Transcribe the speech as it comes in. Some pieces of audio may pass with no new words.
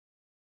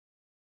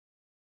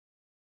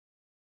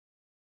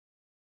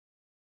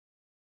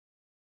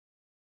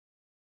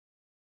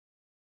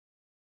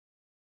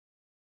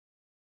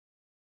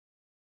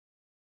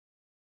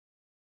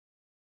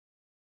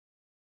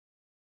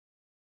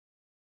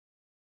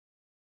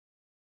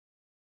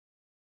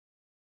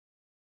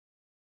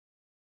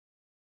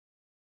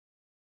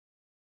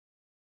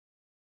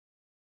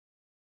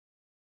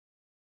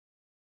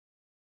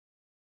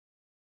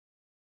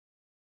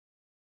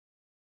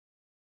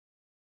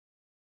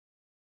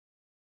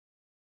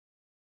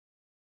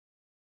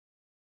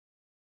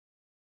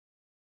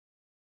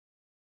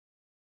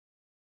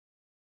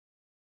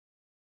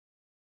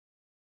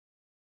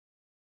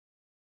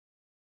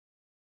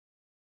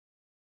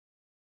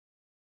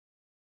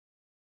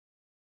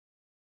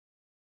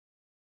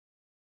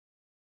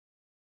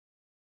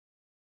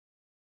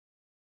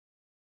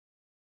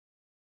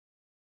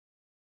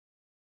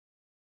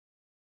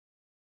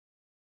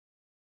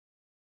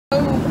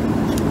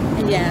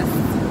Yes,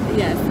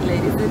 yes,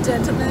 ladies and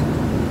gentlemen,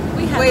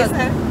 we have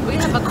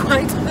a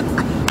quite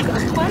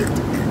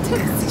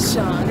tipsy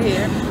Sean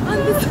here on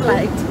this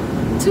flight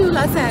to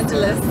Los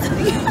Angeles.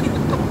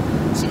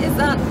 She is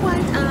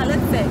quite,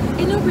 let's say,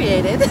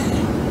 inebriated.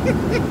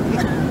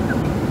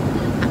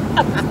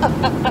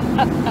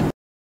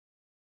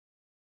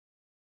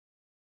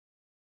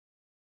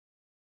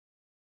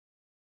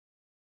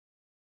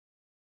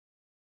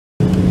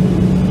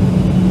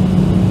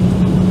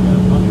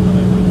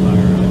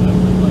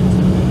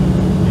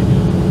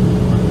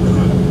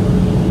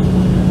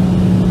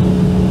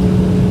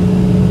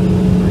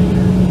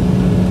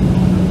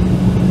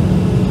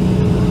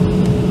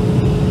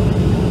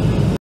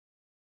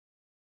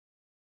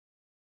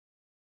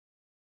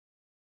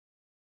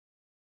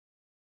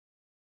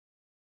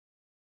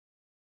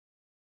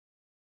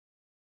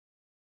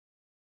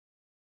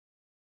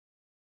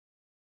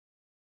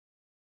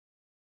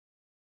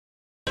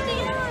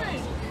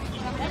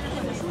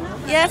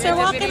 Yes, we're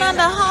walking on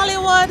the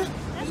Hollywood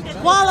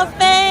Wall of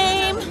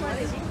Fame.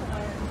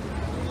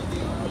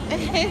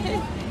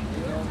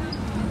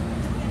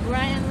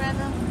 Ryan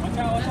Reynolds. Watch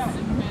out.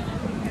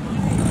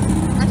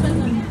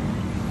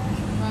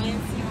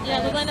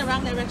 Yeah, we're going the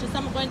wrong direction.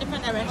 Some are going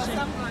different direction.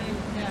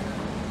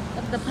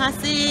 Look at the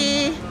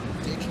posse.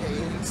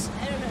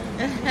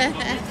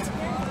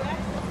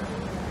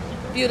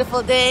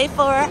 Beautiful day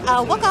for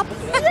a walk up.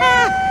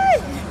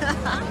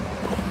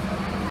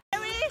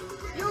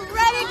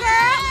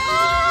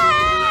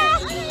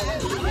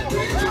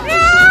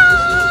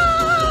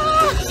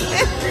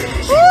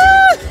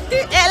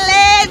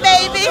 LA,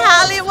 baby,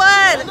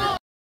 Hollywood.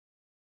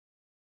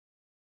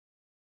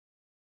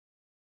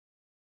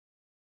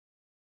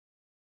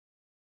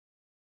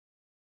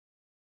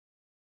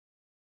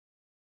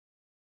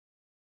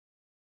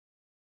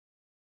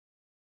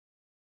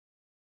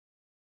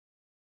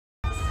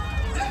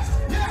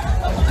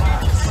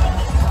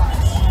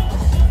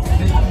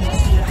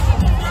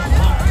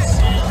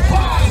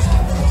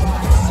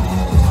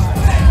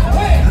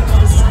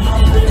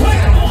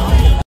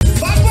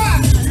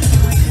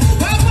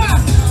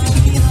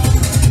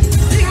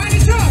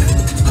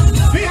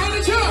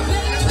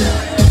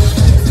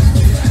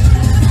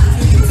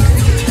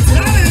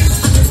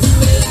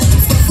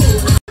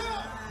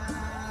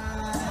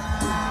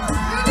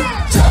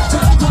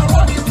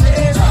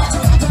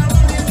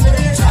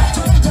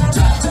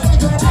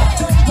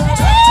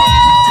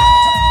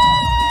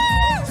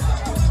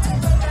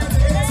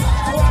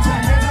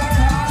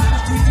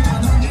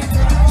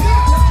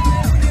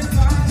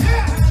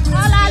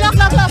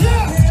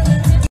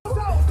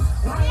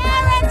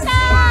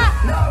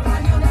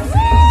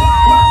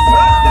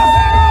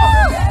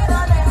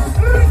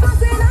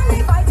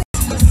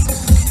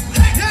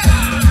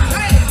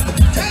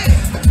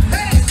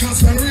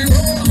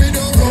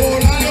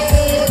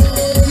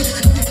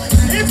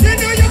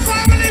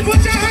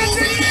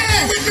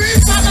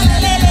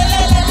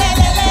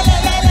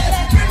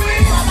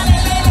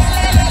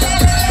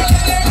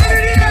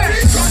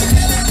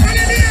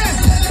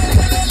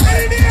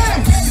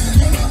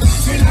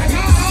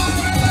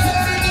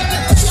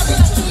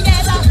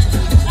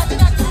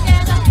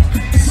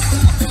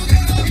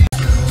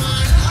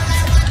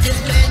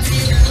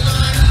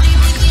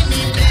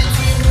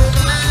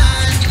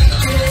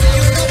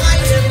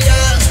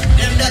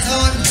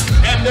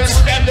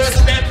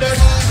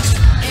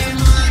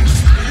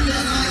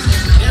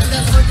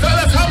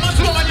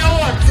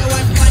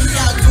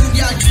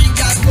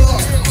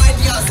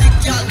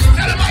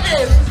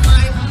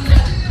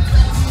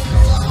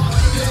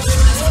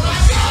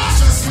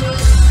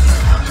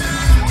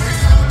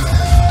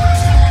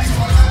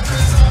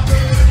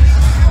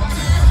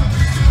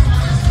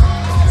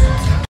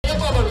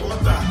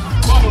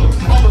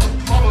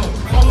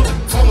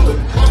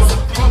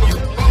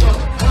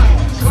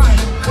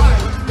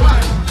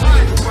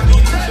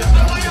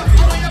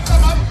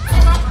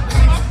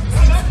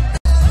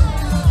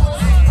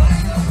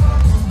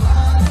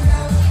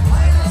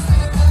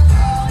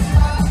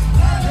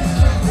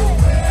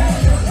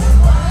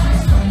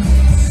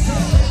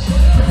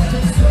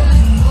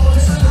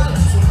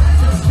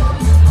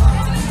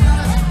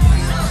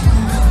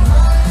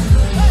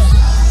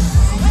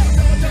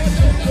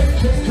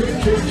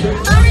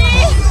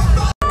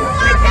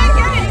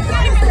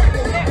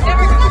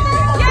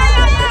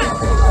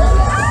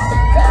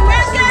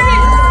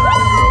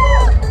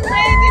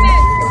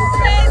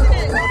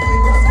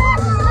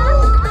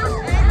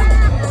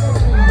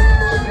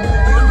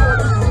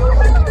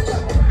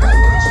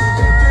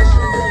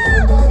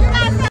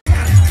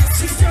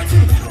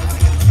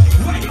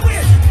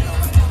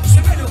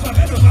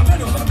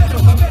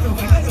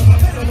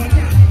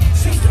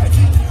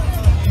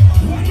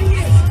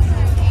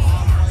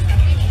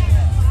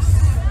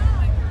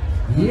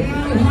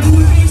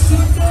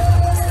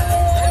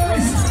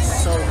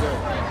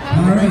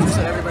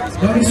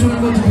 This one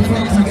I'm going to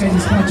perform to you guys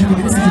is called Jimmy.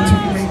 This is the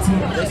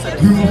 2019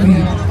 Group of Me.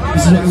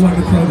 This is what we want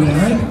the crowd with,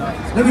 alright?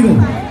 Let me go.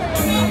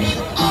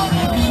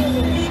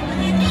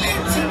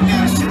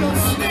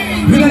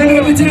 We gotta go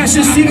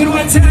international Steven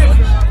one time.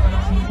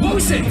 What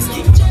we say?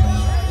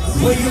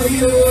 Oi,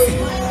 oi, oi.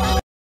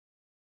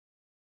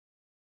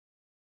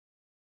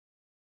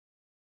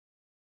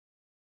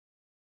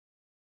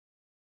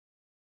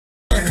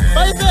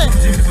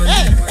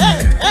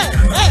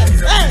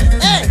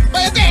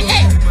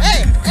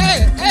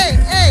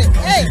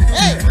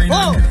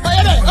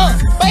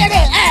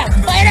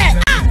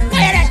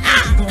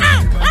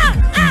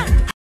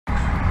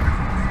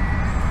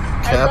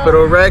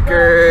 Capitol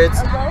Records.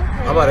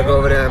 I'm about to go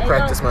over there and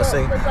practice my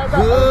singing.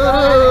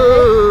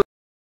 Ooh.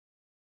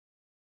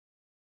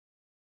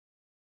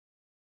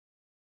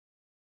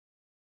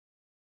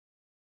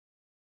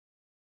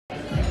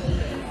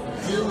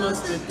 You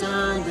must have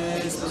done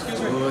this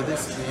before.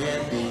 This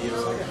can't be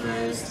your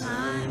first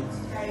time.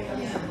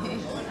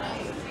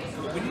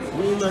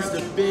 We must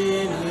have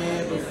been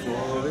here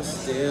before. It's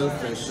still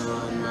fresh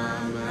on my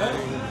mind.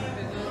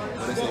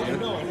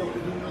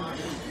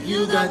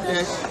 You got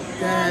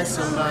that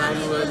somebody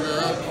will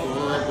look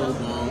for but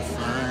won't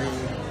find.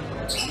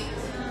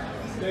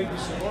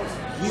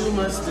 You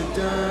must have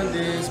done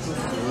this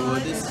before.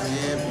 This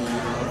can't be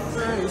your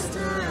first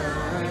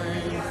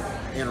time.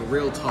 And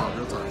real talk.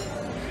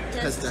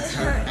 Cause to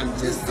her, I'm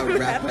just a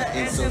rapper,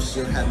 and so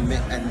she'll have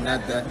met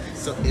another.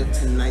 So if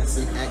tonight's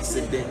an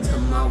accident,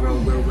 tomorrow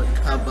we'll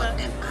recover.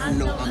 And I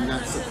know I'm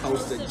not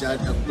supposed to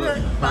judge a book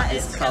by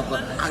its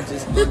cover. I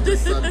just look the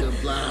sucker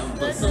blind,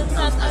 but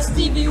sometimes I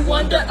Stevie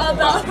Wonder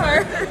about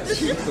her.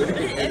 She put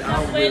it, and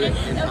I'm with it,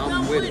 and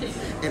I'm with it.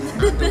 And I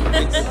don't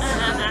think it's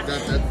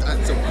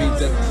time to be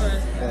the,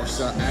 or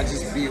shall I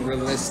just be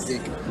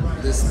realistic?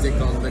 The stick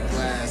on the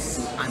glass.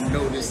 I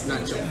know this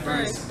not your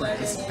first, but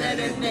it's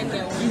better than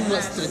you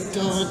must have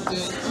done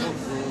this.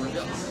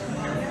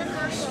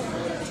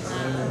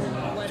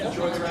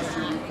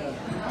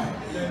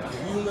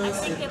 I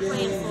think they're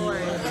playing for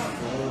it.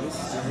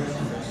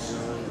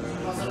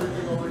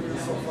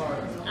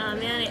 Oh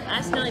man, I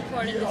accidentally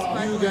poured in this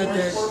part. You got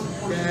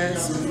that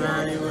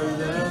somebody will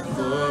look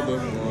for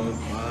but won't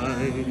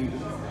find.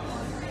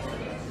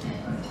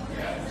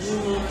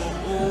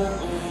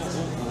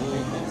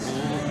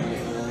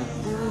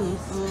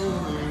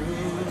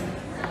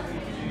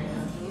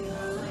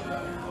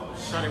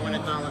 Shawty went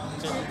and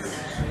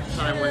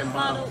Shawty went and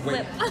bought a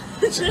whip.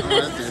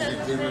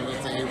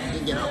 You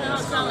get a whole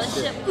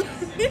scholarship.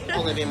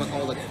 Only they must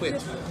all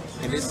equipped.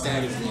 And this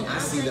Saturday, I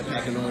see the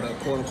packing on a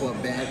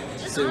quote-unquote bag.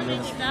 It's only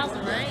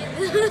 50,000,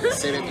 right?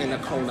 Sitting in a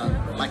corner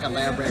like a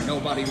lab rat.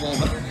 Nobody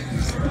wanna.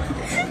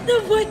 The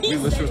way We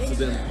whisper to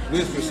them. We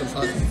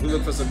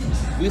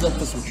look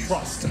for some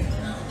trust.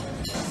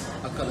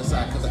 I cut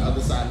aside because the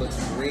other side looks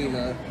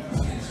greener.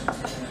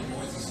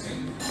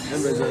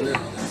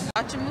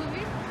 Watch a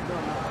movie?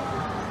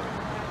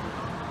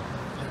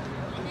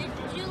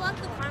 Did you lock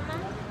the car,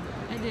 Mom?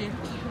 I did.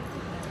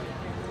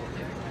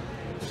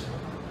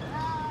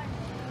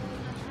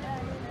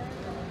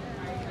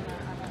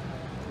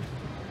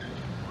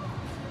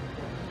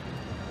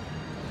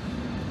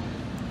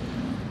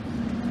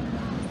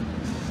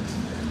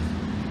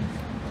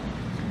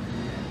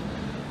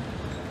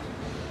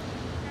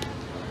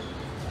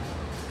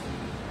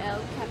 El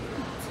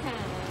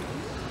Capitan.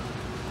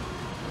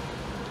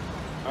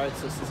 Alright,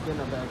 so she's getting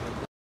her bag.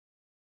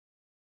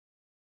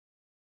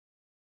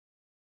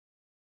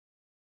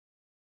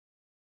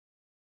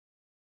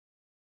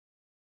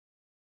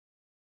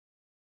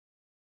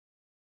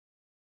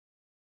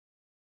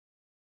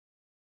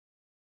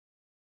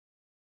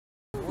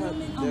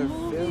 They're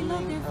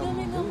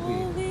filming a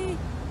movie.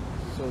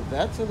 So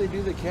that's how they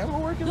do the camera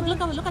work?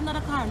 Look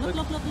another car. Look.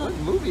 What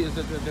movie is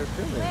it that they're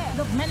filming?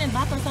 Look, Men in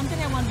Black or something.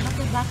 I want to look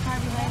at that car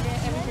behind there.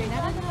 Everything. I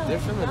don't know. They're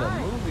filming a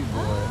movie,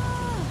 boy.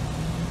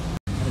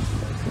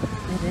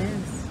 It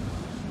is.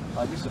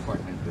 Oh, this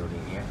apartment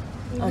building here.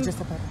 Oh,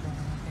 just about that.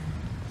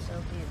 So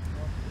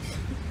beautiful.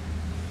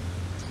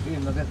 You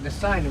know, the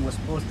sign was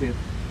posted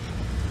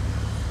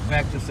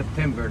back to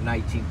September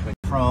 1920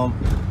 from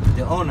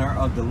the owner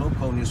of the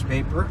local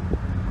newspaper.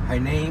 Her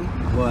name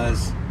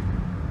was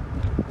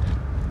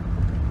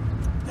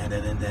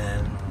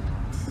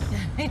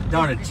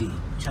Dorothy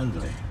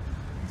Chandler.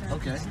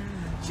 Okay.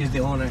 She's the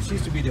owner. She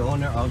used to be the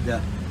owner of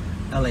the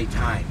LA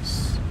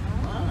Times,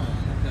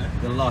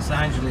 the Los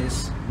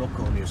Angeles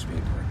local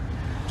newspaper.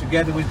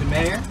 Together with the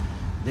mayor,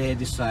 they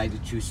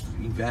decided to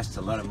invest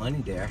a lot of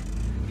money there.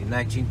 In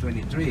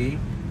 1923,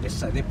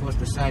 they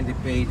posted a sign. They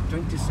paid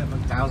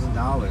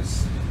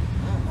 $27,000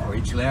 for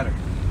each letter.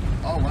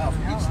 Oh wow,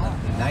 for each letter.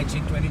 In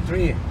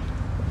 1923.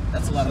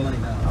 That's a lot of money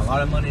now. A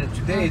lot of money.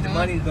 Today, the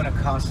money is going to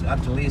cost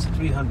at least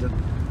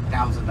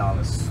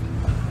 $300,000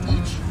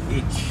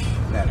 each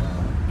letter.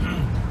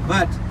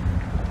 But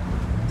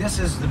this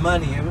is the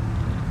money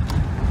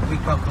we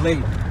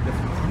calculate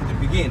from the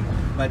beginning.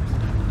 But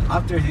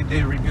after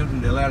they rebuilt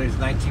the letters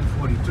in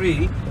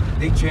 1943,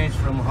 they changed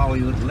from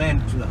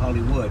Hollywoodland to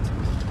Hollywood,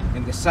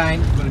 and the sign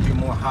is going to be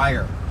more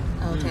higher.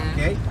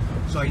 Okay.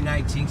 So in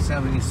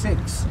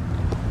 1976,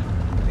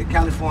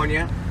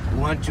 California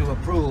wanted to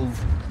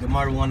approve the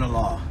marijuana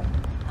law,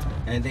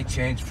 and they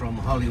changed from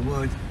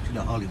Hollywood to to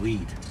the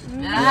Hollyweed.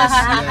 Yes,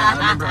 yeah,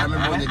 I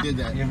remember when they did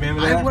that. You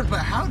remember that? But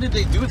how did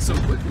they do it so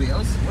quickly? I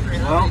was wondering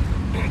how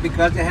Well,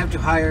 because they have to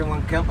hire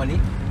one company.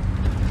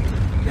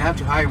 They have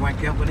to hire one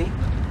company,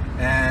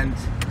 and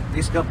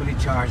this company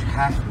charged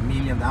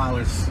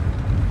 $500,000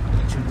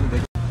 to do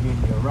the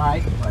you're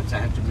right, but I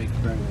have to make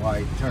a very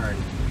wide turn.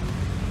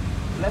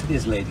 Let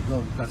this lady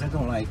go because I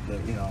don't like the,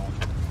 you know,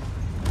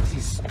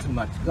 she's too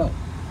much to go.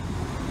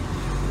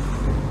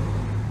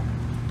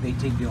 They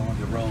take you on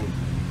the road.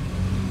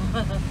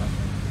 Up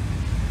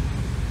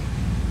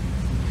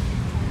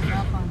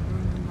on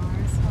Bruno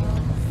Mars'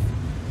 house.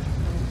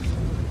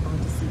 I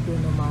want to see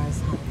Bruno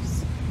Mars'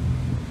 house.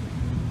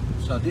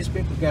 So these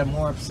people get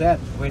more upset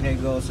when they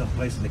go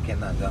someplace they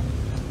cannot go.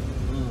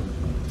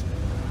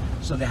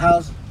 So the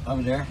house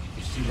over there,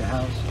 you see the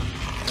house?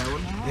 that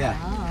one? Yeah,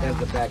 that's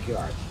the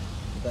backyard.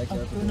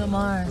 Backyard for Bruno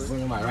Mars.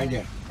 Bruno Mars, right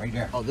there, right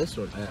there. Oh, this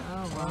one. Yeah.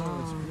 Oh,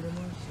 wow.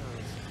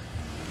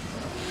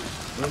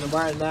 Bruno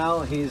Mars now,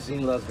 he's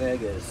in Las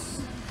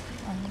Vegas.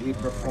 He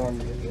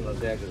performed in Las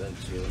Vegas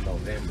until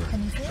November.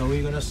 So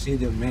we're gonna see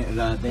the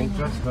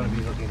entrance. Gonna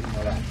be looking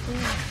for that.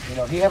 You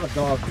know, he have a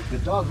dog. The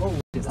dog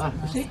always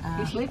see,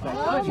 he's sleeping.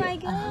 Oh my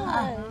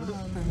god.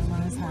 Bruno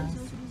Mars' house.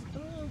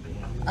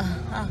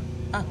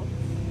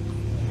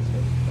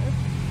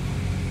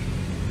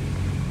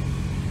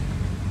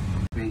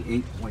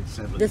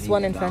 8.7. This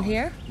one in front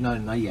here? No,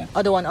 not yet.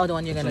 Oh, the one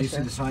you're So gonna you see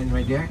show. the sign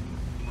right there?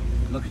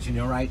 Look at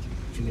your right.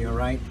 To your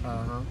right.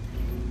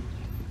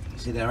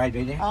 See that right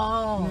there?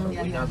 Oh, We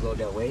now go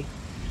that way.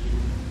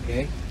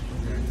 Okay.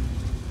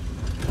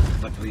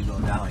 But we go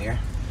down here.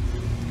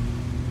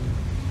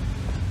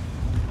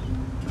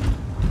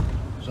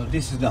 So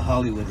this is the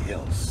Hollywood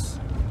Hills.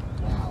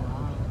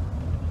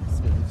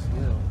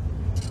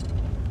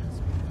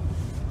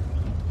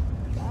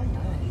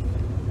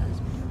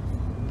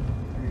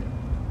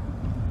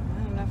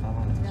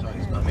 So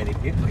there's not many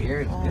people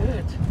here. It's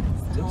good.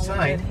 Good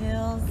sign.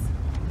 Hills.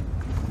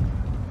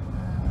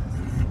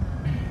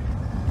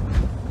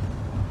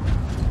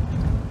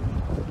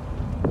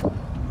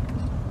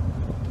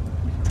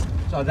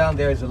 So down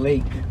there is a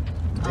lake.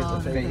 It's Oh, a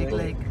the fake big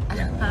lake. lake.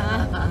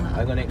 Yeah.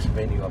 I'm gonna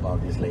explain you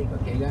about this lake,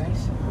 okay,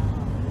 guys?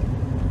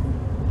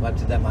 But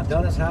the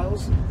Madonna's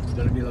house is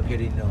gonna be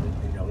located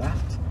in your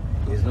left.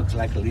 It looks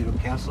like a little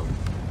castle.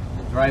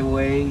 The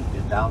driveway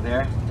is down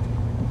there.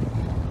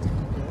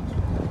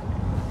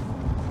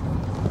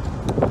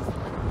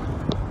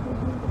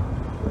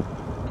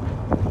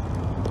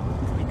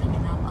 We're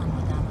coming up on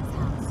Madonna's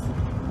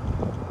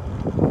house.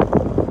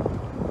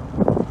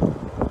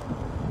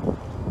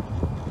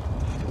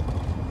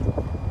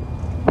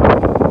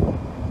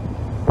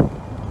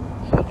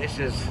 So this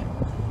is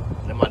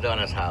the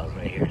Madonna's house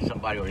right here.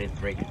 Somebody already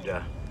break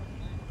the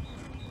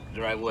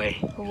driveway.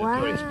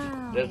 Wow.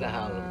 There's the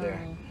house up there.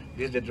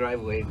 This is the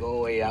driveway,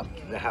 go way up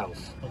to the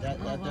house. Oh, that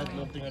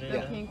little thing right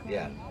there?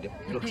 Yeah, yeah.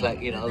 It looks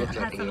like, you know, it looks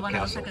like a little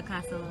castle. a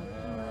castle.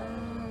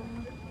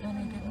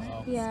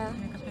 Yeah.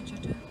 Make a picture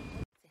too.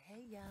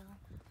 Hey y'all,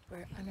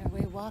 we're on our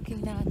way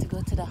walking now to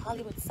go to the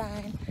Hollywood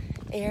sign.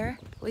 Air,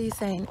 what are you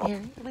saying?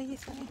 Air, what are you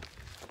saying?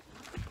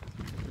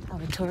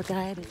 Our tour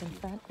guide is in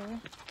front there.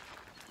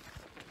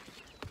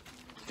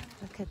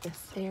 Look at this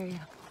area.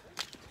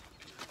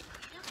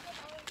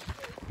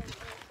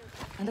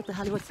 And look, the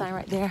Hollywood sign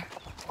right there.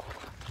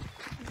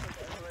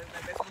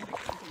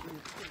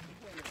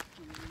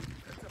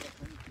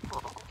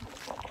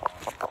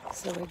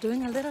 So we're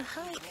doing a little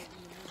hike.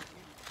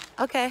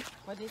 Okay.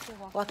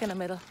 Walk in the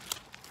middle.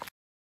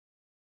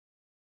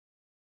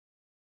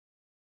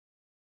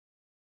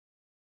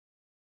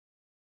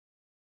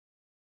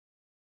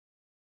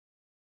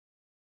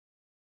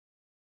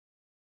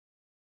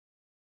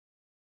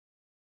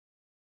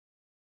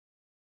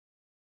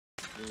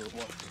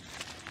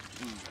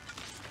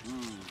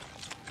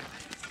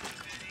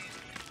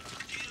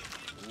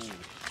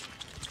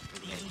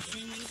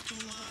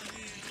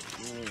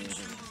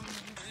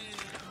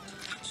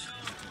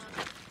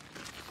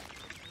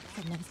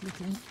 A nice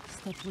looking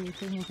stepway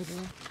thing over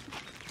there.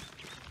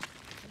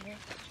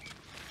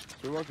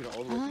 We're walking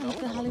all the way Ah,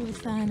 the Hollywood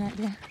sign right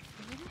there.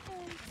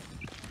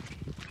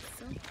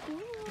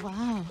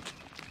 Wow.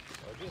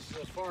 This is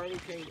as far as you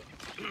can go.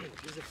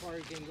 This is as far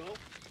as you can go.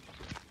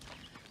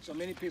 So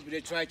many people,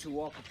 they try to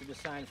walk up to the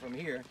sign from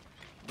here,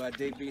 but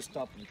they be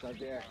stopped because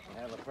they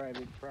have a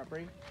private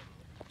property.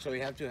 So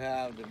you have to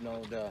have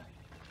the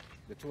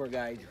tour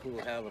guide who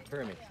have a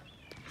permit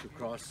to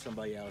cross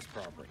somebody else's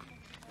property.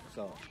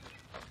 So,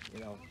 you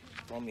know,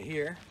 from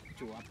here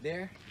to up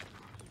there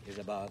is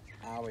about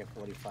an hour and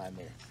 45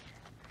 minutes.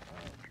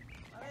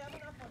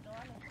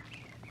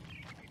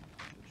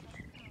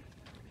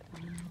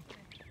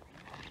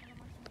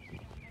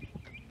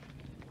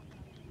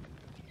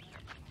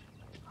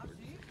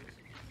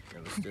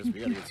 We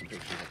gotta get some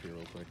pictures up here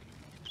real quick.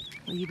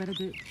 Well, you better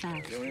do it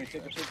fast. You want me to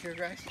take a picture,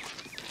 guys?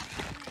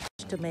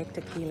 To make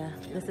tequila.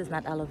 This is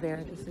not aloe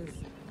vera. This is,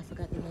 I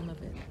forgot the name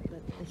of it.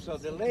 But it's So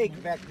the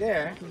lake back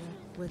there, tequila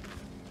with,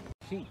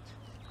 feet,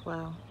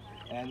 wow.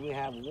 and we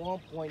have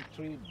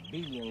 1.3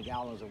 billion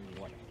gallons of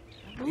water.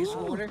 This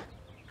water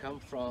come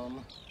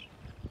from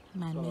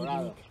Man-made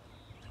Colorado, lake.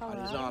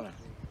 Arizona.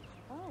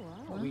 Oh,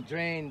 wow. We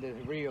drained the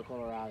Rio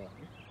Colorado.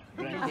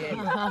 Drained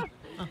it.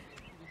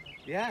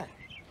 Yeah,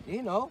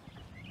 you know,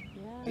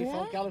 he's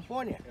from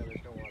California.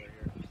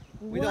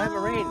 We don't have a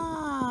rain.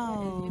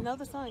 Wow. You know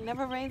the song,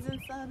 Never Rains in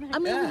Sun? I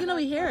mean, Yeah. you know,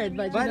 we hear it,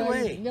 but By the you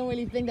way, don't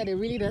really think that it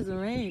really doesn't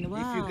rain.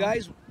 Wow. If you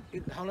guys,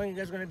 how long you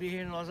guys gonna be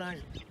here in Los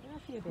Angeles?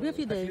 We're a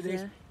few A days, few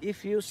days. yeah.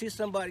 If you see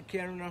somebody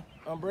carrying an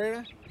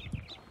umbrella,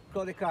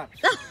 call the cops.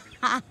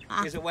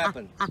 It's a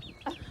weapon.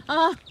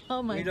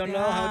 Oh my We don't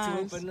know how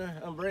to gosh. open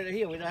the umbrella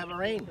here. We don't have a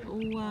rain.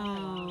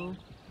 Wow.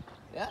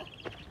 Yeah?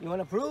 You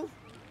want to prove?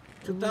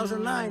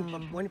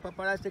 2009, when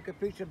paparazzi take a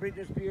picture,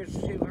 Britney Spears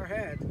shave her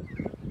head.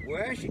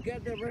 Where she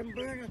get the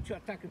umbrella to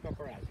attack the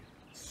paparazzi.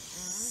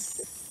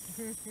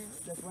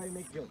 That's why you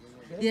make jokes.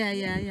 Okay?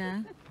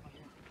 Yeah.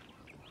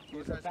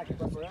 She's attacking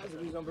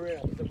paparazzi with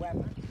umbrella. It's a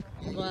weapon.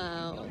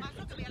 Wow.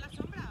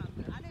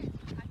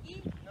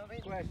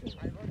 Questions?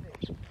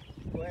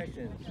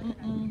 Questions?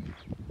 Mm-mm.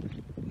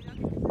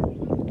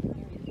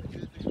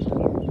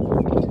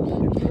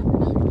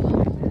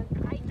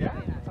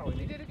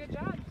 You did a good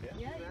job.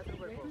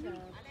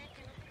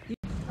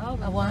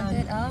 I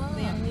wanted. Oh.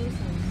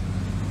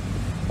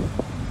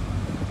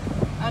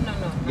 Oh, no,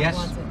 Yes.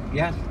 not Wanted.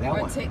 Yes, that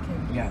Or one.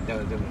 Taken. Yeah,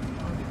 the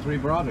three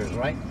brothers,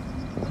 right?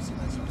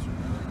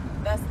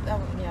 That's that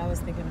one. Yeah, I was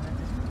thinking about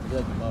that. You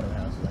like the motor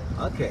house,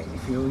 right? Okay,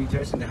 if you're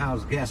interested in the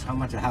house, guess how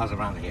much a house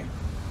around here?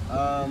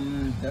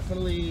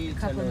 Definitely 10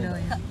 Couple million.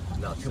 million.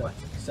 No, too much.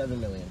 7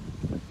 million.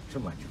 Too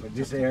much. But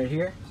this area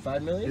here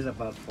 5 million? is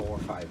about 4 or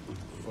 5.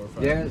 4 or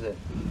 5.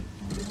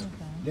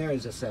 There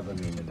is a $7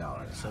 million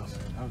house. Okay.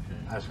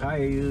 As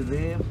higher you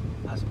live,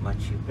 as much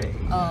you pay.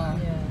 Oh,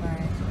 Yeah.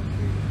 right.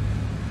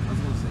 I was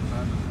gonna say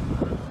 5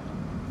 million.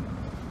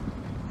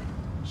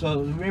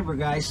 So remember,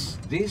 guys,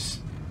 there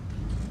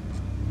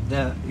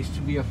used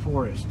to be a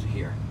forest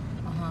here.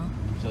 Uh-huh.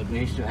 So they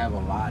used to have a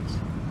lot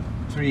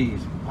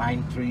trees,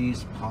 pine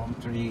trees, palm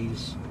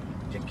trees,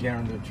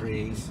 jacaranda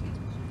trees.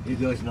 You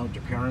guys know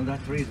jacaranda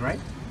trees, right?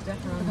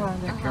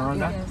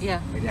 Jacaranda?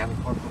 Yeah. They have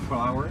purple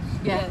flowers.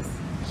 Yes.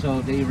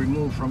 So they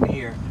remove from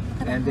here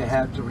and they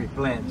have to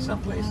replant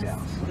someplace else.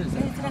 What is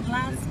It's that? the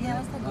glass. Yeah,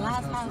 that's the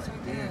glass house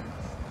right there.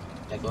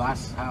 The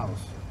glass house.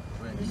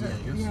 Right,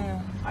 yeah, yours.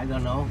 Yeah. I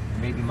don't know,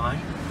 maybe mine?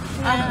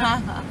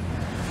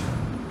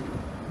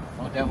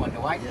 Oh, that one, the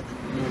white?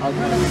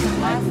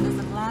 There's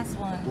a glass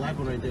one. Black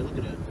one right there, look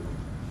at that.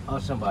 Oh,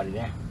 somebody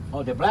there.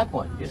 Oh, the black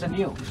one. It's a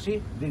new. You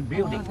see? They're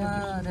building.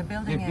 Wow, they're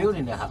building They're it.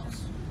 building the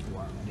house.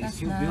 They're That's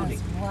still nice. building.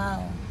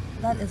 Wow.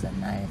 That is a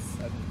nice.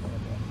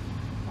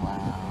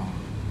 Wow.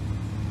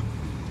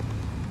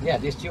 Yeah,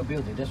 they're still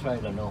building. That's why I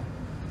don't know.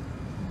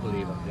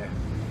 Believe up there.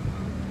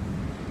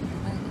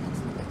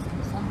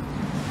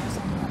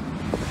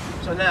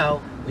 So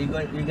now you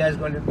guys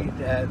going to be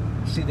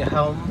see the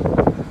home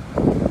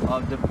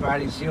of the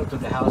Paris Hilton,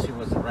 the house he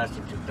was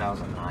arrested in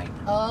 2009.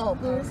 Oh,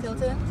 Paris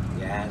Hilton?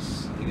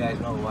 Yes, you guys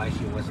know why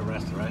she was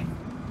arrested, right?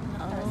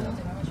 Paris Hilton.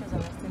 Remember she was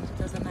arrested in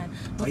 2009.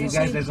 Oh, you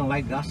guys doesn't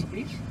like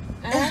gossipies?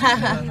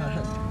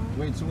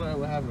 Wait, so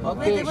what happened?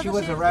 Okay, Wait, she wasn't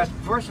was she- arrested.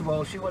 First of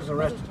all, she was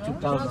arrested in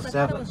Drugs, I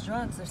thought it 2007. was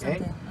drugs or Okay.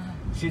 something.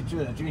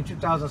 She in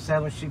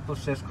 2007 she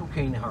possessed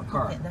cocaine in her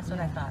car, Okay, that's what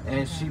I thought.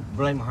 and she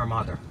blamed her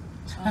mother.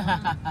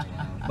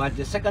 But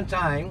the second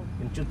time,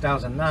 in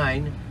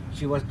 2009,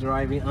 she was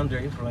driving under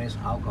influence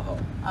of alcohol.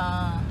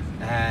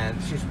 And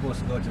she's supposed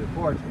to go to the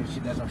court, and she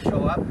doesn't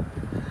show up.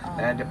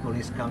 And the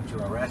police come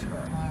to arrest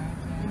her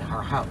in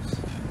her house.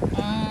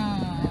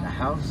 And the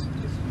house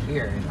is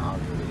here in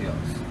Hollywood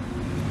Hills.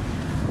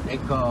 They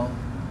call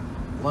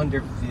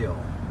Wonderville.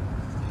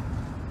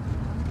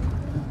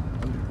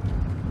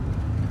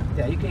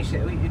 Yeah, you can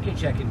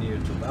check in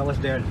YouTube. I was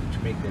there to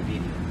make the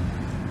video.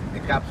 The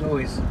cops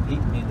always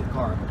hit me in the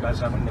car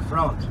because I'm in the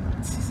front.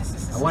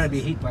 I want to be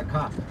hit by a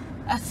cop.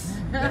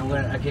 Then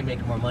I can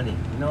make more money.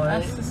 You know what I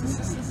mean?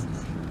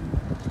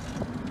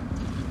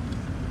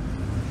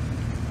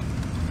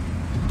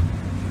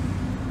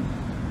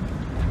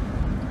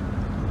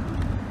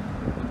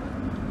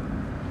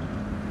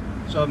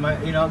 So,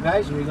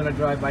 guys, we're gonna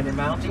drive by the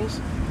mountains.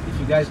 If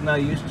you guys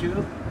not used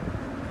to,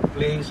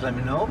 please let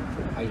me know.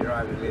 I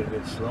drive a little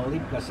bit slowly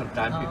because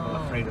sometimes people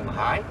are afraid of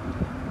high,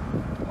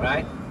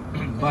 right?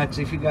 But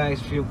if you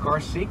guys feel car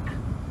sick,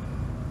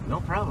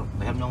 no problem.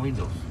 We have no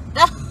windows.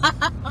 All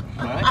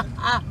right?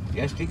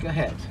 Just think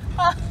ahead.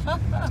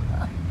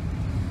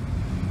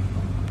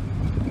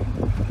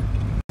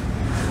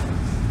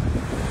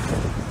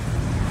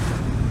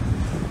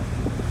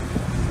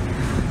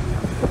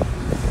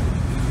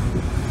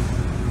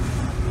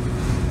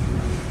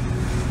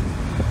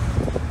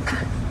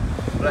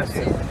 Bless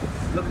you.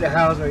 Look at the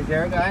house right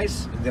there,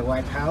 guys. The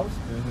white house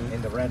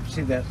and the red.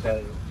 See the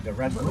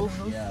red roof?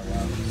 Yeah,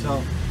 wow.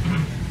 So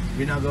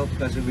we not go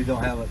because we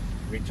don't have a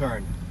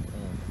return.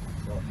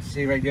 So,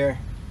 see right there,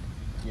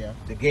 Yeah,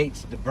 the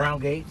gates, the brown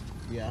gate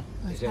yeah.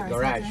 is a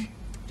garage.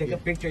 Take a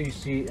picture. You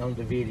see on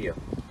the video.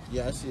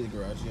 Yeah, I see the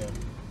garage, yeah.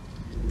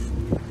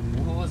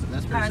 What was it?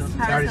 That's Paris Hilton?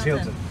 Paris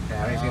Hilton.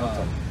 Paris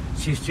Hilton.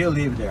 she still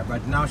lived there,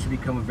 but now she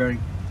become a very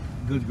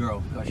good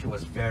girl because she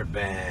was very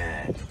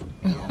bad.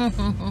 You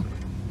know?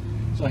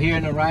 So here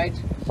on the right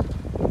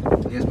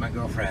is my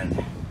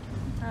girlfriend.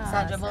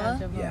 Sandra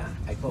Bullock? Yeah,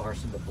 I call her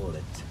Sandra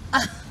Bullet.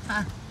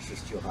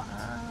 She's too hot.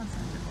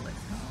 Sandra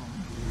Bullock's home.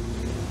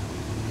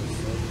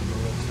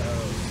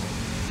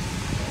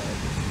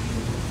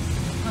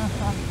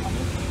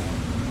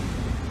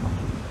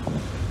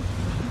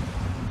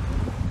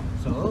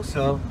 So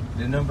also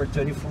the number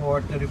 34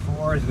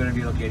 is going to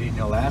be located in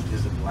the left.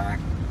 Is the black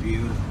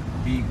view,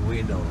 big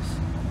windows.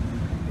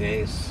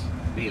 Is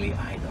Billy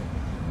Idol.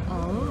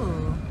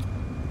 Oh.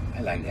 I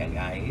like that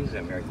guy. He's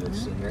a very good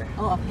singer.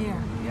 Oh, up here.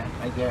 Yeah,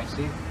 right there.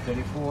 See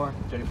 34.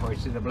 You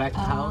see the black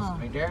house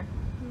right there?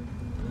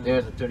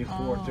 There's the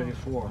 34.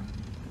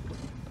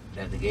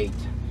 That's the gate.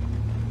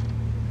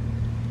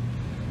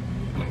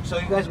 So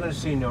you guys going to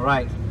see on the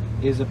right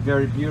is a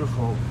very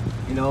beautiful,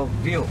 you know,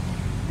 view.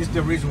 This is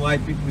the reason why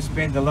people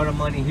spend a lot of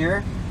money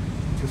here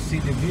to see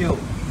the view.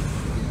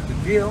 The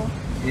view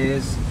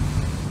is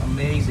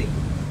amazing,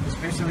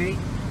 especially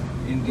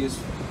in this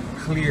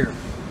clear.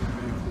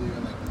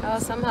 Oh,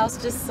 some house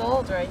just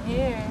sold right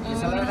here.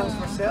 It's a lot of house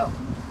for sale.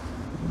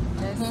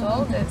 They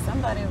sold it.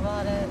 Somebody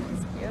bought it.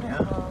 It's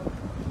beautiful.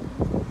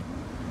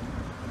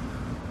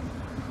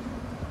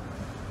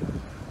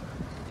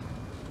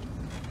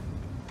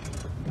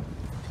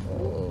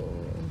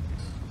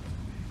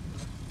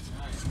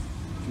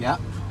 Yeah.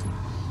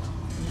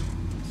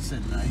 It's a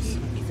nice.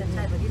 He's a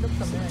Thai, but he looks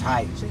familiar.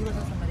 Thai. So he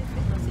wasn't somebody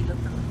famous. He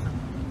looked familiar.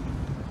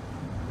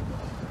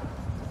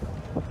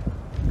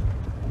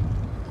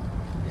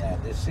 Yeah,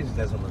 this city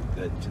doesn't look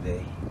good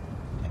today.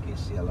 I can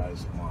see a lot of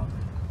smog.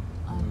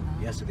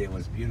 Yesterday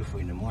was beautiful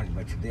in the morning,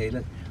 but today,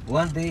 look,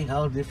 one day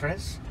how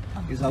difference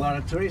is a lot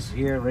of tourists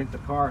here rent the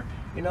car.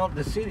 You know,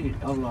 the city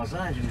of Los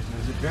Angeles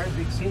is a very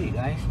big city,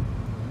 guys.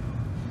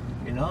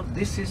 You know,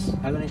 this is,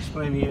 I'm going to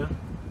explain to you.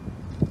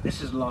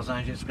 This is Los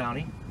Angeles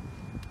County.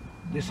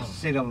 This is the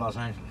city of Los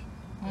Angeles.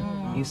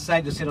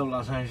 Inside the city of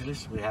Los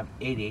Angeles, we have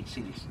 88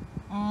 cities.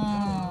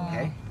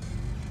 Okay?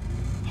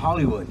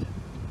 Hollywood,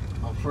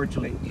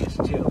 unfortunately, is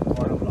still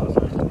part of Los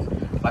Angeles.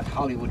 But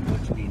Hollywood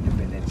wants to be an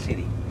independent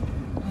city.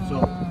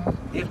 So,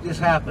 if this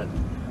happened,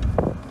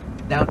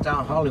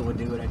 downtown Hollywood,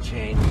 they're going to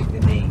change the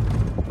name.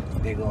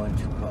 They're going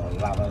to call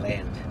La La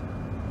Land.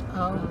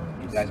 Oh.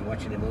 You guys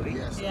watching the movie?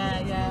 Yes.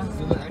 Yeah.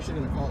 So they're actually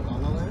going to call it La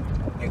La Land?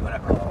 They're going to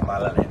call it La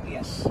La Land,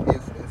 yes.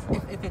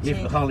 If it If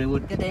changed,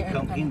 Hollywood if they're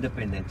become independent.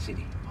 independent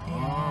city.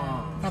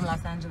 Yeah. From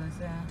Los Angeles,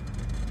 yeah.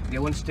 They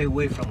want to stay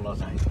away from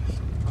Los Angeles.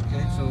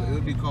 Okay, so it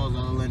would be called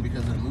La La Land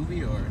because of the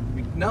movie, or?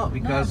 No,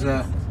 because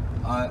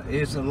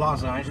it's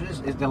Los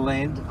Angeles. It's the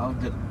land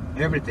of the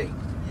everything.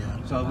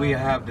 Yeah. So we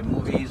have the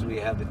movies, we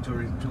have the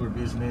tour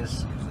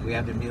business, we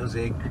have the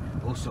music.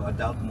 Also,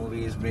 adult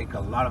movies make a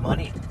lot of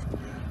money,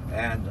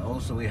 and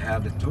also we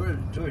have the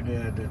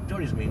the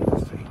tourism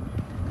industry.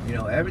 You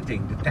know,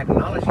 everything. The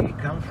technology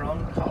comes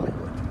from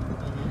Hollywood.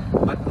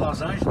 But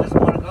Los Angeles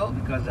doesn't want to go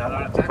because there are a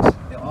lot of tax,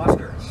 the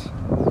Oscars.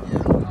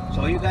 Yeah.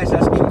 So you guys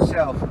ask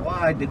yourself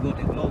why the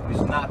Golden Globe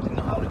is not in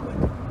Hollywood.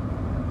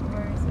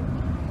 Where is it?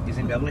 It's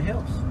in Beverly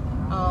Hills.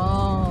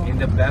 Oh. In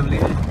the Beverly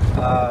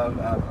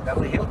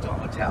Hilton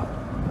Hotel.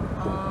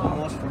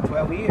 Almost for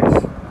 12 years.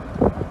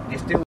 They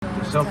still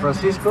to San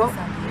Francisco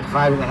in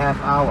 5.5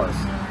 hours.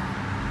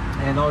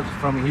 And also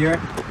from here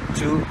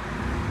to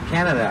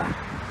Canada.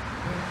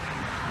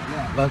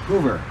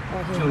 Vancouver,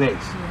 2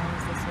 days.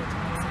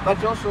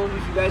 But also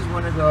if you guys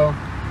want to go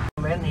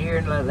in here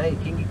in LA,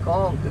 King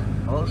Kong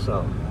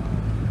also.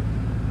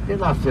 They're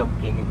not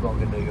filming King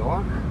Kong in New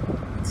York.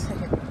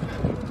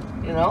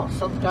 You know,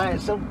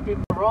 sometimes some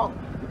people are wrong.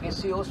 You can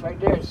see us right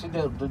there. See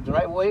the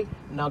driveway?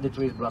 Now the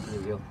tree is blocking the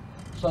view.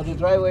 So the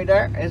driveway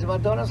there is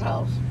Madonna's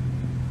house.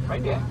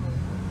 Right there.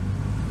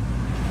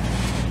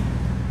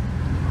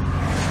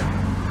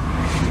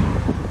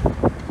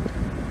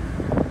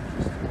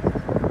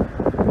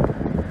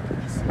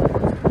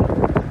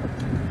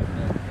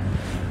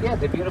 Yeah,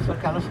 the beautiful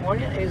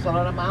California is a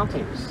lot of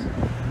mountains.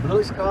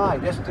 Blue sky,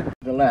 just to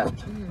the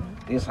left.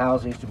 This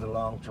house used to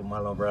belong to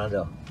Marlon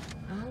Brando.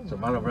 So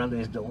Marlon Brando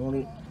is the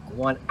only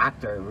one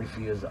actor who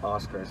refused the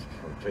Oscars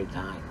for 3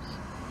 times.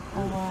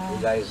 Oh, wow.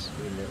 You guys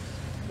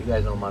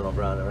know Marlon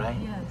Brando, right?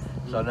 Yes.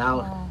 So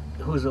now,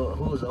 who's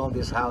on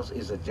this house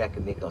is a Jack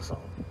Nicholson.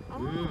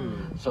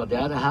 So the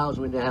other house,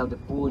 when they have the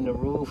pool in the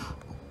roof,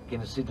 can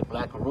you see the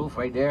black roof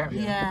right there?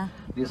 Yeah.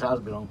 This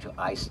house belongs to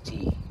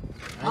Ice-T.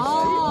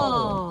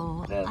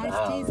 Oh, That's the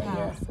Ice-T's house right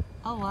house.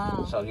 Oh,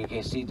 wow. So you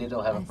can see they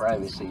don't have a Ice-T's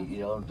privacy. house. You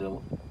know,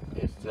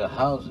 the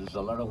house is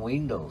a lot of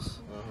windows.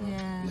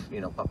 Yeah.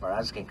 You know,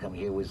 paparazzi can come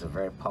here with a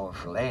very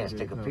powerful lens,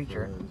 take a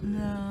picture.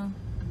 No.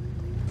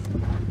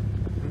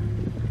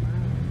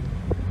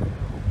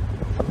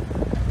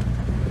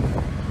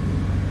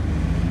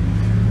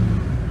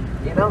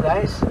 You know,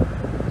 guys,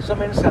 so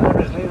many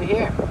celebrities live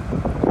here.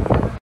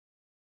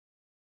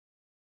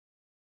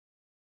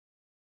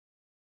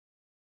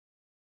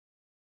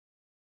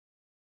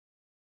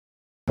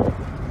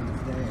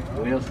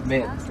 Will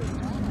Smith.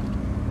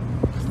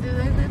 Do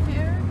they live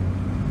here?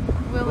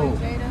 Will Who? and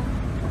Jada?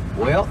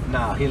 Well,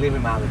 no, he live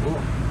in Malibu.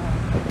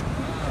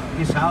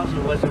 His house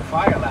was on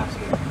fire last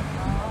year.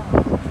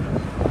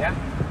 Yeah.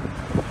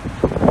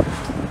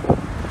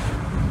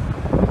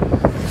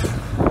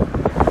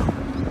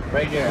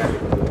 Right there.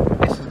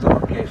 This is the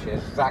location.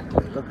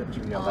 Exactly. Look at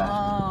you in your back.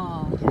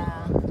 Oh,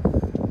 yeah.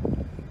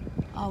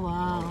 Oh,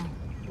 wow.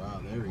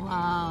 Wow, there we go.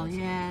 Wow,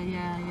 yeah.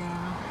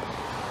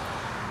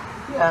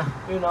 Yeah,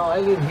 you know, I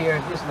live here.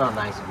 This is not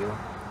nice view.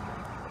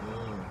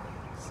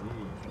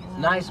 See.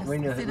 Nice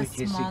when you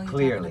see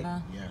clearly. Yeah.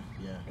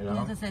 You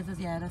know, That's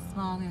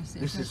small.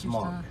 This is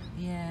small.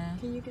 Yeah.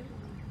 Can you get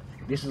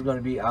this is going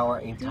to be our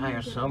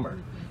entire summer.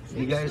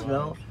 You guys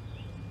know,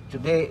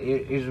 today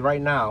is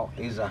right now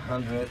is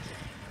 100.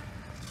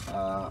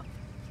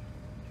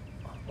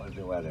 What's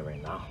the weather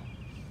right now?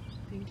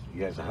 You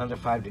guys,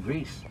 105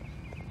 degrees.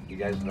 You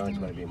guys know it's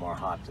going to be more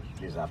hot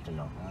this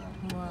afternoon.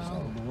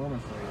 Wow. The woman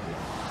for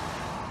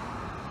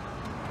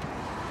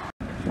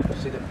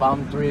See the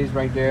palm trees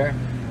right there,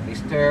 the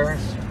stairs,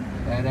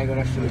 and I'm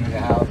going to show you the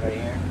house right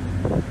here.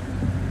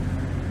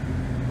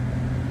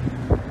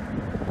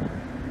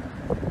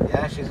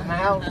 Yeah, she's in the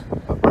house.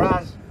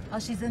 Paparazzi. Oh,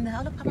 she's in the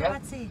house. Look, Yeah,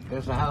 paparazzi.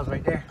 there's the house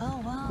right there.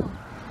 Oh, wow.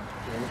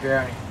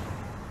 Very.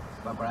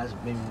 Paparazzi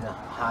maybe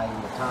high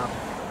in the top.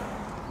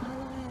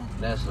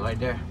 That's right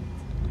there.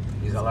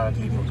 There's a lot of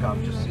people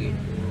come to see.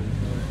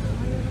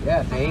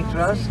 Yeah, the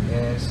entrance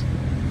is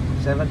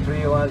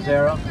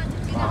 7310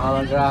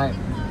 Mulholland Drive.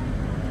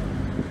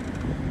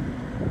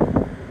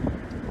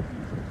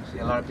 See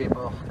a lot of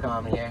people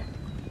come here.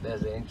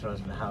 There's the entrance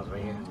to the house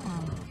right here.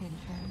 Oh, Katy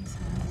Perry's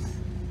house.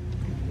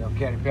 You know,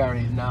 Katy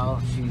Perry now,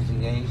 she's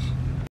engaged.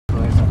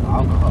 There's some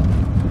alcohol.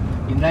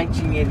 In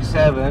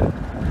 1987,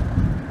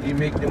 he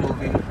made the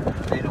movie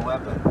Lethal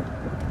Weapon.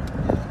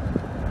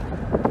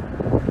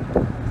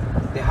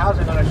 The house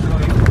I'm gonna show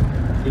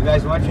you. You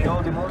guys watching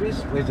all the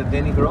movies with the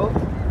Danny Grove?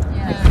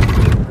 Yeah.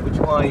 Which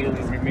one you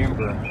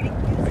remember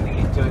when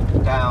he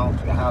took down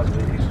the house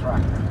with his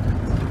truck?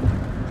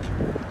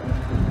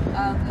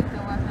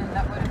 Lethal Weapon,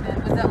 that would have been,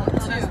 was that one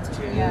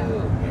two? Yeah.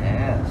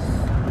 Yes.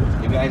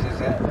 You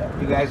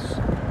guys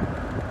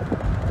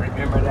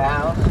remember the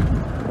house?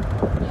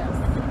 Yes.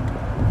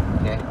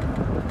 Okay.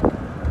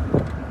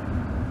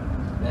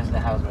 That's the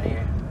house right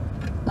here.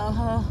 Oh.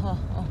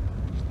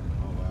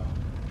 Oh wow.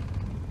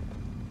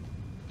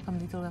 From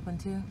Lethal Weapon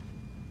 2?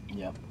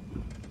 Yep.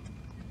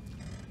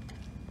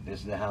 This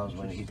is the house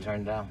when he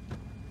turned down.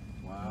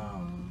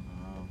 Wow.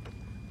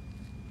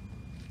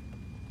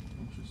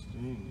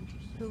 Interesting.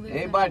 Who lives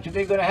Hey, bud,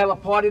 today gonna have a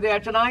party there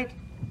tonight?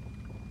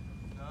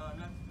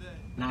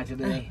 Not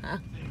today.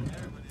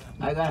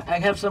 I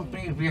have some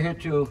people here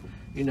to,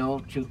 you know,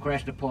 to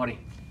crash the party.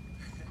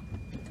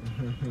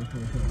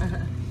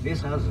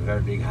 This house is a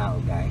very big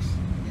house, guys.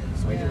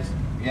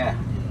 Yeah.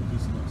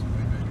 This looks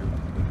way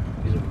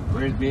bigger. It's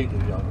very big. You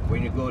know,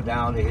 when you go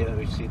down the hill,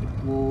 you see the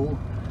pool.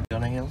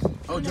 Jonah Hills?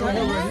 Oh,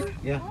 Jordan right here?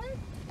 Yeah.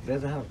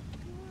 There's a house.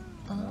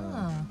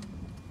 Oh.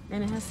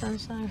 And it has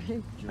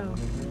sunshine. Oh.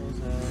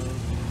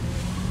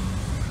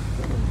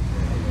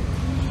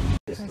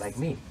 Just like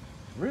me.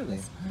 Really?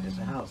 There's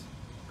a house.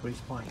 Chris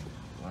Point.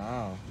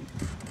 Wow.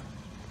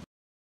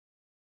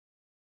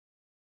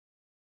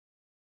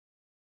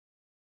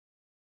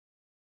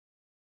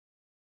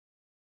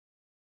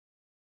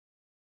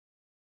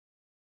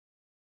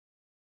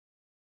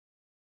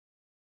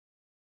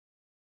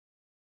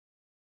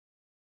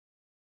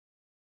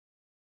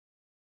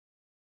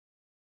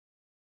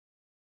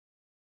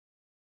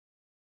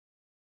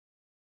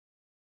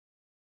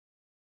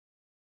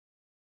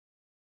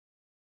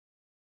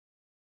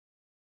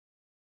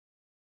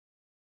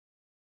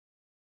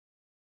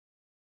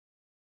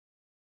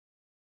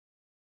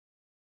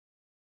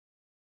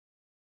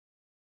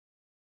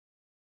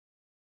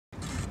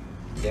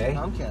 Okay.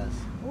 Comcast.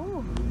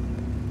 Ooh.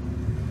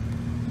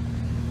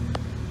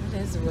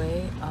 It is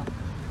way up.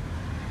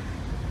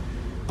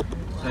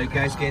 So you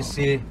guys can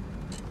see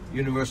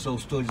Universal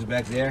Studios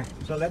back there.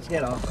 So let's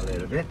get off a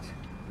little bit.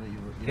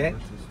 Okay.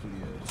 Universal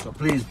Studios. So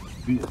please,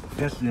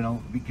 just, you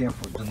know, be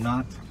careful. Do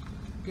not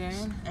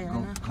Darren, go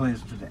Ariana,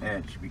 close to the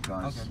edge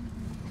because Okay.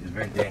 it's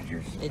very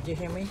dangerous. did you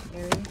hear me,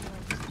 Ariana?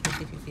 Let's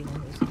see if you feel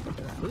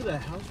it. Look at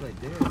that house right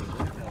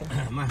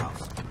there. My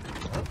house.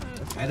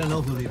 I don't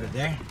know who lived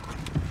there.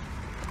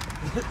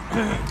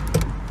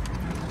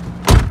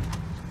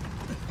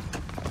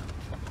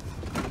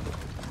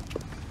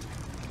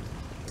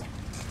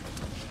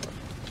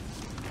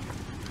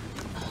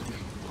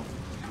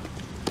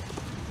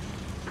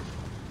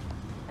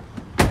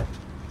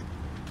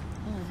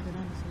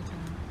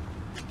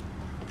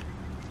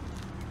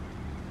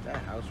 That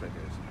house right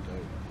there is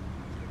dope.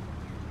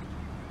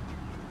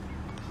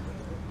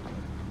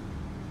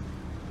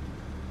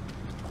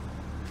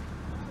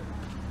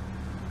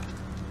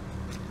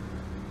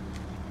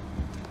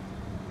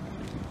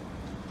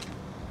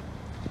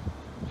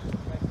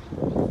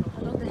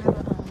 Look, they have a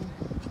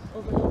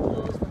overlook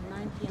closed from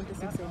 9 p.m. to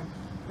 6 a.m.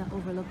 That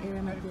overlook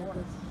area might be a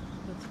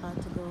good spot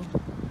to go.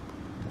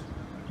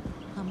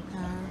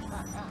 Comcast.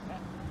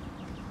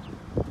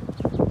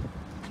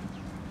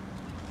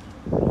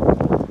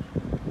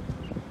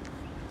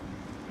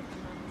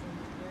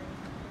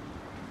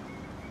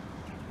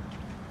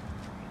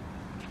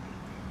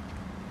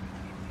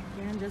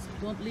 Just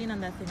don't lean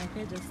on that thing,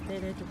 okay? Just stay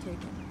there to take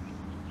it.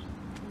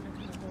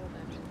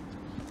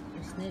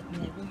 A snake,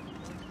 maybe.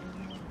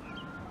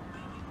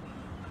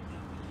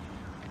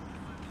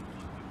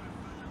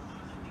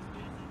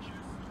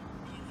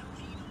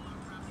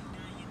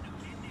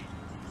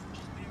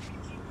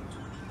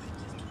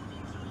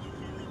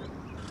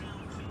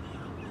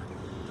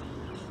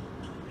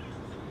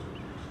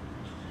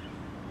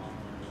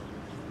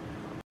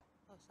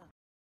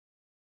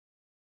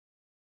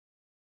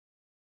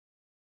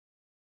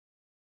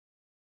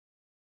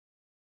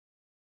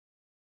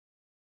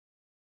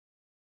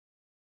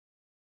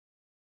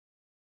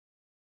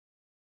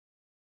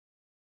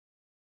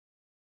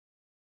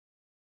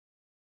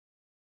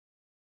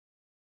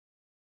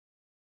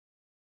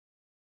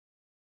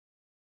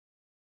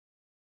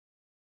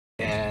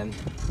 And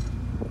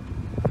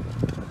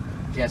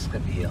Jessica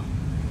Biel.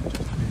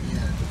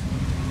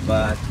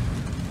 But,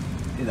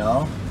 you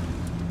know,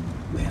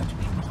 we have to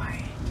be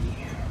quiet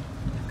here.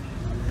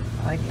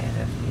 I get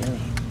a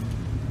feeling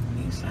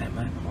inside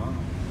my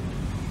mom.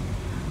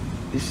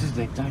 This is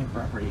the entire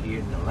property here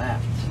in the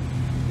left.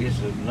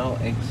 There's no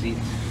exit,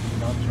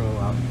 no throw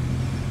out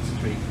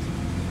street.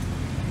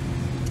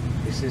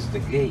 This is the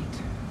gate,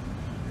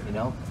 you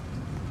know?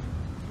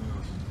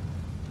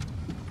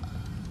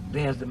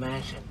 There's the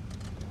mansion.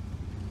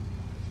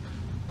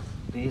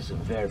 This is a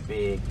very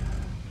big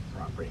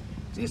property.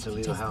 This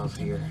little house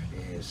here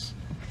is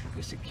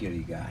the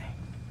security guy.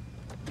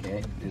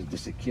 Okay, this is the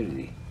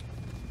security.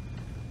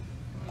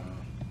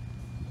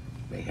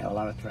 They have a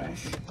lot of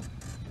trash.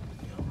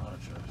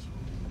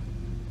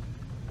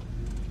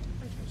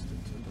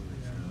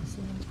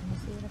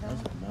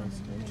 That's a nice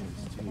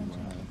entrance too, wow.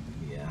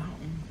 Yeah.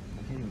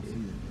 I can't even see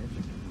the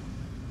entrance.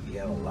 You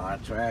have a lot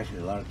of trash,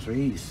 a lot of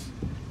trees.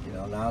 You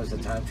know, now is the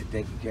time to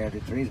take care of the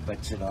trees,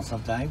 but you know,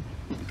 sometimes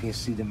you can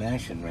see the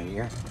mansion right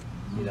here.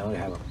 You know, you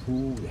have a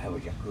pool, you have a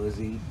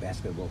jacuzzi,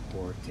 basketball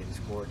court, tennis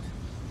court.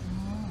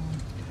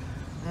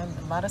 And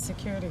a lot of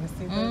security.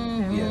 See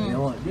that? Yeah,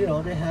 you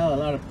know, they have a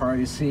lot of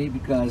privacy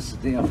because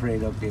they're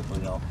afraid of people,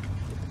 you know.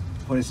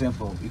 For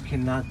example, you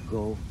cannot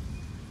go,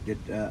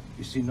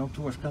 you see no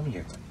tourists coming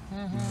here.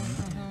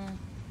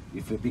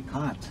 If you be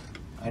caught,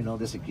 I know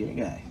the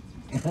security guy.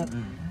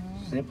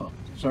 Simple.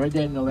 So right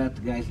there in the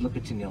left, guys, look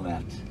at in your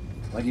left.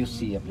 What do you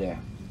see up there?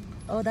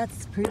 Oh,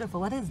 that's beautiful.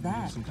 What is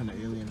that? Some kind of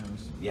alien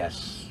house.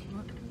 Yes.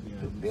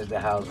 Yeah. There's the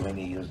house when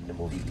they used in the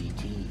movie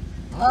E.T.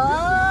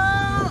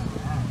 Oh!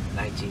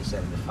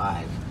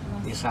 1975.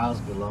 This house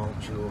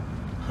belonged to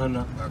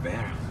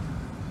Hanna-Barbera,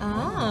 the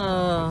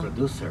Oh.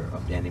 producer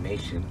of the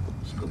animation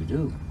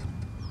Scooby-Doo.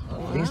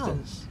 For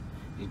instance,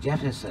 the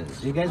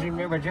Jeffersons. You guys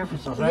remember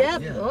Jeffersons, right?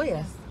 Yep. Yeah. Oh,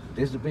 yes.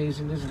 There's the base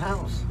in this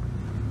house.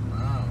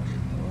 Wow.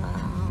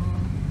 Wow.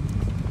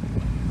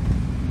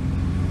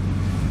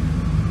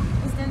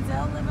 Does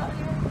Denzel live out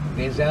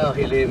here? Denzel,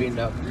 he live in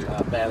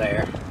Bel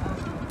Air.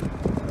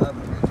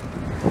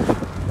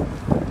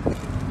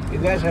 You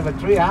guys have a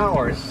 3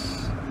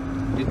 hours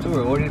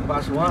detour. Already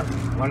past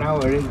 1 hour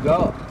ready to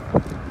go.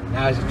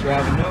 Now it's a 2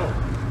 afternoon.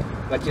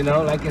 But you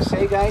know, like I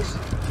say, guys,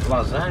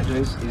 Los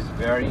Angeles is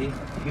very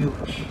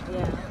huge.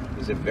 Yeah.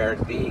 It's a very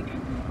big.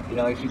 You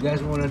know, if you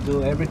guys want to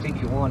do everything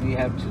you want, you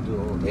have to do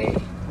all day.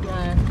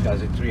 Yeah.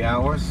 Because in 3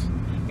 hours,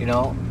 you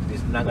know,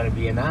 it's not going to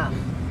be enough.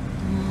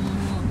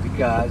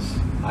 Because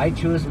I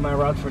choose my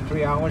route for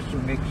 3 hours to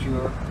make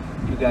sure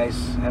you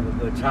guys have a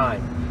good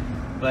time.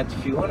 But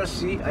if you want to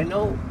see, I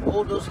know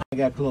all those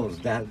got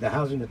closed. The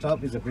house in the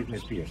top is a Britney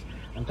Spears.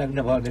 I'm talking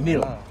about the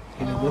middle.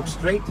 Can you look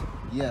straight?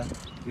 Yeah.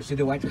 You see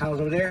the White House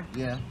over there?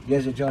 Yeah.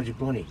 There's a George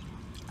Clooney.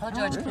 Oh,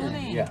 George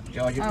Clooney. Yeah,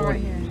 George Oh, Clooney.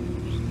 right here.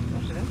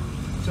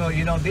 So,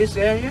 you know, this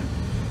area,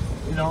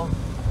 you know,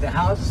 the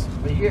house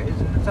right here is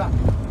in the top.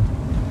 Okay.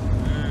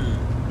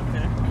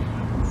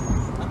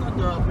 I thought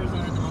the person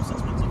that had the most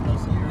expensive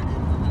house here in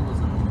London was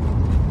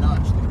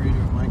Notch, the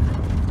creator of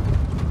Minecraft.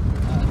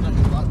 I thought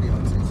he bought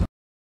Beyonce.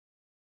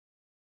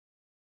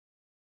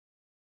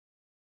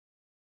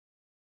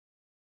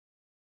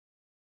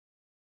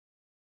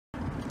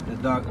 The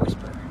Dog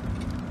Whisperer.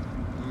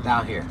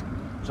 Down here.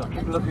 So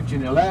keep looking to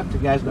your left, you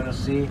guys gonna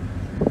see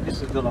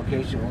this is the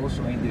location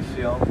also in the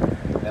film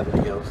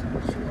Beverly Hills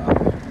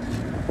Chihuahua.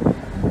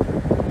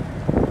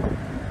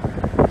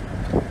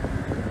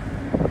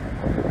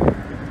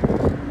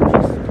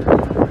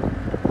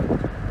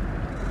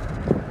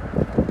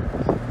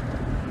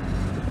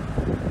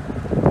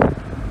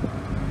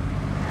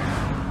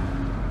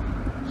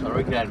 So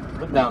we can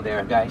look down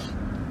there, guys.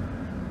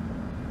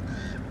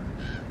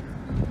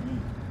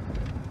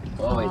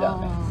 All the way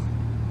down there.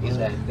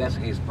 That's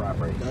his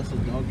property. That's a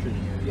dog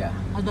training area. Yeah.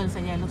 I was going to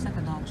say, yeah, it looks like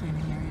a dog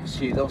training area.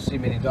 See, you don't see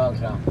many dogs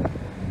now.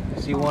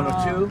 You see one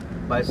or two,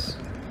 but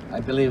I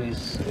believe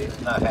he's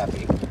not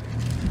happy.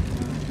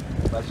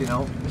 But you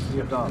know, this is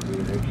your dog.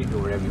 You can do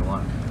whatever you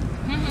want.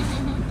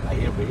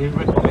 He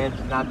recommends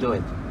not do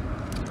it.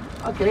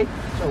 Okay,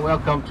 so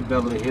welcome to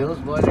Beverly Hills,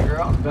 boys and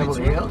girls.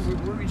 Beverly Hills. Where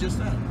were we just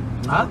at?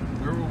 Huh?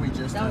 Where were we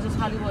just That was at? just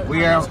Hollywood.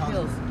 We are.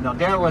 Hollywood Hills. No,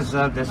 there was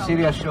the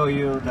city I show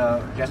you.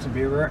 The Justin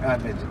Bieber,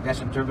 the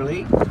Justin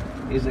Timberlake,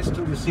 is the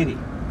Studio City.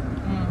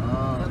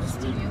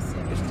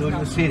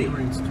 Studio City.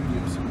 We're in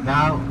Studio City.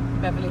 Now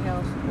Beverly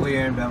Hills.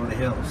 we're in Beverly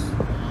Hills.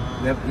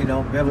 You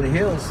know, Beverly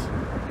Hills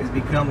is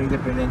becoming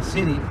independent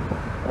city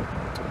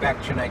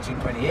back to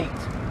 1928.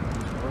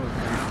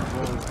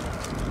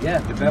 Yeah,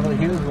 the Beverly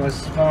Hills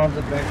was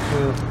founded back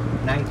to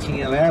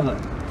 1911.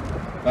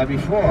 But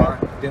before,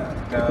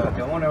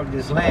 the owner of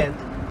this land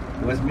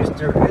was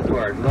Mr.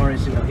 Edward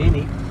Lawrence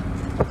Doheny.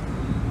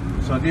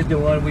 So this is the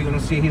one we're gonna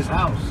see his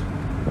house.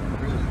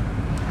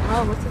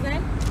 Oh, what's his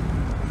name?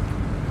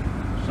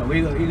 So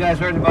you guys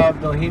heard about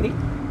Doheny?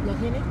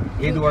 Lohini?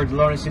 Edward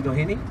Lawrence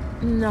Doheny?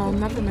 No,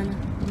 not the man.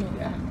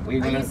 Yeah. We're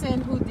Are gonna you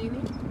saying Houdini?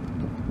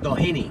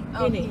 Doheny.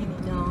 Oh,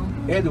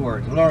 no.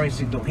 Edward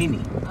Lawrence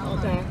Doheny.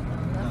 Okay.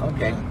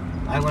 Okay.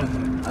 I'm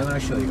gonna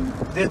show you.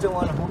 This is the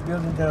one who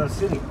built the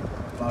city,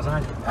 Los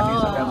Angeles. I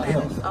mean, Beverly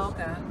Hills.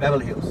 Okay.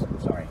 Beverly Hills.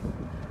 Sorry.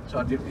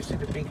 So do you see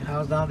the pink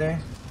house down there?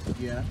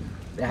 Yeah.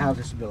 The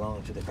houses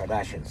belong to the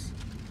Kardashians.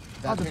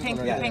 Oh, the pink,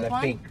 one Yeah, right pink the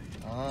one? pink.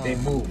 Ah, They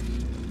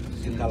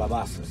moved to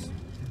Calabasas.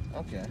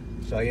 okay.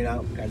 So you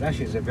know,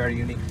 Kardashian is a very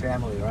unique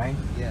family, right?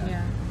 Yeah.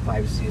 Yeah.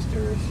 5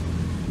 sisters,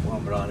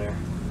 1 brother,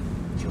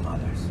 2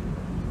 mothers.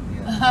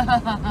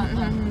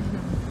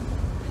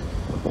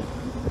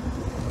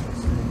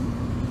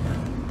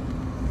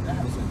 That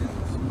house right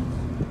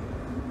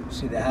there.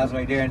 See the house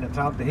right there in the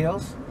top of the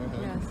hills?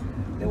 Yes.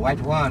 The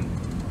white one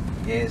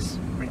is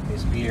Britney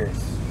Spears.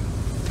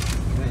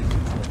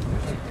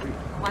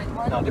 White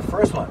one? No, the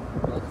first one.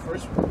 Oh, the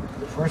first one.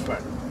 The first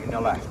one, in the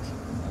left.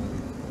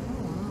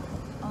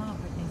 Oh,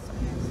 Britney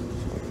Spears.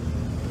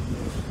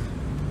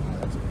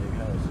 That's a big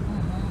house.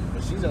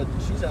 But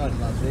she's out in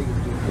Las Vegas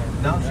doing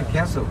that. No, she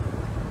canceled.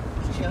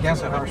 She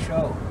canceled her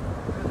show.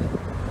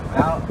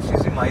 Now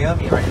she's in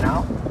Miami right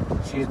now.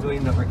 She's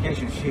doing the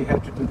vacation. She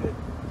had to do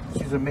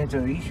she's a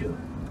mental issue.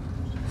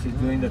 She's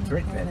doing the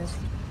treatment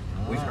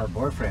with her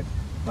boyfriend.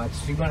 But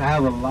she's gonna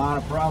have a lot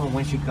of problem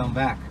when she come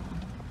back.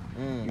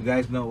 You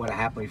guys know what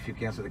happened if you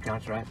cancel the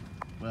contract?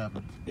 What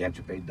happened? You have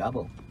to pay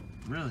double.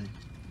 Really?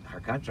 Her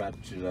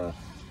contract to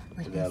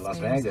the Las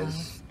Spears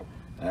Vegas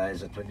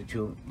is at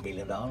 $22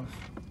 million.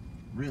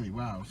 Really?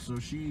 Wow. So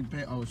she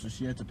pay. Oh, so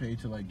she had to pay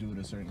to like do it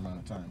a certain amount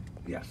of time.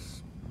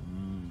 Yes.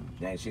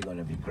 Then she's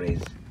gonna be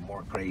crazy,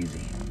 more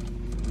crazy.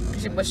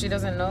 But she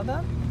doesn't know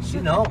that? She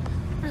know,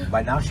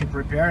 but now she's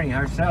preparing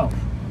herself.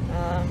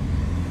 I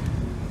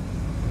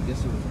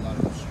guess there was a lot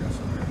of stress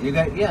on her. You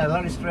got a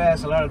lot of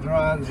stress, a lot of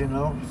drugs. You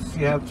know, she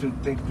have to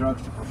take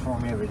drugs to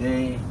perform every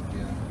day.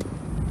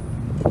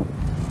 Yeah.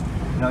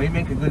 You know, you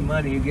make a good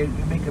money. You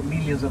make a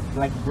millions of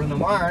like Bruno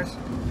Mars.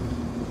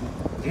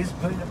 He's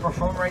going to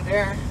perform right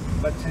there,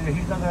 but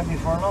he's not gonna be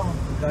for long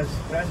because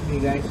trust me,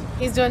 guys.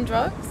 He's doing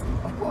drugs?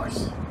 Of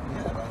course,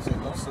 Yeah, but I'm saying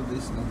most of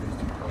these numbers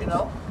do close. you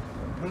know,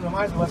 Bruno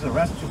Mars was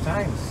arrested 2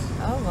 times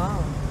Oh,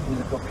 wow. with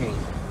the cocaine.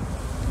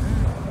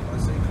 I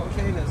say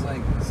cocaine is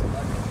like a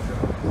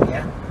selective drug.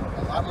 Yeah,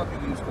 A lot more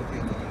people use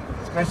cocaine than you.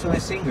 especially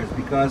singers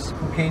because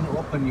cocaine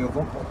open your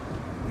vocal.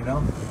 You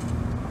know,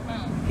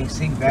 you can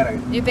sing better.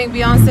 You think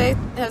Beyonce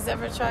has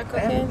ever tried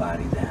cocaine?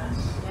 Everybody does.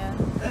 Yeah.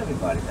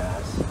 Everybody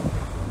does.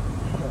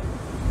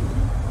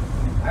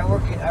 I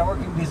work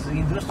in this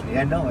industry.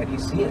 I know it. You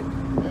see it.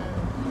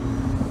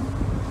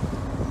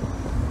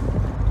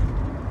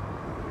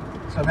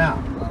 So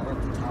now, Well, we're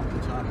at the top of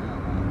the top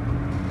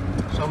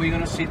now. so we're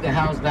gonna see the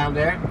house down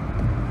there.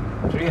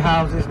 3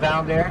 houses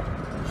down there.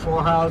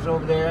 4 houses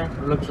over there.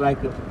 Looks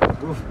like a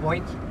roof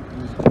point.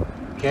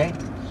 Okay.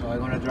 So I'm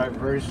gonna drive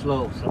very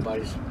slow.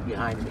 Somebody's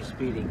behind me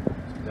speeding.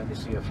 Let me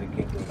see if we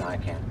can do it. No, I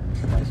can't.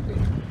 Somebody's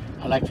speeding.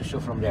 I like to show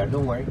from there.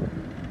 Don't worry.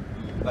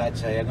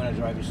 But I'm gonna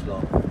drive you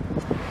slow.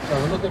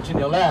 So look at to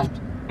the left.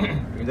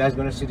 You guys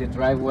gonna see the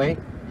driveway.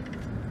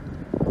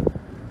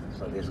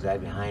 So this guy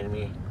behind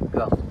me.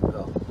 Go.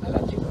 I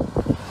let you go.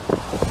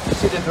 You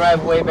see the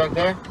driveway back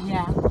there?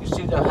 Yeah. You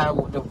see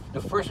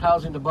the first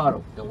house in the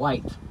bottom, the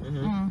white.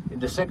 In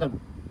the second,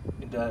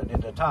 in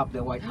the top,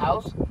 the white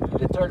house. And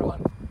the third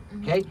one.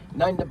 Okay,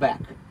 not in the back.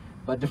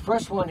 But the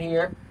first one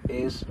here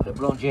is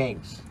LeBron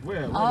James.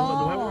 Where? The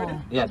Oh. white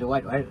one? Yeah, the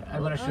white.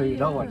 I'm gonna show you.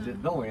 Don't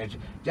worry.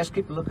 Just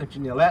keep looking to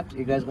the left.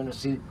 You guys gonna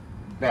see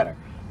better.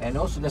 And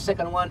also the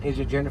second one is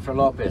Jennifer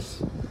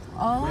Lopez.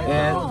 Oh.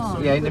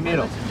 And yeah, in the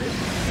middle,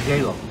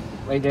 J-Lo,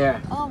 right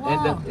there. Oh,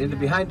 wow. And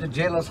behind the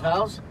J-Lo's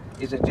house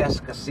is a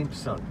Jessica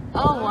Simpson.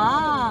 Oh,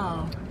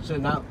 wow. So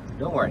now,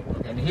 don't worry.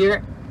 And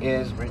here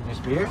is Britney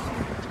Spears.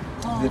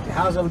 The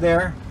house over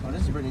there, Oh,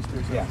 this is Britney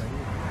Spears. Yeah.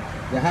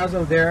 the house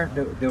over there,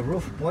 the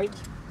roof point.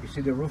 You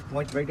see the roof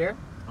point right there?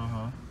 Uh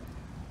huh.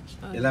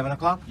 11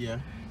 o'clock Yeah.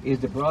 is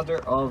the brother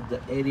of the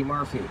Eddie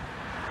Murphy.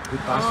 He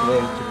passed away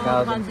in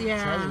 2000.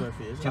 Charlie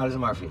Murphy, isn't it? Charles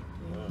Murphy.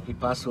 He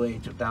passed away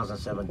in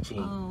 2017.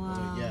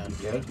 Yeah.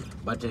 Okay,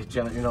 but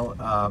you know,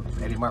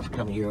 Eddie Murphy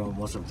come here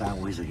most of the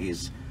time with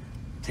his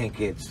 10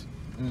 kids.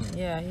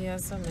 Yeah, he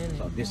has so many.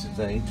 So this is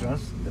the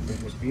entrance, the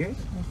Britney Spears.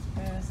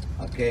 Yes.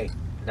 Okay,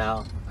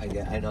 now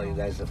I know you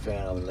guys are a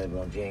fan of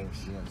LeBron James.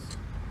 Yes.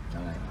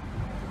 All right.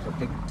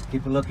 So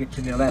keep a look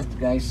to the left,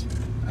 guys.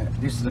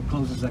 This is the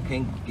closest I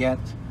can get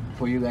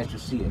for you guys to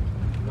see it.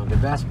 No, the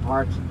best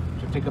part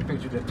to take a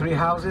picture of the three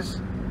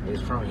houses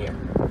is from here.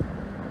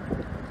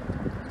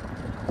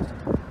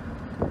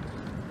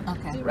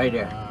 Okay. Right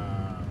there.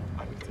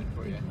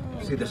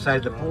 See the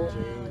size of the pool?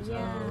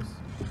 Yeah.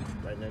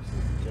 Right next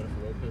to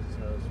Jennifer Lopez's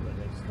house, right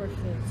next to Perfect.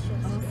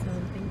 Awesome.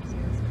 Thank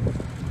you.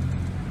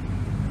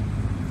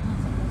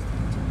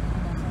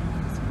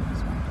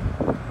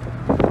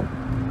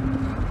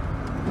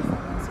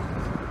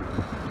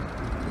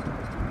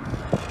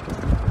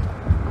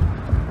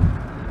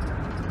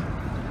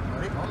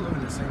 They all live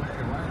in the same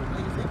area. Why do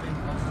you think they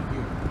all live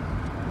here?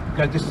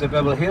 Because this is the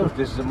Beverly Hills.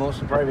 This is the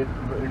most private,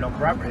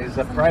 property. It's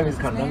a private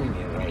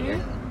condominium right here.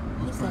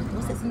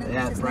 What's his name?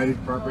 Yeah,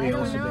 private property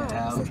also the What's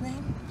house. his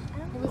name?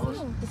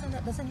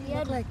 Doesn't he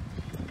look like?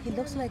 He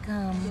looks like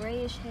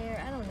grayish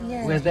hair. I don't know.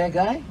 Yeah. Where's that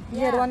guy?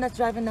 Yeah, the one that's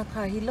driving the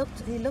car. He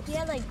looks. He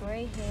had like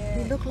gray hair.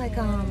 He looked like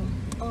Oh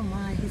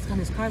my, he's got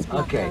his car's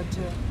blocked Okay. out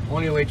too.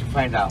 Only way to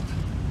find out.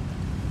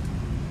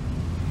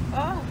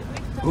 Oh,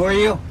 Who are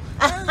you?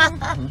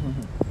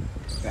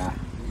 Yeah.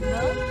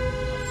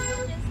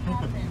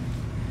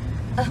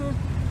 What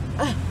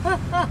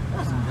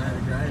Some bad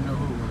guy. I didn't know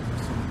who it was.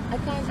 I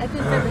can't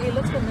remember. He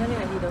looks familiar.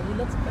 He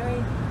looks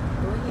very.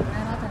 The way he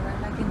ran out and ran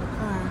back in the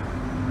car.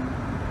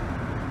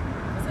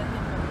 was that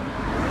him?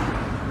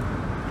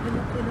 He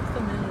looks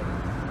familiar.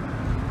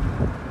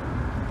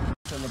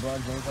 So LeBron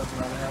James that's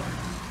around the house.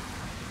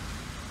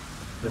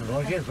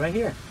 LeBron James right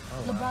here.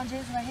 LeBron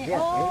James right here. Yeah,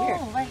 right here.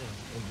 Oh, right.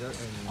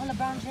 Oh,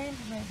 LeBron James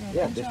is right there.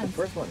 Yeah, this is the Entrance.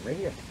 first one right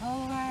here.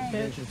 Oh, right.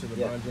 Mention to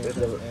Yeah, LeBron there's James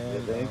the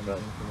and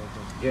entrance.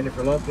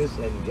 Jennifer Lopez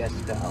and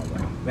Jessica Alba.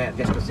 Man,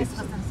 Jessica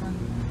Simpson.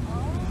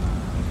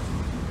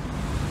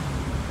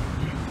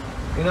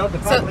 You know, the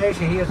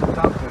population here is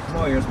doctors,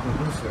 lawyers,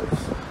 producers,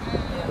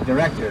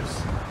 directors,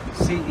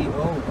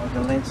 CEO of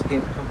the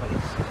landscape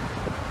companies,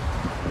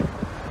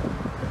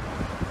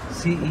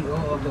 CEO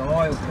of the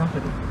oil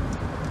company.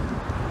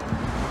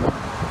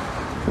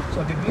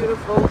 So the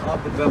beautiful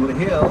of the Beverly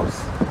Hills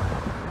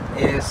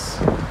is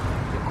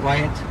the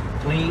quiet,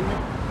 clean,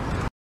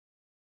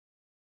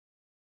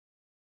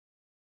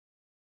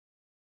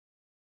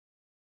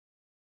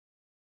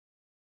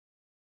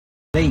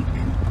 lake,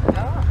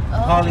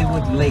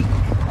 Hollywood Lake.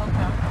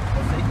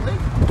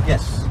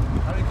 Yes,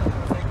 How do you come to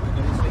fake lake?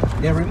 It is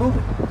fake. they remove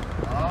it.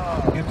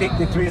 Oh. You think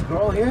the trees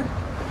grow here?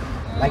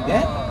 Like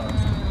that?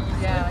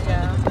 Yeah.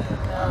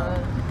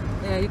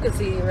 Yeah, you can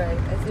see, right.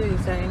 I see what you're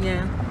saying,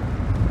 yeah.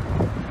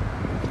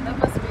 That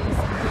must be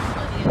some good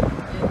money in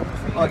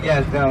trees. Oh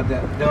yes,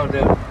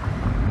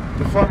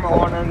 the former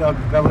owner of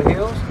Beverly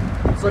Hills,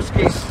 first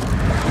case in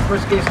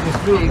the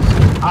streets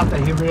after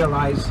he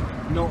realized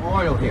no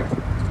oil here.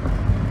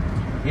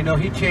 You know,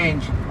 he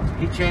changed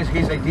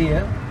his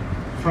idea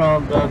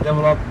from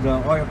develop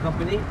the oil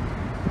company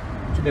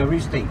to the real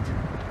estate.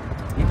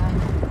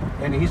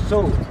 And he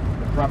sold the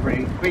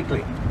property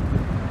quickly.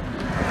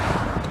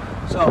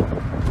 So,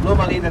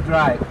 Loma Linda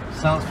Drive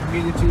sounds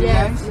familiar to you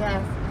guys?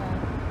 Yes.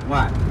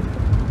 What?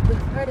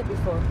 We've heard it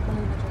before.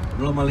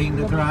 Loma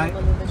Linda Drive?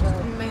 Linda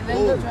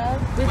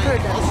Drive. We've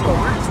heard that Also, before.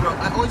 where is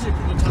I always hear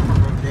people talk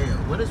about Rodeo.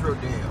 What is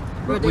Rodeo?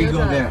 But we Rodeo go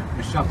Drive. there,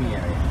 the shopping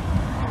area.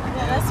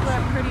 Yeah, that's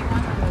where Pretty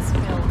Woman was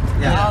filmed.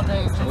 Yeah. All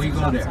the So we go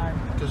shops there. are.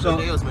 Because So-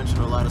 Rodeo's mentioned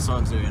in a lot of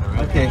songs there,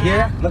 right? Okay,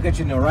 here, look at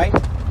you now, right?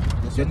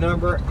 The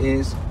number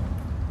is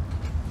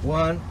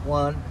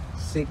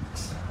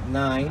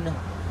 1169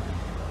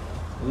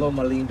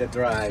 Loma Linda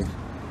Drive.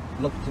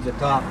 Look to the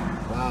top.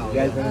 Wow. You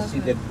guys gonna see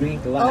the green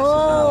glasses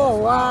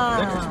Oh,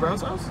 house. Is that Chris wow.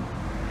 Brown's house?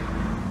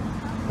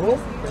 Who?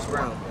 Chris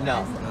Brown.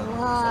 No,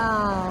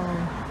 Wow.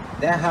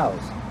 that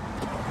house.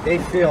 They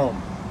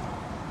filmed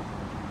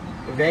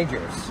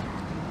Avengers.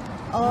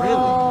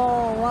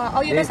 Oh, wow.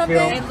 Oh, you know They something?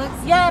 filmed- It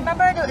looks Yeah,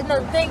 remember the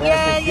thing? Fast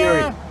Yeah, and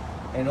Furious. yeah.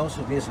 And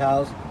also this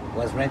house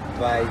was rented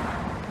by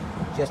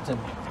Justin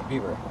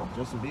Bieber.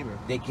 Justin Bieber.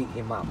 They kicked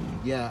him out.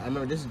 Yeah, I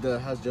remember this is the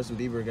house Justin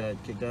Bieber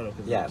got kicked out of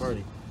because Yes. of the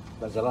party.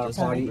 There's a lot of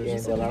Justin party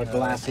Bieber's and a lot of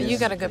glasses. You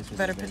gotta get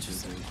better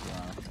pictures.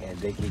 And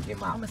they kicked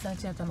him out. I'm gonna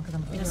send you because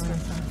I'm Yes, feeling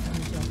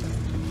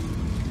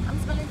I'm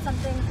smelling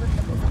something with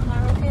the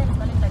car, okay? I'm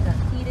smelling like a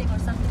heating or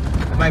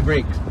something. My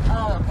brakes.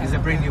 Oh, okay. It's a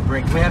brand new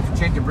brake. We have to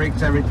change the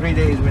brakes every 3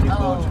 days when you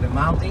go Oh. to the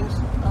mountains.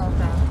 Oh,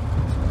 okay.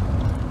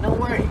 Don't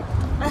worry.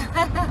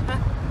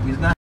 He's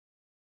not.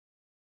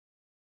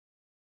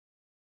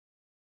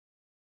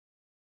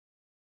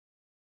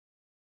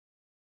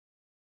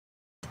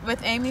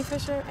 With Amy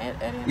Fisher?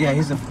 Eddie? Yeah,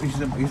 he's the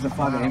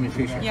father of Amy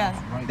Fisher. Yeah.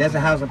 There's a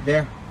house up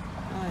there.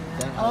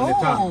 On the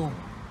top. Oh,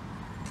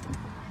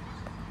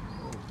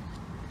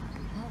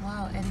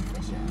 wow, Eddie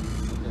Fisher.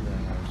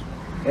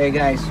 Hey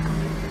guys,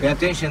 pay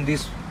attention.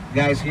 These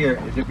guys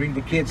here, they bring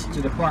the kids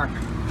to the park.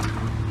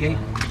 Okay,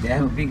 they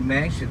have a big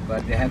mansion,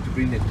 but they have to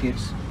bring the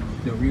kids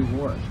to the real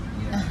world.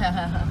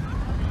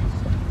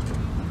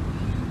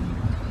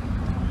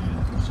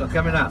 So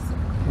coming up,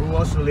 who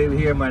also live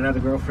here? My other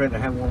girlfriend. I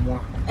have one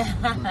more.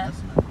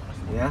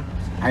 Yeah,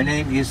 her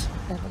name is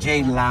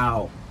J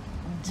Lau.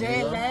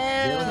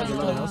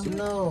 J-Lo.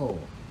 No,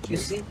 you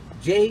see,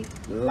 J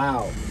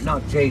Lau,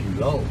 not J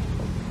Lo.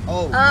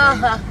 Oh,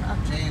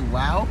 Jay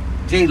Wow.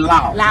 J.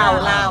 Lau.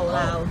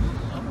 Lau.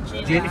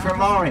 Jennifer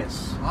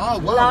Lawrence. Oh,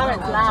 wow.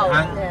 Lawrence, Lau.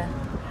 Hung- Yeah.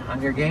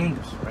 Hunger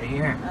Games, right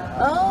here.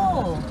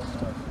 Oh.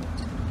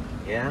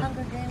 Yeah.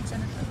 Hunger Games,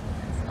 Jennifer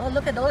Lawrence. Oh,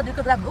 look at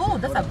that. Oh,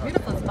 that's a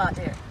beautiful spot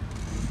here.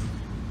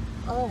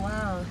 Oh,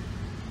 wow.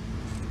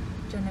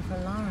 Jennifer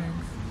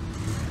Lawrence.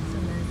 That's a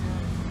nice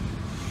house.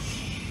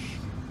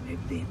 Maybe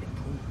they're in the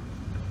pool.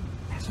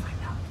 Let's find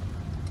out.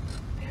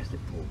 There's the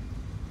pool.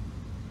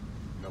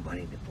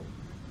 Nobody in the pool.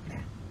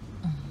 Yeah.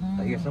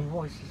 I hear some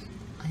voices.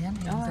 I am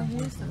hearing Oh, I some hear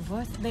voices. some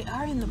voice. They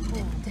are in the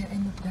pool. They're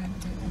in the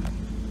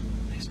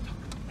Let's talk.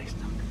 Let's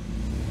talk.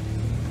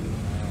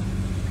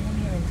 I'm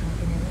hearing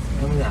talking here. Let's hear.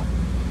 Coming up.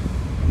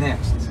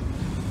 Next.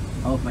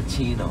 Al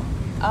Pacino.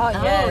 Oh, Oh,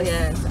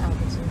 yes. Al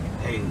Pacino.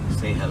 Hey,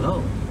 say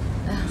hello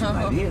to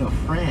my little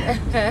friend.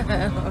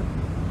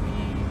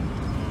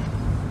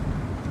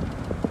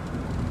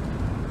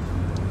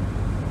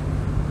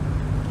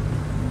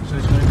 So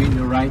it's going to be in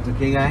the right,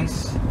 okay,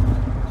 guys?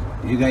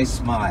 You guys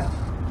smile.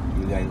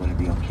 You guys want to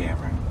be on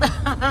camera.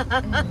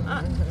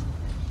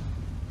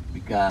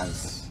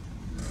 Because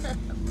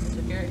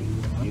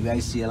you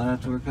guys see a lot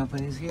of tour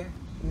companies here?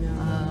 Oh,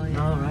 yeah.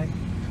 No, right?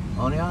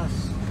 Only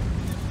us.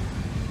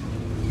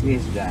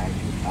 This guy,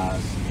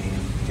 us,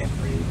 named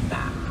Jeffrey.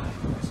 Nah,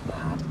 of course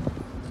not.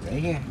 Right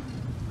here.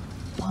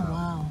 Oh,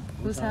 wow.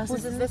 Whose house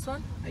Whose is this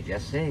one? I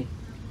just say.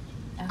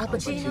 Al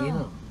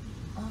Pacino.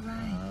 All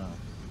right.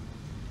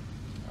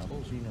 Al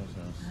Pacino's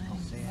house.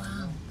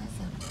 Wow, that's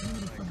a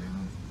beautiful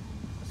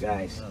house.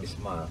 Guys,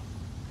 smile.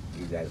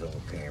 You guys on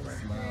camera.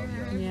 Smile,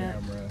 you're on Yeah.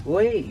 camera.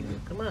 Wait,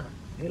 come on.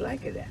 You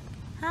like it that?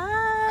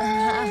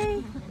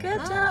 Hi. Good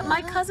job.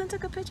 My cousin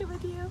took a picture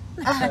with you.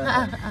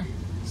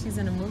 She's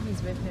in the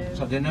movies with him.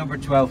 So the number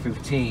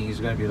 1215 is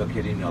going to be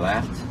located in the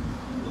left.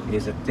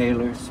 Is a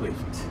Taylor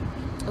Swift.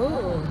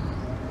 Ooh.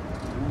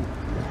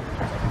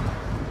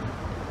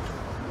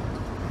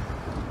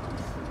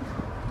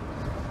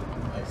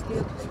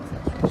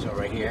 So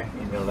right here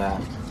in the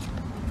left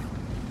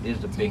is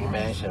the big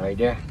mansion right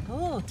there.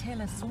 Oh,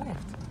 Taylor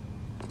Swift.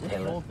 This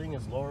whole thing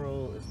is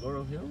Laurel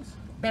Hills?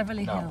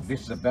 Beverly No, Hills.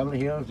 this is the Beverly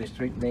Hills. The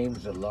street name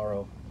is the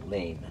Laurel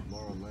Lane.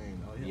 Laurel Lane.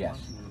 Oh, yeah. Yes.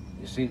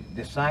 You see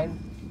the sign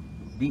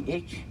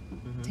BH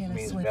Taylor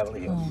means Swift.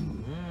 Beverly Hills.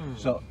 home.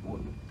 So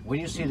when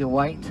you see the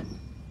white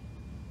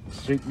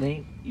street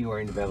name, you are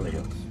in Beverly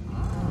Hills.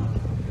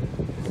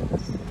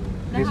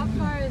 Now, how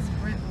far is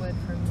Brentwood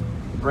from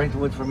you?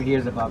 Brentwood from here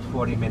is about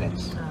 40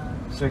 minutes.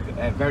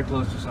 Very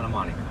close to Santa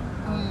Monica.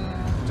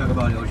 Talk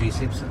about O.J.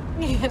 Simpson.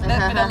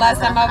 the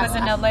last time I was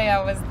in LA,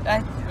 I was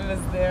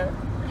there.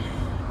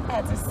 I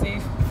had to see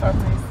for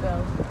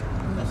myself.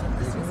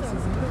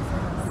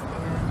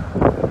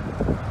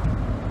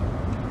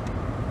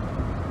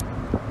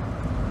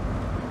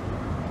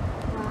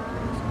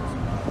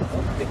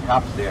 The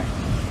cop's there.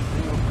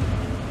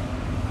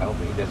 I hope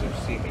he doesn't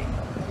see me.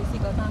 Is he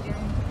go down here?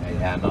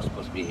 Yeah, I'm not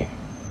supposed to be here.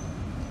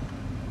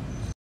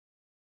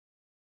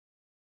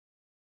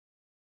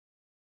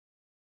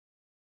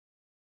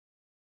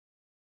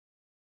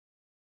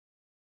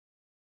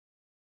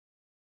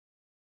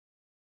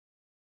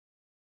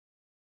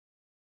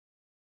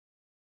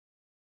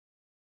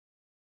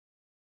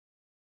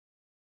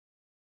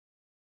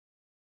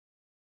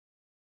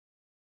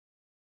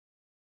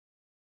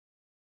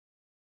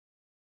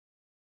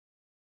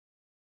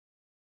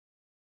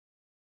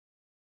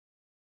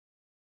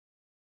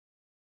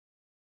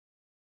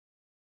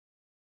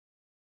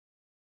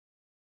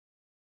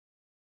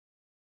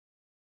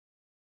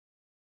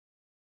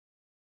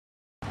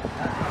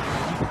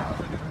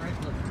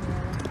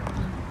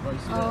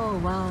 Oh,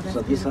 wow. That's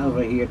So this house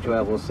right here,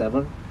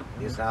 1207,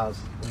 this house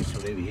who used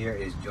to live here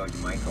is George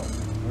Michael.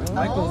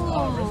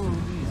 Oh.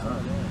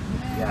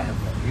 Yeah,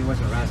 he was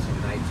arrested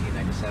in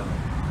 1997.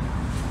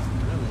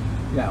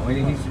 Yeah, when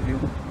he used to do.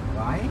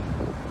 Why?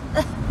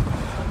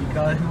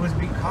 Because he was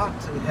being caught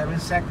having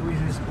sex with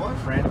his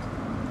boyfriend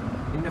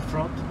in the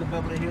front of the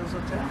Beverly Hills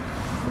Hotel.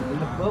 In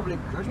the public.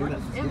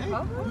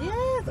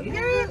 Yes,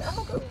 period.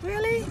 Oh,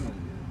 really?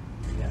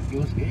 Yeah, he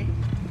was gay.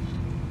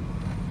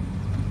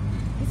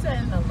 You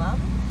said in the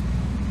lobby?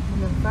 In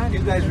the front. You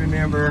guys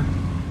remember,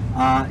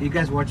 you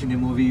guys watching the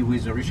movie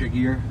with Richard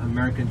Gere,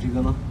 American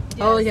Gigolo?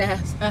 Oh,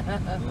 yes.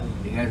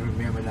 You guys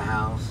remember the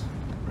house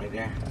right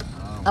there?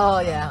 Oh,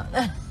 yeah.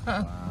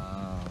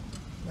 Wow.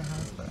 The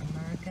house for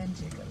American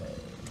Gigolo.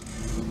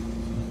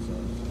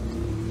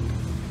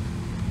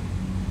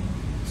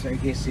 So you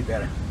can see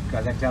better.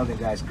 Because I tell the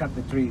guys, cut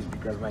the trees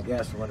because my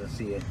guests want to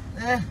see it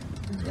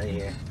right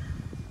here.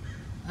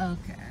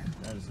 Okay.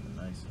 That is a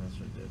nice house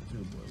right there,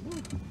 too, boy.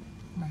 Woo.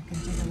 American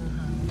Gigolo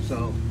house.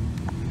 So,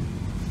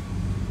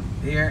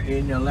 here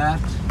in the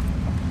left,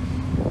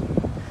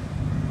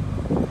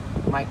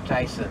 Mike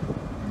Tyson.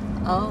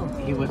 Oh.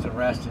 He was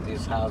arrested in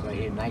his house right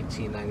here in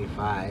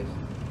 1995.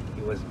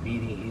 He was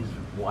beating his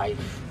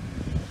wife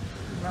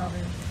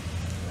Robin.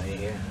 right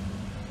here.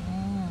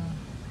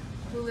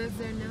 Who lives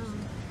there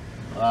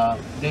now?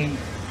 They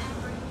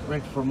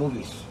rent for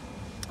movies.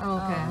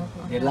 Oh,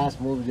 okay. The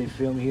last movie they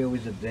filmed here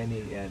was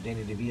Danny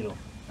DeVito.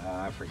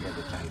 I forget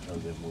the title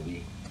of the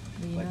movie.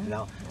 Yeah. But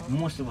now,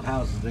 most of the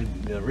houses,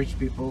 the rich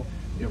people,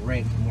 they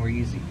rent more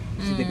easy.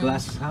 You see the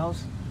Glasses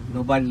house?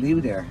 Nobody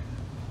live there.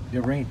 They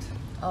rent.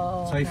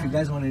 Oh, So if okay. you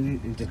guys want to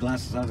live the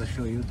Glasses house, I'll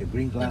show you. The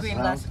green The glass green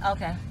house glass.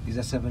 Okay. is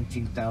at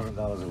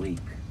 $17,000 a week.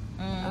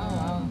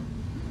 Oh.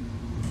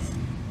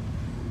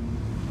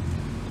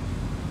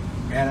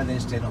 Better than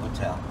staying in a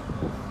hotel.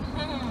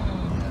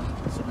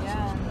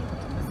 Yeah.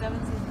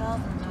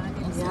 17,000. I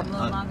think it's a little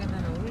longer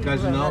than a week.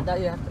 Because you know, That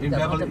you have to- in that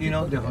Beverly, other you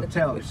know, the people get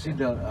hotel. it. You see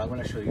the? I'm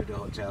gonna show you the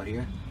hotel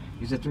here.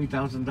 It's at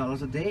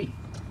 $3,000 a day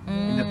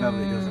in the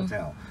Beverly Hills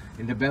Hotel.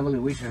 In the Beverly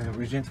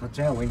Regent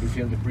Hotel, when you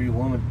film the Pretty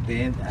Woman,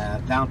 then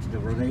down to the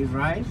Rodeo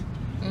Drive,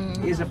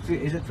 is a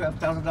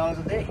 $12,000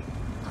 a day.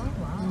 Oh,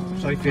 wow.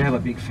 So if you have a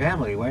big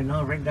family, why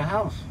not rent the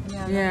house?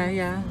 Yeah,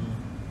 yeah.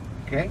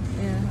 Okay.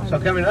 Yeah. So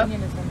coming up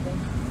Reunion or something.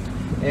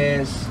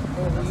 is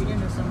Or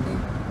reunion or something.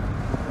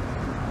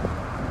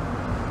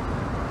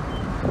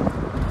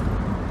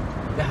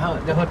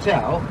 the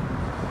hotel,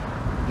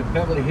 the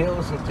Beverly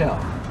Hills Hotel.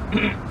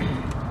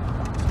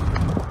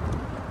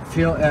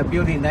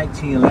 Built in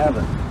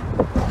 1911.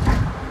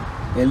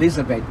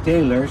 Elizabeth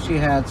Taylor, she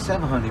had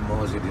 7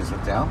 honeymoons in this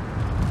hotel.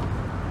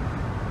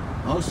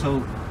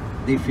 Also,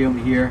 they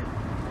filmed here,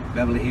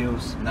 Beverly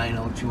Hills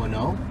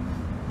 90210,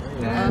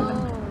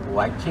 and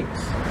White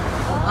Chicks.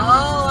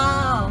 Oh,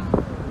 wow.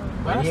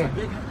 Right here.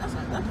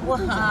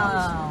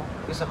 Wow.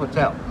 It's a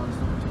hotel.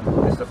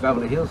 It's the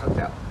Beverly Hills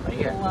Hotel. Right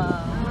here.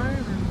 Wow.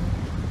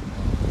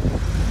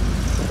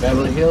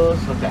 Beverly Hills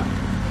Hotel.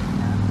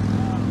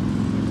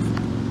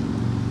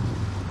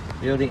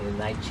 Building in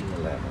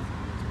 1911.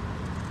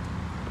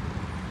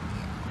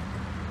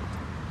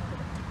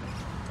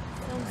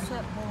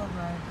 Sunset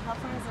Boulevard. How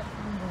far is it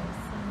from the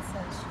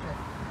Sunset Strip?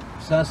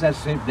 Sunset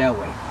Strip that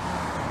way.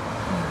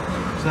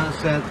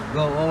 Sunset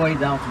go all the way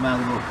down to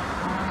Malibu.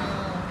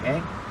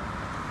 Okay?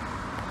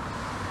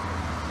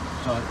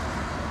 So,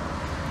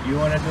 you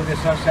want to do the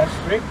Sunset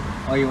Strip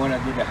or you want to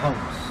do the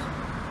homes?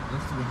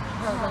 Let's do it.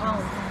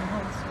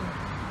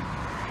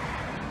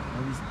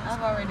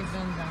 I've already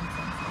been down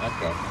Sunset.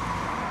 Okay.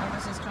 I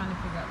was just trying to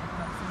figure out the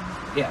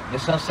crossing. Yeah, the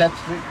Sunset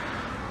Strip,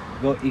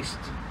 go east.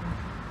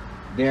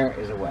 There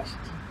is a west.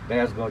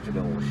 There's go to the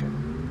ocean.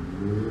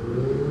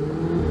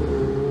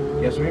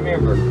 Just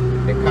remember,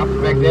 the cops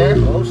back there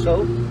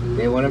also,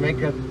 they want to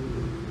make a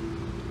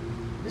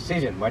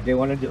decision what they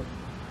want to do.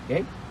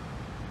 Okay?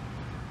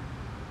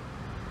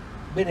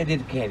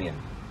 Benedict Canyon.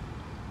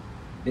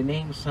 The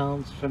name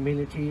sounds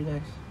familiar to you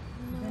guys?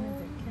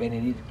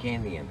 Benedict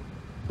Canyon.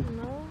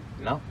 No.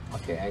 No?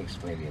 Okay, I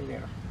explain it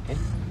later. Okay?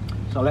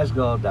 So let's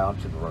go down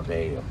to the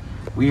Rodeo.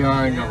 We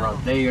are in the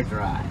Rodeo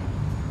Drive.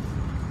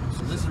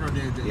 So this is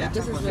Rodeo Drive. Yeah.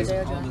 This is Rodeo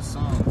Drive. all the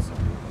songs.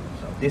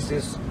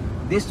 So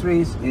this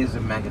trees is the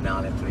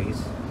magnolia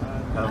trees.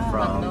 Come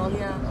from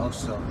Magnolia.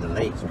 also the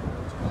lake.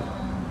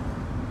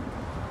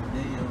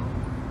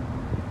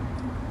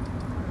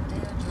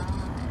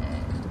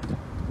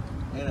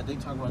 Yeah, they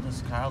talk about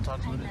this. Kyle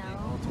talks about it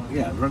all the time.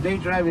 Yeah, Rodeo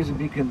Drive is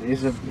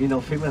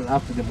a famous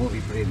after the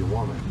movie Pretty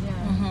Woman.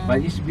 Yeah. But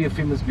it used to be a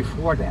famous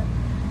before that.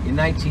 In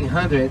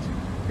 1900,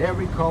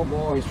 every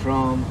cowboys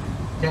from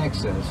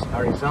Texas,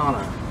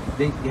 Arizona,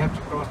 they have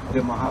to cross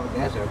the Mojave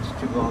Desert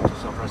to go to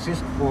San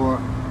Francisco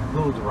for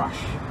gold rush.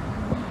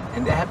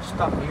 And they have to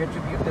stop here to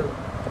give the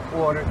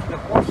water to the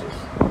horses.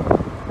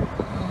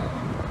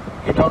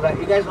 You know that?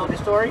 You guys know the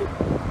story?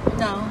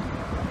 No.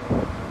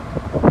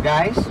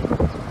 Guys?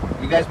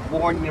 You guys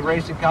born and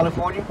raised in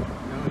California?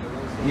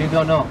 You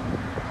don't know?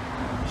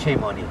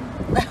 Shame on you.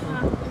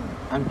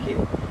 I'm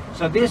kidding.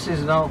 So this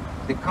is now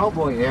the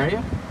cowboy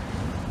area.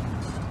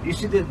 You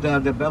see the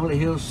Beverly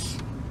Hills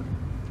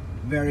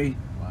very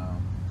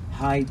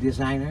high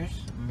designers?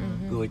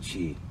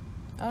 Gucci.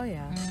 Oh,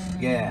 yeah.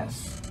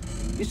 Yes.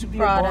 Used to be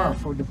Prada. a bar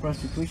for the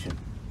prostitution.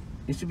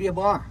 Used to be a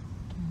bar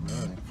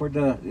for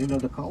the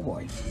the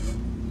cowboys.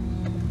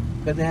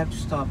 But they have to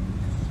stop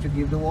to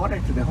give the water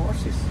to the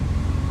horses.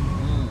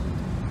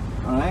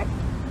 All right.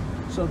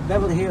 So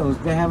Beverly Hills,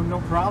 they have no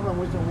problem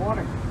with the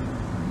water.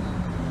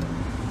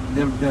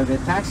 The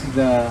taxes,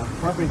 the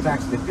property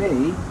tax they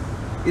pay,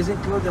 is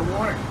include the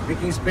water. They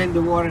can spend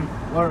the water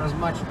as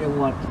much they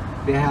want.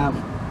 They have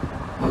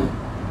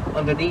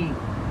underneath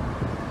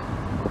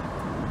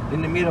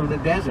in the middle of the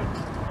desert.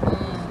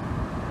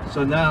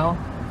 So now,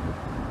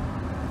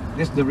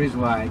 this is the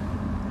reason why it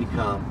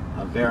become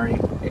a very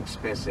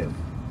expensive.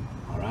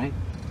 All right.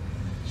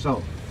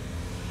 So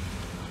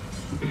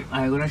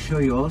I'm gonna show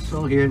you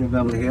also here in the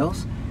Beverly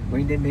Hills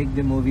when they make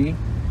the movie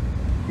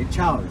The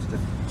Challenge, the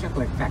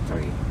chocolate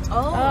factory.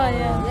 Oh,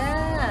 yeah.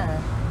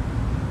 Yeah.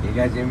 You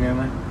guys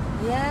remember?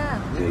 Yeah.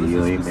 Do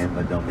you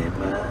remember? Don't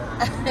remember?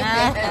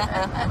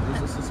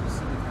 This is a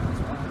specific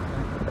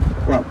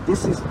house. Well,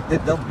 this is they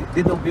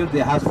don't build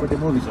the house for the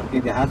movies. Okay,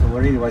 the house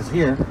already was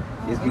here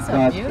is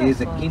because it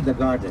is a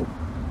kindergarten.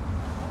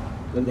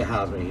 Look at the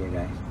house right here,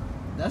 guys.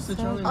 That's the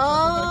Charlie.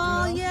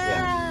 Oh, and the Chocolate Factory house?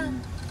 yeah.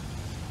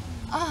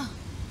 Oh.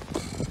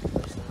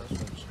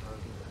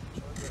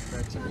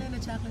 Charlie and the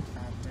Chocolate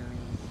Factory.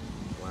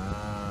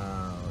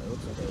 Wow. It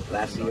looks like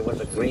last year was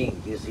a green.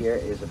 This year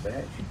is a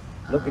beige.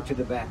 Look at to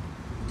the back.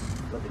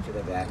 Look at to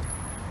the back.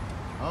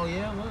 Oh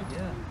yeah, look,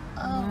 yeah.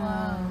 Oh,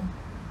 wow.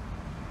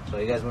 So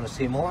you guys want to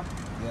see more?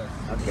 Yes.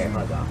 Okay,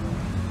 hold on.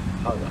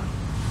 Hold on.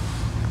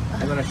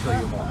 I'm going to show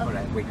you more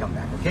when we come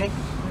back, okay?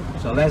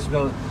 So let's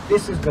go.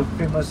 This is the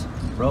famous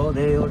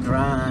Rodeo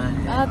Drive.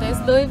 Oh,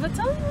 there's Louis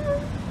Vuitton.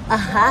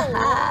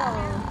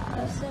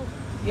 That's so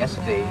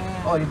Yesterday.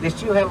 Oh, they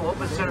still have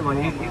open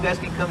ceremony. You guys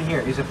can come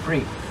here. It's a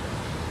free.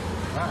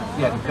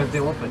 Yeah, because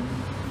they're open.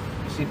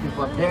 You see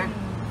people up there?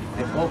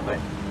 They're open.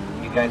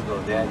 You guys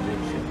go there, drink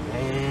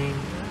champagne.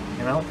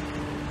 You know?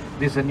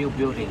 There's a new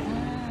building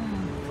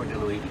for the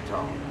Louis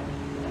Vuitton.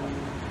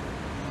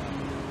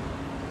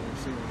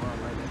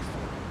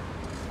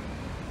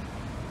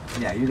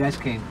 Yeah, you guys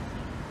can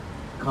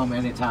come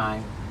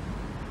anytime.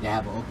 They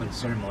have an open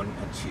ceremony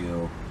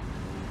until.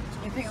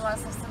 You think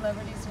lots of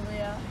celebrities will be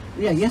out?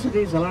 Yeah,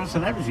 yesterday's a lot of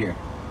celebrities here.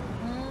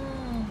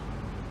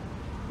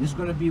 This is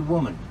gonna be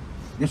woman.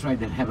 This right,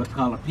 they have a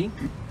color pink.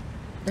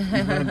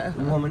 There's gonna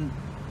be woman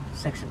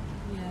section.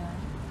 Yeah.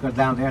 Because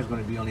down there is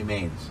gonna be only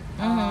males.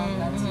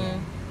 That's it.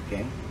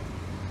 Okay.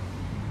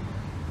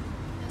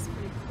 That's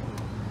pretty cool.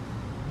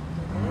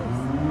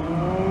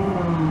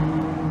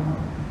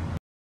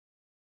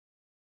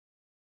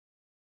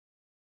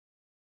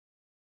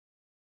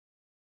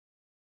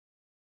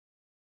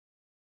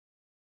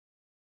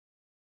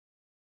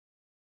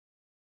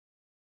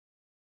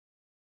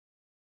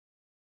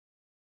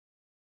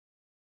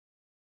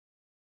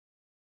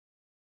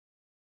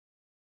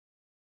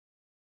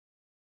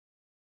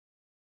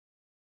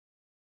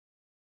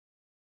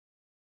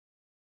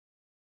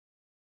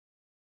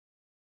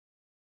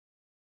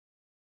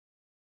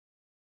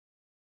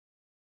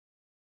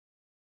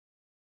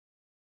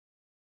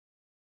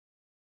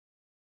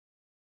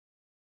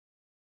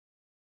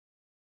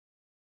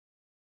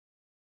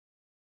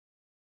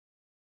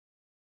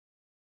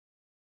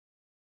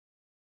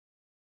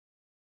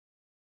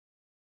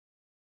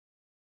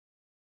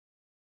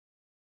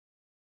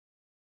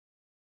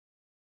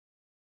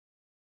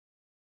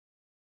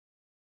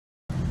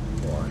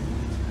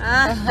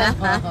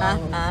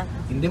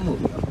 In the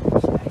movie, of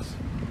course, guys.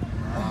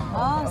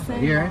 Oh, Over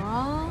here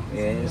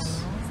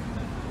is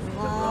the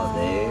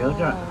Rodeo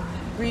Drive.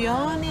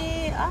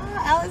 Brioni.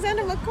 Ah,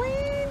 Alexander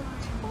McQueen.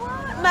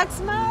 What? Max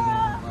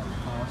Mara.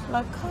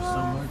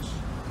 Lacoste.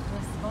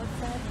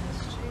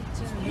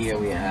 Here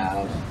we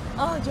have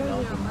Oh, you know,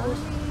 Giorgio the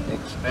most Armani.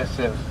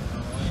 expensive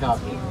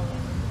shopping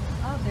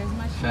Oh, there's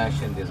my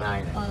fashion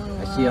designer.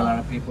 I see a lot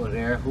of people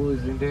there. Who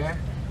is in there?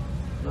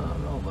 No,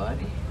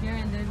 nobody. Here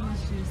and there's my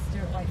shoes.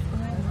 Stuart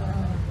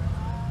Weitzman.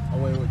 Oh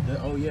wait,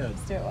 oh yeah.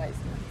 Stuart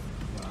Weitzman.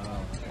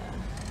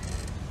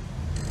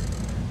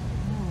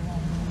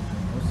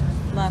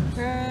 La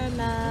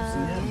Perla.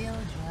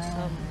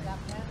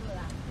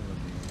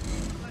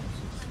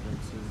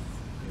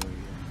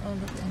 Oh,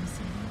 look, let me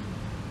see.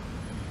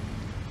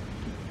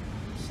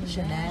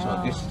 Chanel. So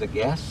this is the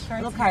guess.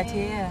 Look,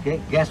 Cartier. Okay,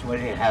 guess what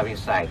they have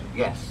inside.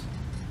 Guess.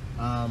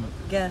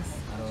 Guess.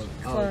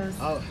 Clothes.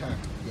 Oh, her.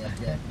 Yeah,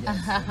 yes.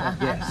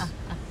 Guess.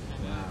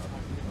 Wow.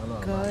 Hold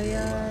on.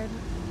 Goyard.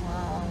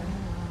 Wow.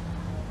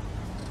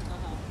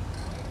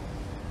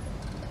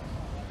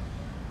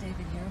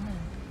 David Yurman.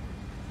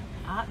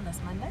 Ah,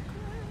 that's my necklace.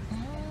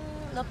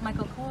 Look,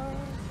 Michael Kors.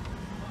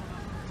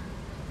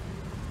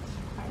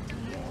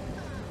 Cartier.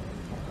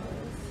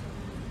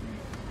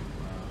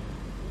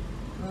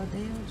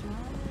 Rodeo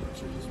Drive.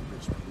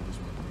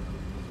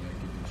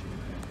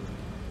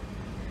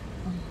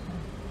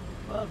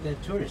 Well, they're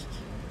tourists.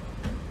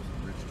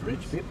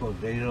 Rich people.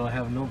 They don't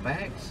have no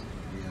bags.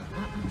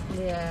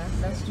 Yeah,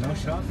 that's true. No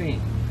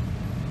shopping.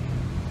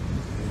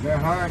 It's very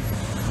hard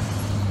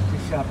to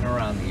shopping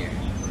around here.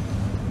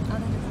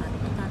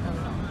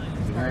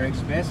 It's very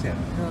expensive.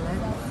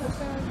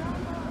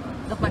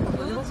 Look,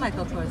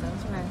 Michael Kors. That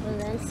was right.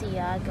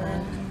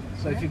 Balenciaga.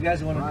 So if you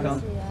guys want to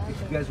come,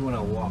 if you guys want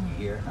to walk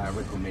here, I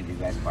recommend you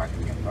guys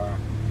parking your car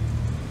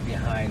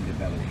behind the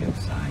Beverly Hills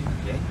sign,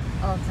 okay?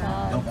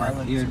 Don't park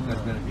here because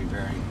it's going to be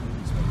very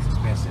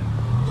expensive.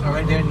 So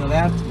right there on the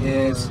left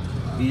is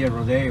Via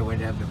Rodeo where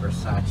they have the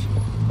Versace,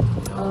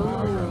 you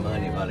know,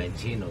 Armani,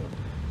 Valentino,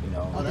 you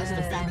know. Oh, that's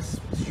the famous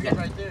street Yeah,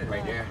 right there.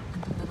 Right there.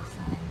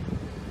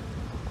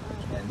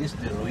 And this is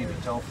the Louis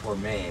Vuitton for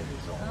men.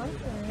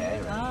 Okay,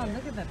 right Oh, here.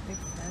 look at that big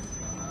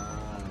statue.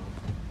 Wow.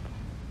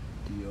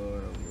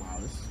 Dior. Wow,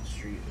 this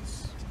street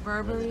is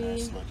Burberry. really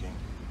nice looking.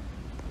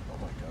 Oh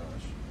my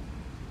gosh.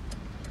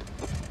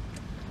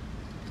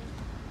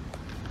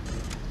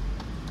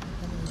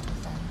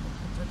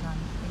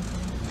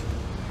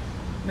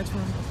 Which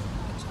one?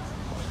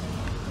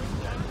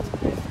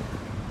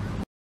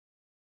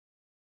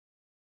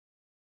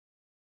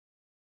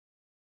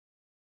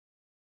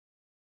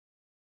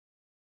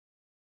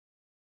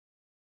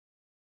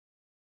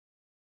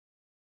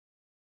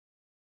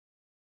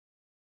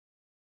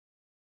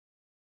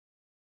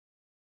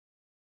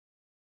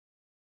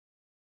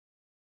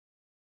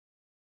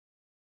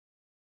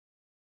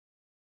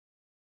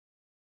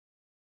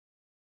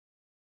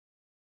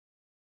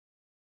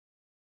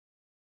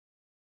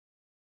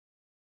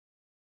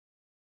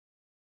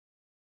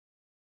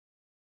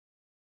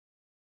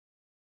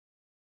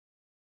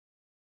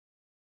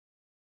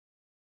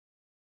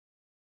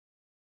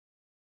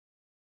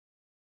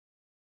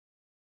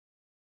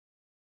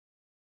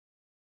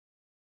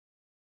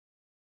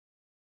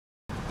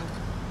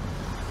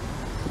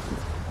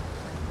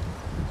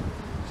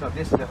 So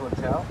this is the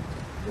hotel,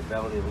 the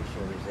Beverly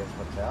Wilshire Residence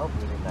Hotel,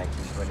 built in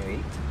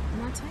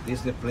 1928. This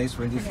is the place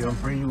where they filmed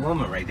Pretty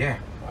Woman right there.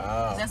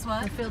 Wow. That's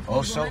what?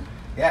 Also,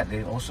 yeah,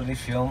 they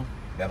filmed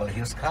Beverly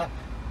Hills Cop.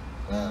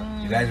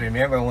 You guys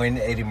remember when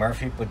Eddie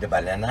Murphy put the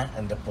banana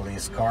in the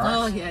police car?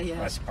 Oh,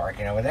 yeah. Was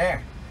parking over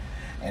there.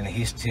 And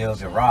he steals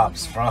the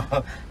robes from,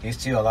 he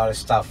steals a lot of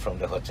stuff from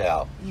the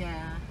hotel.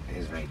 Yeah.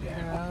 He's right The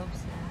there. robes.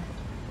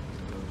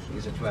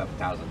 These are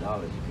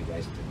 $12,000 if you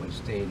guys want to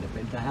stay in the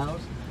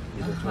penthouse.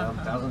 These are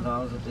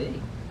 $12,000 a day.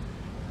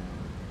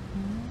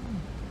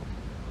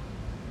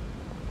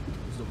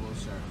 This is the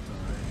Wilshire Hotel,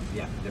 right?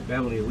 Yeah, the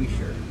Beverly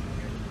Wilshire.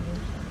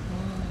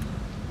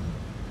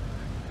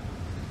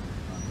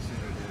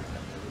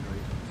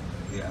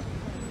 Yeah.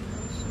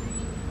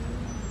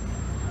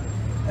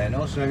 And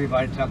also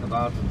everybody talk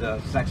about the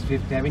Saks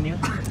Fifth Avenue.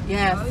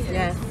 Yes,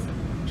 yes.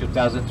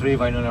 2003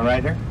 Winona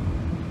Ryder.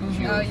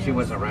 She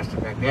was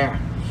arrested back there.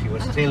 She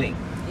was stealing.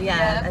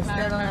 Yeah, I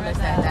still don't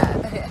understand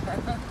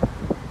that.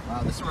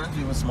 Wow, this reminds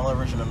me of a smaller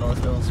version of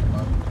North Hills.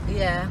 Wow.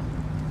 Yeah.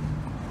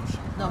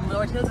 No,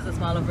 North Hills is a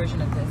smaller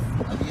version of this.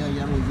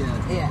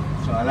 Yeah.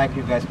 Yeah. So I like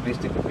you guys please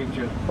take a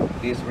picture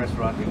of this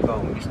restaurant we call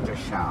Mr.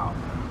 Chow.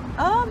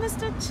 Oh,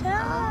 Mr.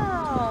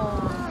 Chow.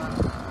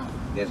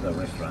 There's a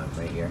restaurant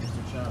right here.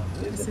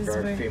 It's This a is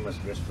very where- famous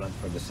restaurant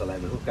for the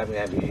celebrities. Who can we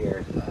have you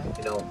here?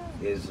 You know,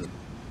 is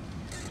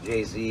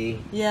Jay-Z,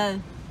 Yeah.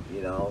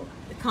 you know,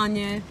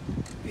 Kanye.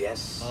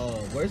 yes. Oh,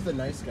 where's the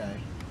nice guy?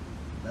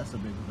 That's a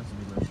big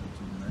restaurant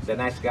too. The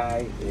nice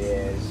guy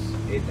is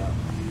in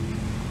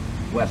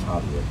West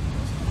Hollywood.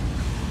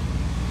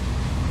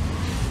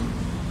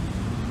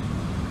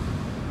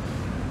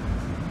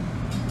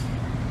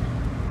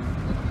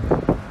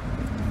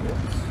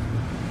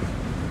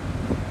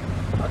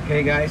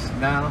 Okay guys,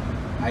 now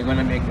I'm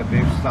gonna make a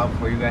big stop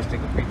for you guys to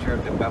take a picture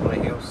of the Beverly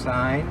Hills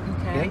sign.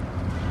 Okay.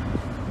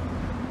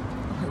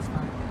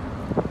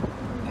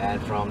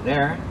 And from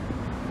there,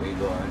 we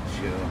go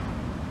to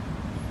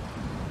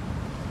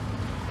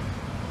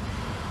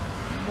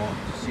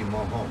see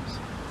more homes.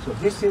 So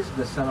this is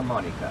the Santa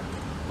Monica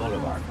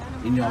Boulevard.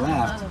 In your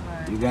left,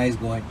 you guys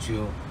going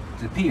to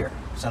the pier,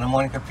 Santa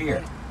Monica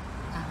Pier.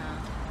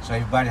 So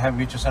everybody have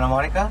been to Santa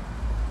Monica?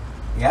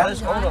 Yeah?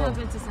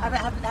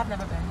 I've never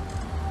been.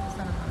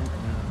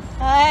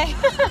 Hi.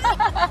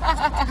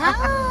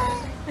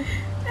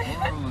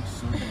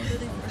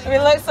 We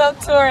look so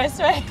tourist,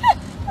 right?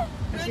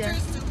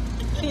 Yes.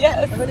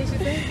 What did you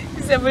think?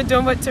 He said we're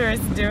doing what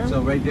tourists do.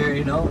 So right there,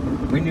 you know,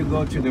 when you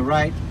go to the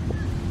right,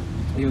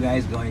 you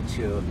guys going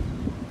to,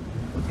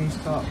 what did he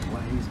stop?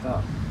 Why did he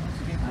stop?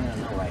 I don't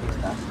know why he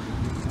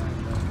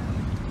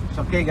stopped.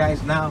 So okay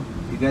guys, now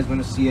you guys going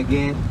to see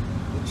again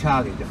the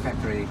Charlie, the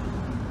factory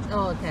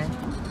Oh, okay.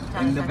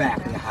 in the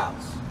back of the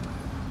house.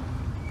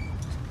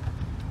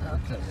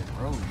 Okay,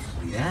 roads.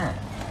 Yeah,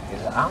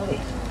 there's an alley.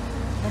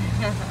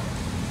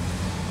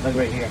 Look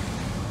right here,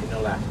 in the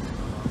left.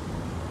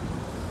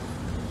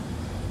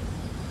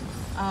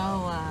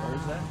 Oh, wow.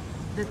 Where's that?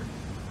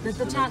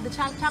 The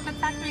chocolate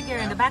factory here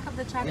in the back of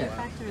the chocolate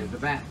factory. in the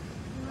back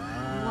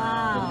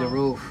Wow. of the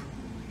roof.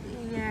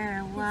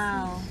 Yeah,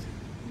 wow.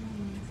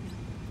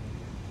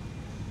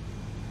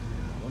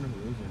 I wonder who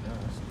lives in now.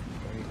 That's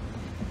great.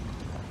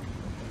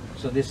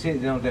 So they say, you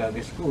know,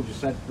 the school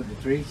decided to put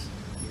the trees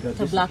because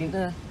To this block is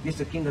the... this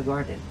is a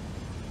kindergarten.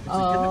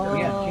 Oh.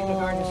 Yeah,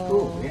 kindergarten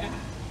school. Yeah.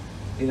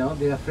 You know,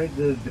 they're afraid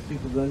the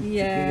people going to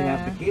picking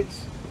up the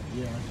kids.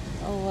 Yeah.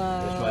 Oh,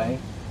 wow. That's why.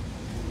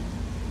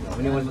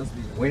 You know,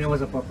 when it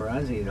was a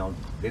paparazzi, you know,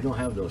 they don't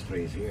have those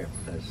trees here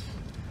because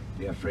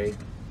they're afraid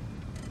to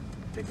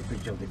take a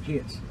picture of the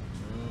kids.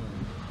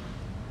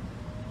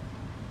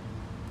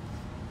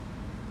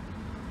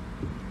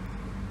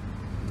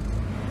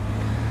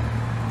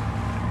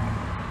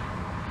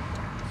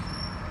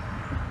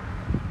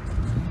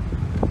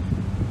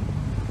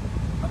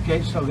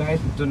 Okay, so guys,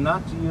 do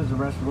not use the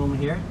restroom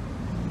here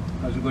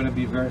because we're going to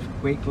be very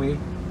quickly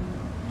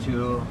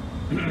to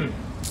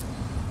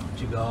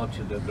to go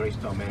to the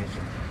Greystone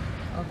Mansion.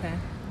 Okay.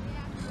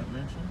 What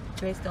mansion?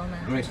 Greystone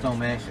Mansion. Greystone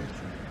Mansion.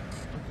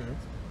 Okay.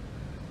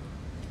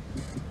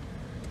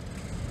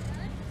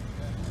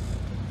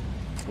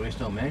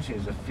 Greystone Mansion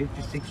is a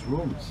 56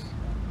 rooms.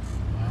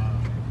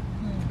 Wow.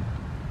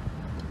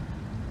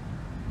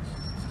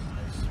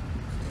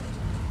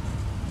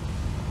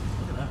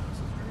 Look at that. This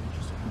is very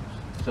interesting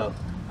house. So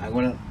I'm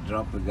gonna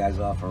drop you guys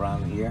off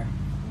around here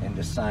and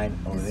the sign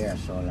over there.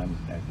 So I'm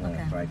gonna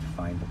Okay. try to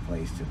find a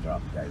place to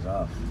drop you guys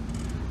off.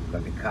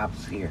 But the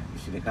cops here. You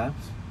see the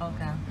cops?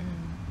 Okay.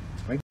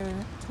 Right.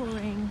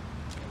 Touring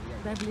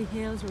Beverly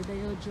Hills,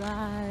 Rodeo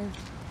Drive,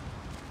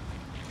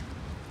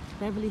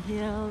 Beverly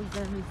Hills,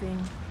 everything.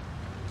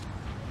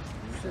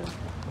 So,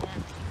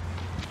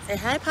 say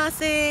hi,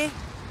 Posse.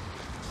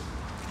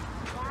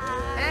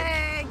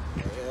 Hey.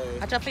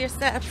 Watch out for your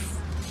steps.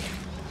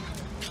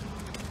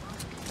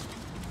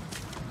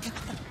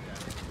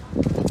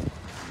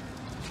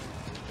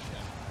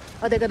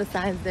 Oh, they got the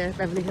signs there,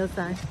 Beverly Hills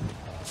sign.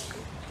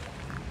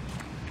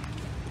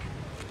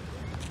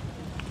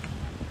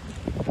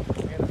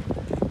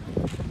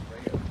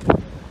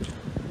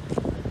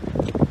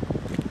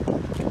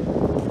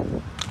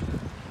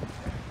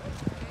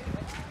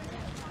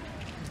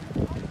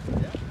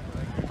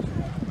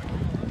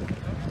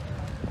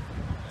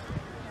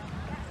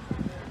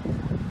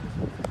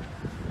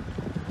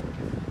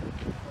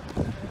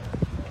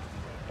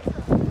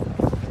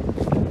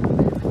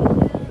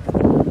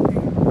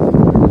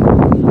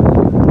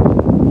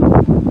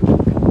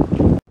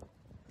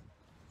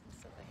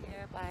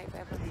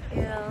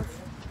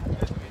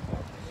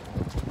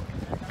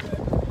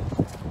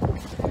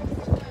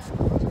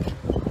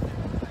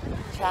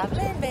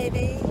 Traveling,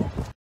 baby.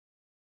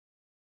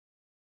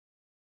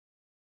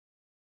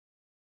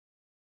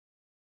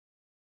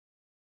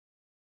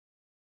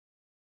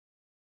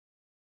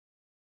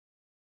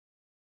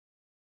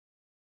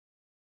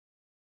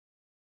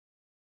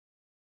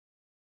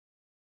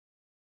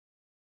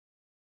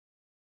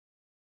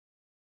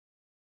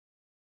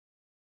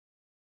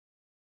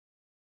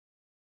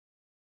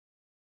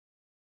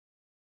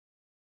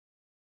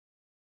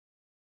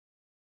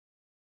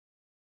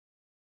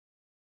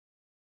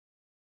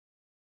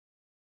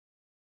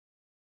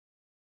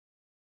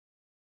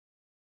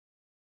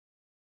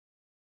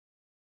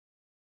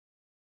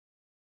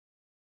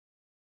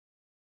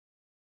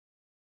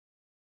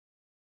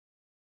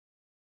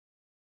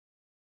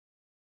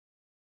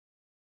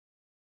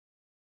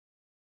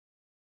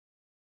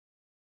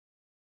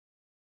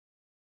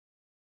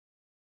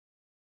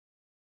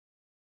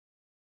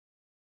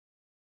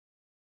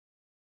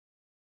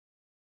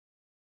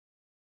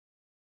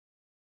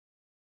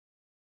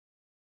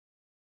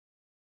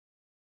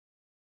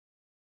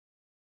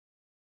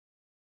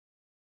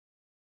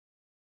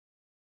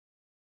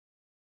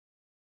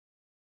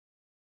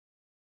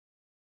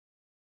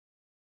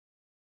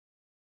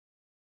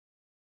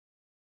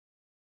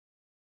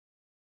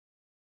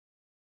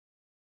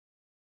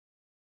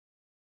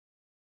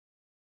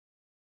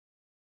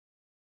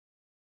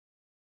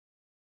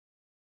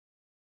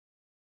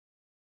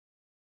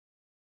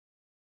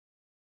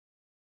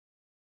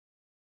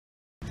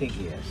 I think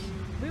yes.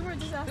 We were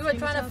just asking. We were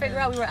trying to figure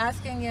out, we were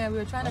asking, yeah, we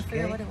were trying to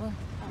figure out what it was.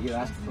 You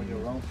asked for the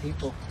wrong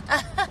people.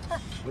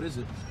 What is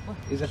it?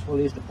 It's a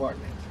police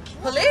department.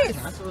 Police?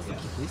 That's what the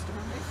police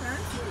department?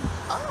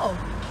 Oh,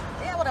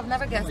 yeah, I would have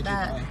never guessed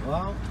that.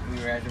 Well,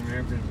 we were at the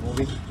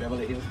movie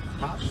Beverly Hills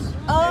Cops.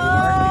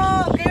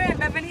 Oh, they were in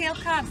Beverly Hills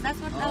Cops. That's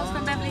what that was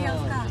from Beverly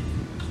Hills Cops.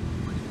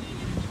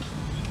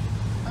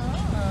 Oh.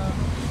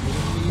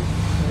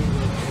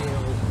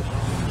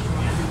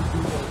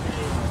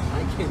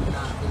 I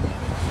cannot believe it.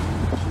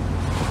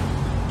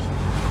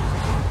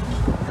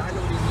 I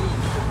know what he means.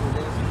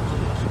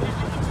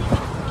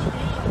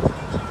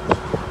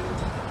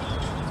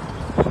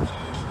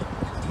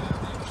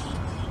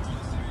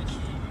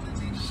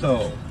 So,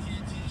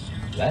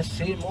 let's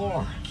see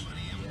more.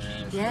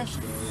 Yes.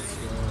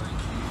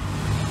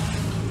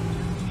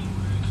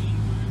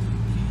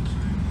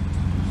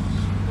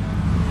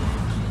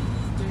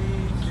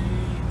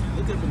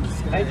 Look up in the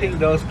sky. I think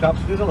those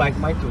cops didn't like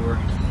my tour.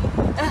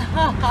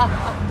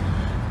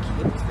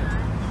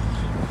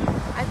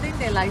 I think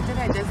they liked it.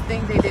 I just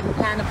think they didn't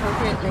plan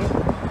appropriately.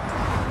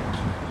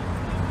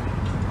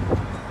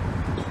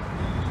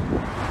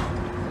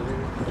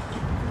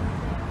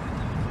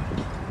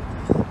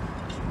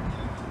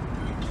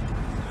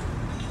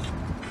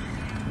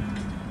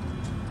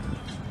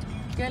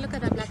 Yeah, look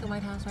at that black and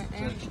white house right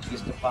there.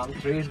 It's the palm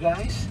trees,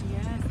 guys.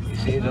 Yes. You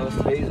see those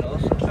trees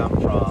also come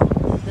from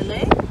The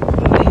lake?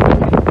 the lake.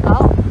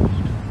 Oh.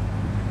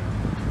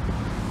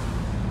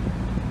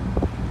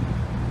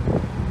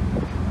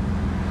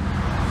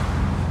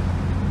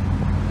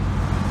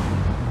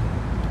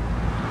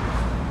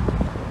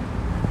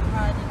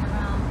 Riding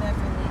around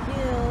Beverly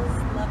Hills,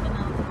 loving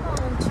all the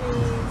palm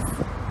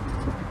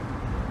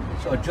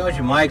trees. So George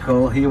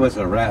Michael, he was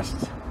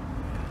arrested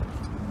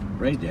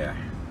right there.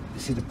 You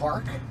see the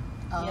park?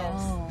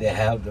 Oh. They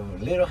have the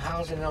little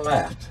house in the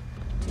left.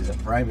 It's a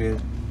private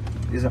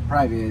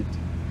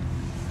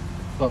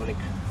public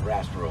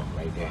restroom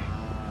right there.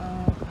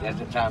 That's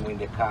the time when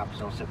the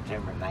cops on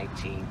September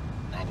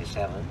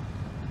 1997,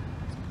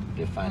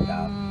 they find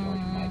out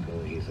George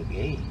Michael is a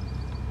gay.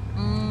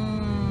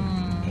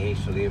 He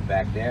used to live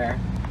back there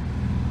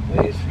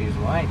with his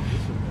wife.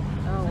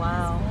 Oh,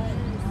 wow.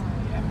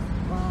 Yeah.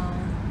 Wow.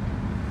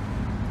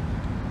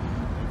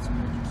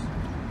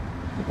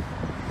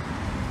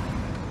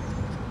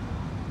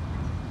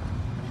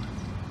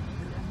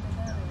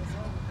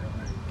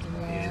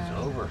 It's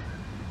over.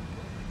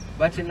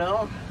 But you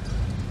know,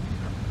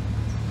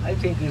 I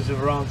think it's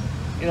wrong.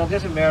 You know, it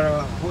doesn't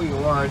matter who you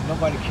are.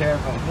 Nobody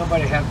cares.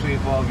 Nobody has to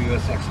involve your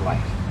sex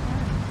life.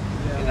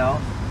 You know,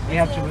 you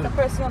have It's a to.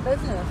 personal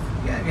business.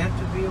 Yeah, you have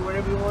to be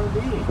wherever you want to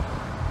be.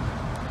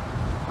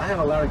 I have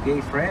a lot of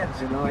gay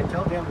friends. You know, I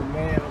tell them,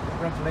 man,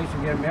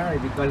 congratulations, get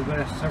married because you're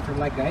gonna suffer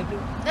like I do.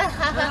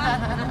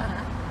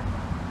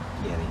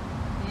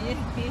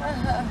 Kidding.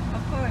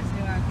 Of course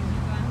you are, because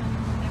you go on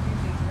honeymoon every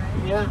week,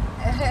 right?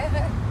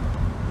 Yeah.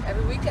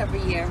 Every week,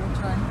 every year, which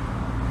one?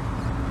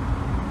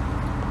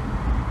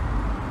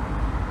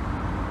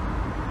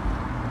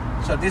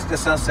 So this is the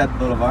Sunset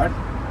Boulevard.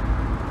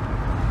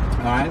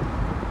 All right.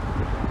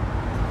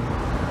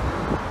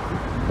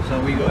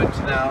 So we go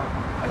into now.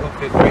 I hope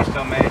the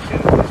Greystone Mansion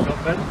is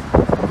open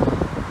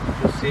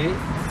to see,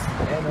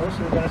 and also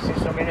we're gonna see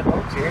so many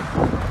homes here.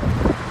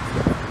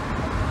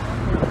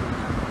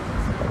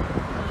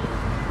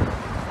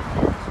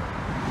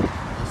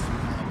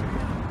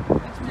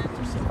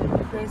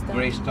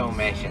 Greystone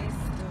Mansion.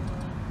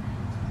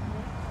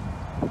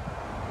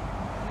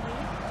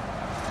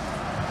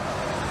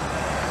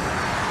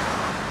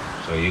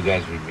 So you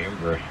guys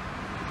remember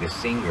the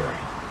singer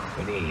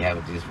when he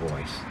have this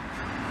voice.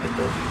 I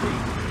told you.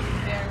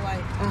 Very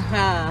white.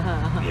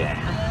 Yeah.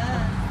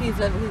 He's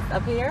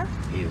up here.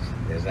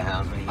 There's a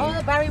house right here.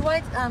 Oh, Barry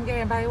White.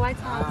 Gary and Barry White's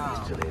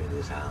house. He used to live in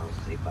this house.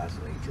 He passed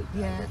away in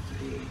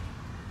 2003.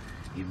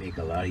 You make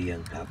a lot of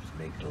young couples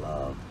make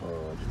love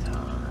all the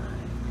time.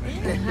 You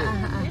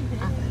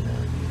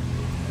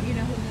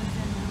know who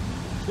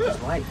lives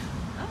His wife,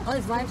 Oh,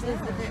 his wife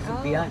lives there.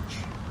 Oh. Biatch.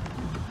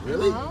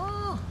 Really?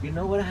 Oh. You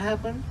know what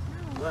happened?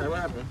 What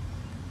happened?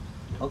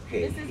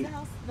 Okay. in? This is the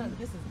house. No,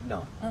 this is.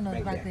 No. Oh, no,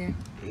 right there.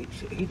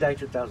 He died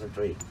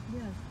 2003.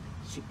 Yes.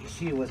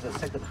 She was the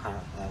second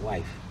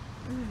wife.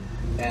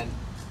 And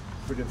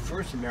for the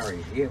first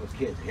marriage, he have a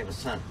kid, he have a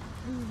son.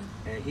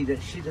 And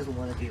she doesn't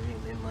want to give him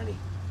any money.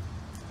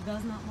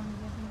 Does not want to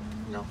give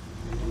him. No.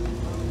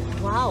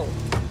 Wow.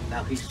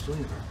 Now he's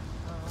suing her.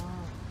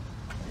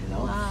 You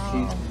know,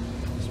 Wow.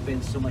 she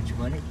spends so much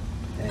money,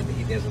 and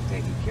he doesn't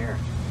take care.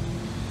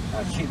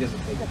 She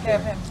doesn't take care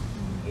of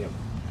him.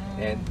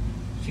 And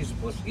she's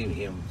supposed to give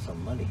him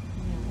some money.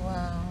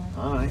 Wow.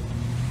 All right,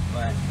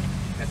 but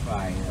that's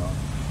why, you know,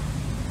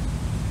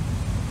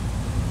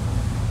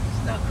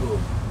 it's not cool.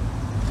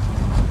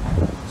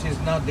 She's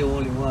not the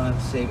only one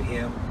saving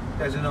him,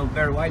 because you know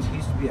Barry White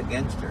used to be a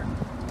gangster,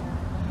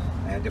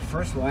 and the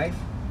first wife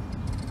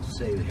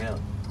saved him,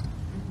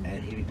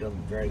 and he became a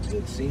very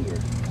good singer.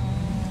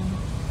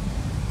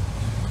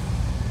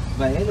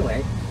 But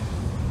anyway,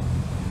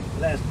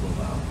 let's move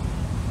on.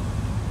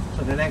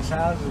 So the next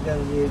house is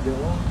going to be the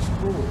old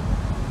school.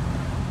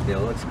 The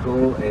old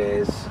school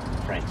is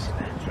Frank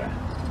Sinatra.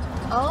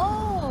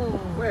 Oh.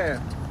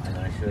 Where? I'm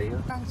going to show you.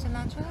 Frank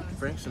Sinatra?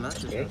 Frank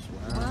Sinatra's Okay. house.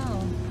 Wow.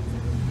 Wow.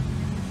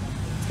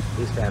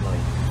 His family.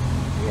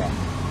 Yeah.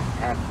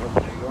 Half from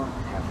New York,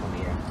 half from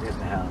here. This is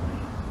the house.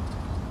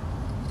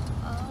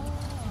 Oh.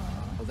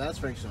 Oh, that's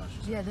Frank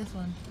Sinatra's. Yeah, this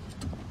one.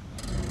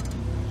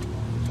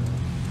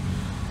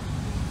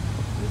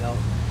 You know,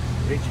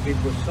 rich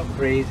people so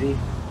crazy.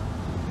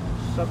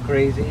 So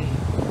crazy.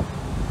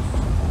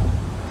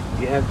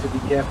 You have to be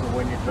careful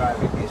when you're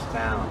driving this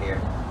town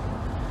here.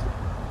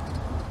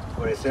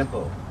 For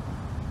example,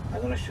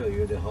 I'm going to show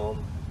you the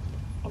home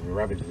of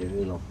Robert De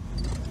Niro.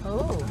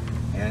 Oh.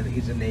 And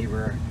his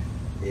neighbor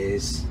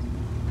is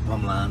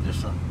Pamela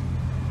Anderson.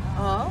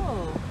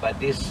 Oh. But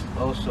this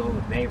also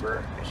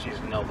neighbor, she's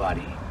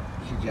nobody.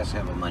 She just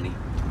have a money.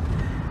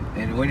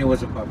 And when it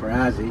was a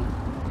paparazzi,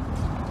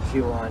 she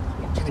wanted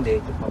to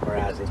intimidate the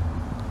paparazzi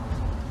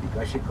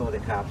because she called the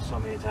cops so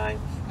many times.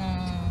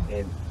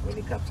 And when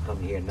the cops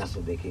come here,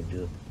 nothing they can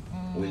do.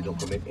 We don't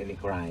commit any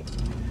crime.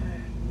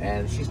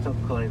 And she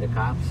stopped calling the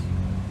cops,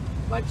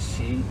 but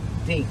she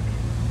think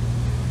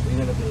we're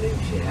gonna believe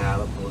she have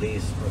a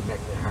police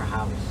protecting her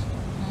house.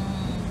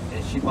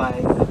 And she buy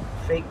a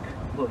fake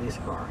police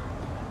car.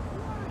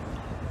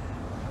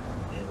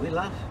 And we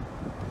laugh.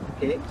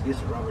 Okay, this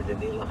is Robert De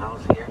Niro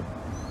house here.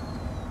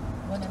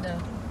 One of the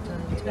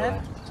You know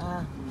left?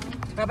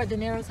 Robert De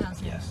Niro's house.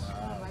 Here. Yes.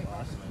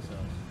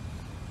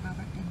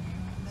 Robert De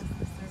Niro. That's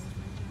the service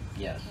region.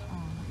 Yes. Oh,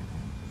 look at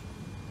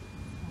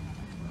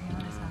that.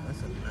 Robert De Niro's house.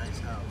 That's a nice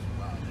house.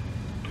 Wow.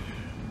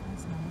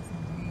 That's nice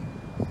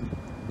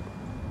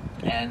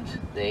indeed. And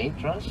the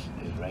entrance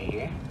is right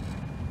here.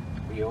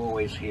 We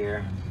always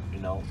hear, you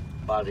know,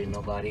 bother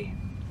nobody.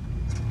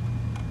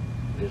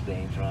 This is the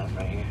entrance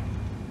right here.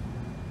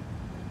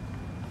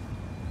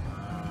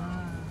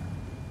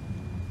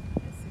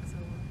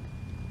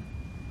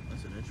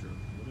 That's an intro.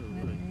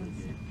 What a good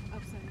game.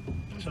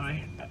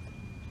 Sorry.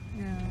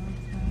 Yeah,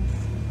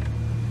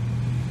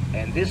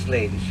 And this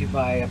lady, she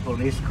buy a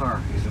police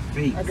car. It's a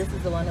fake. oh, this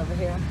is the one over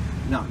here.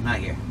 No, not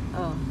here.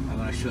 Oh. I'm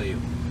gonna show you.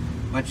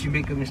 But she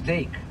make a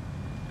mistake.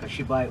 Cause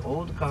she buy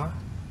old car,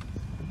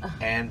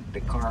 and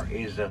the car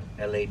is a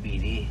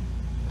LAPD.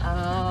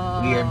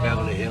 Oh. We are in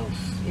Beverly Hills.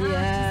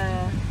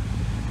 Yeah.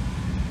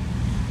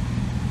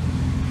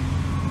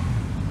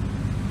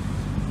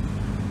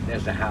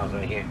 There's the house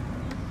right here.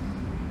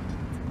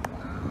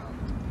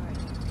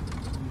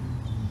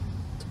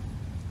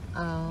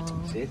 Oh.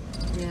 See it?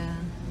 Yeah.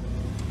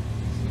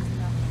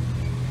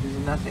 This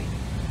is nothing.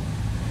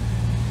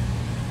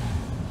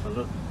 So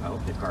look, I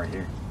hope the car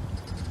here.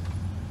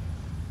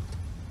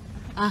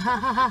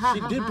 She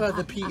did buy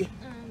the P.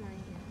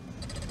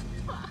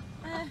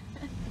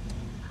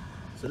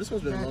 So this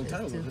one's been a That long is time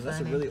ago too because that's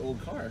a funny. really old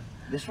car.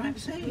 That's what I'm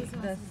saying.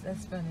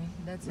 That's funny.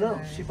 That's No,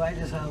 hilarious. she bought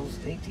this house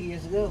 80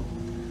 years ago.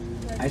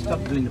 I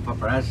stopped doing the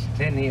paparazzi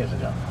 10 years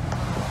ago.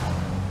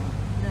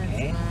 That's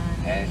Okay?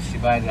 funny. And she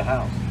bought the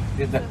house.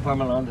 This is the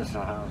Pamela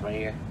Anderson house right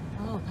here.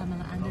 Oh,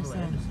 Pamela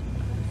Anderson.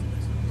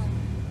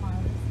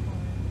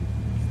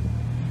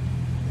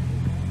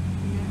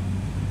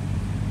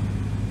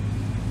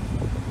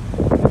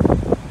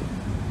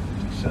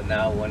 So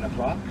now 1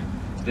 o'clock.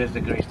 There's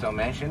the Greystone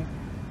Mansion.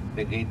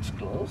 The gate's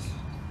closed.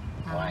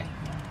 Why?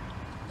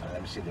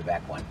 Let me see the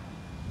back one.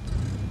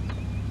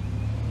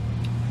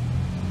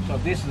 So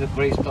this is the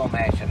Greystone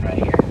Mansion right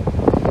here.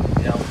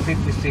 You know,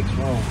 56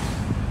 rooms,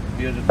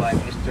 built by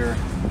Mr.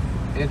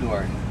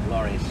 Edward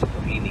Lawrence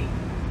Fellini.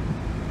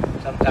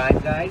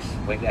 Sometimes, guys,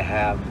 when they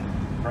have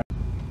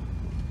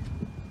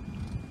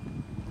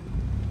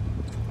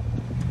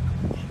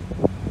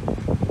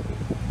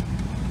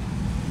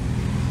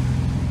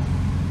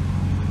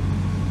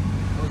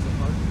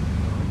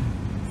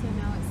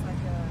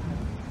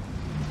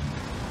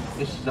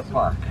This is the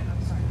park.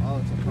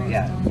 Oh, it's a park.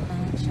 Yeah.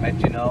 But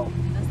you know,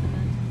 That's the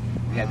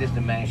mansion. yeah, this is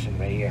the mansion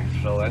right here.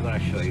 So I'm gonna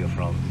show you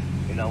from.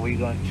 You know, we're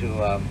going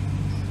to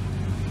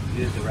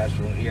use the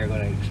restroom here. I'm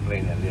gonna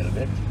explain it a little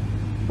bit.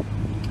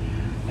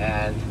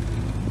 And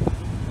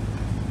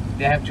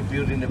they have to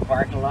build in the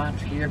parking lot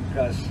here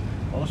because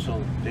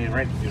also they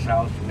rent this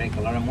house to make a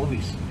lot of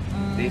movies.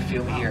 They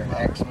film here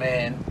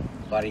X-Men,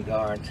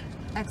 Bodyguard.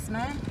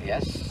 X-Men?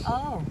 Yes.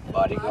 Oh.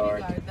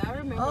 Bodyguard. I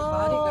remember Oh.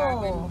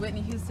 Bodyguard when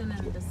Whitney Houston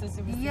and the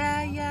sister was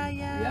Yeah, singing. yeah.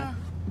 Yeah.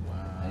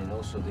 And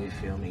also they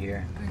film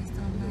here.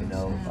 Greystone You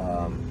know,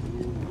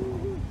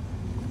 Mansion.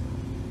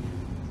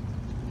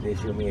 they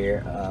film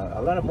here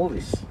a lot of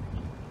movies.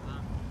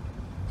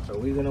 So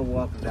we're gonna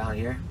walk down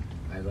here.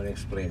 I'm gonna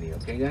explain to you,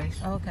 okay,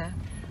 guys? Okay.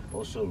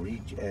 Also,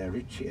 Ricky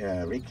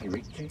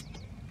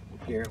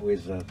here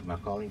with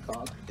Macaulay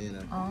Culkin.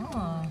 And,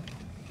 Oh.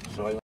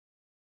 So I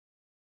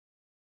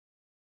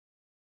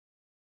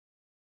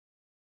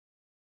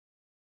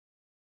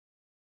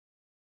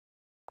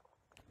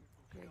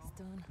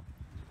Greystone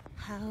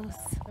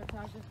House.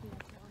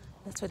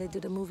 That's where they do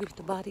the movie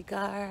The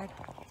Bodyguard.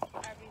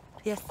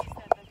 Yes.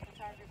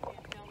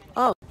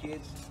 Oh.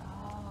 kids,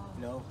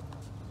 no.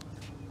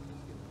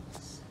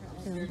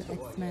 Film the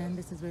X-Men.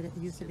 This is where there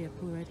used to be a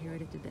pool right here.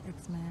 They did the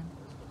X-Men.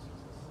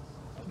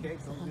 Okay,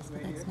 The come house this for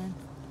way here. X-Men.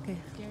 Okay.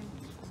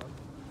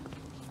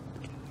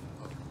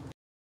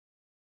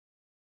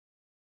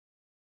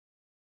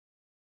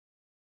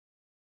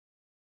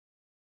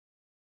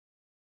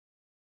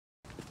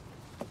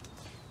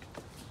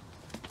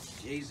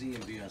 Jay-Z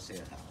and Beyonce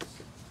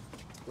house.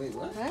 wait,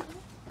 what?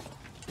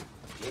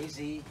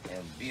 Jay-Z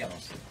and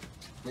Beyonce.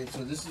 Wait,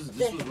 so this was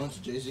once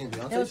Jay-Z and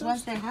Beyonce? There was house?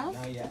 once their house?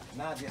 Not yet,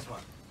 not this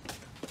one.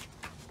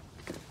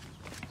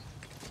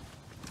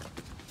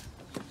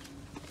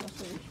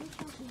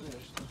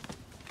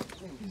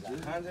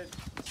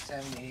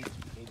 $178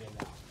 million.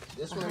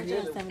 This one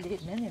here?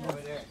 178 million.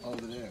 Over there.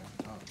 Over there.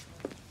 Oh.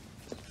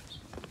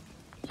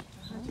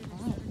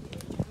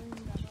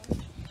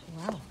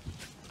 Wow.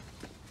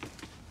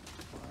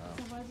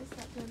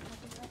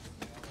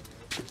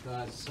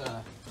 Because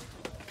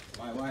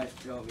my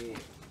wife told me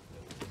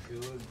she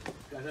was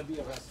gonna be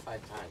arrested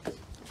 5 times.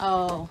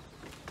 Oh.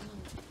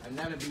 I've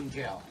never been in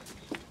jail.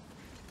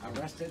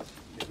 Arrested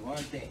is one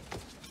thing.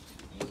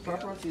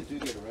 Paparazzi do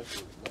get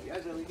arrested.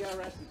 Yes, we got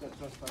arrested for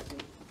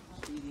trespassing,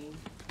 speeding,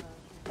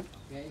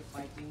 okay,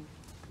 fighting.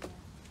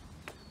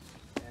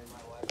 And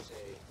my wife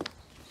say,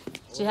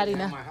 She had "Oh,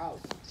 enough. My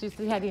house.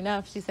 She had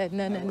enough. She said,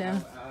 no, no, no.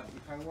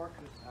 If I work,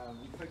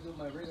 if I do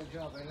my regular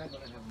job, I'm not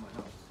gonna have my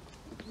house.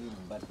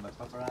 But my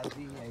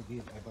paparazzi, I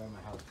buy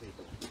my house too.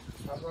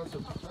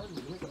 Paparazzi,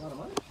 you make a lot of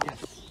money? Yes,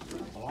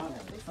 a lot of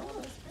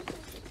it.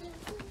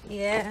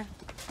 Yeah.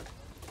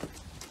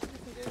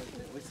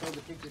 We sold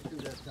the picture to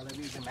the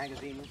television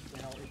magazines,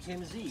 you know,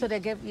 TMZ. So they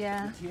give,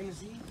 yeah.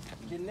 TMZ,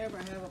 they never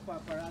have a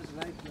paparazzi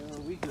like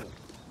we do.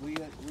 We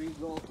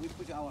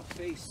put our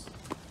face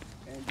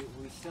and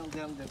we sell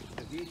them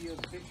the video,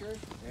 the pictures,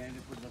 and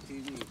they put on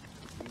TV.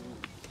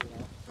 You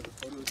know, for the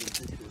photos and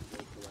pictures.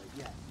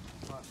 Yeah.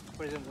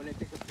 For example, when I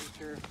take a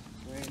picture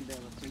when the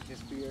Britney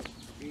Spears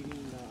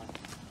beating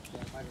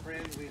my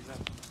friend with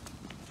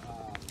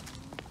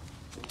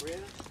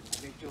umbrella,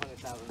 I make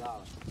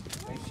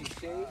 $200,000. When she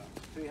shaved,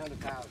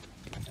 $300,000.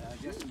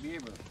 Justin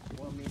Bieber,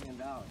 $1 million.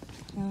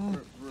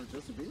 For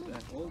Justin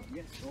Bieber?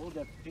 Yes, all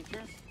the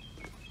pictures.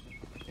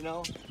 You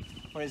know,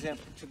 for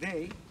example,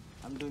 today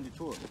I'm doing the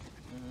tour.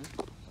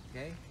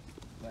 Okay,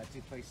 but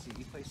if I see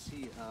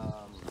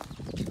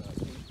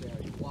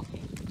Kingsbury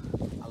walking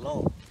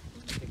alone,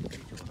 I take a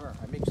picture of her.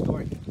 I make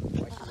story.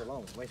 Why she's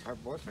alone? Why's her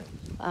boyfriend?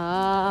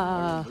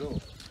 Ah. Blue.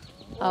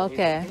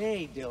 Okay.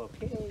 Hey, they're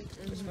okay.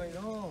 What's going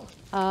on?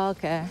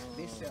 Okay.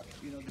 This,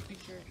 you know, the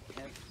picture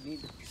need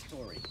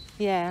story.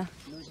 Yeah.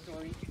 No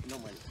story, no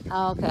money.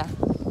 Okay.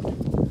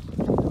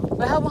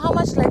 But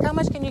how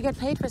much can you get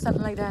paid for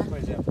something like that? For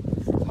example,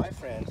 my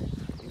friend,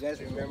 you guys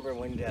remember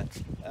when the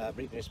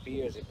Britney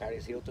Spears and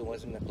Paris Hilton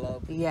was in the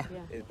club? Yeah.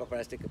 The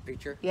paparazzi take a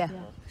picture. Yeah.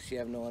 She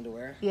have no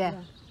underwear.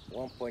 Yeah.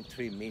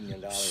 $1.3 million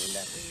in that.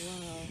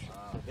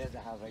 Wow. There's the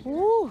house right there.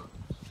 Woo.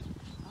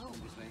 Come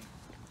this way.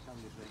 Come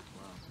this way.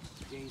 Wow.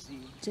 Jay-Z.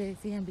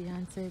 Jay-Z and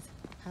Beyonce's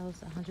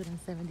house,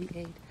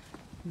 $178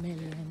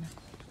 million.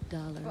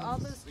 For all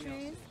those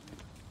trees?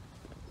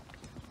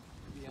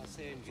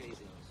 Beyonce and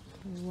Jay-Z.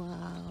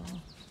 Wow.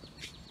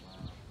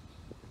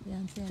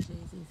 Beyonce and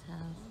Jay-Z's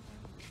house.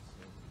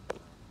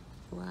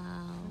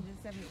 Wow.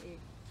 178.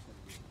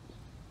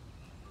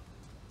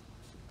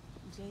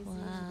 Jay-Z Wow.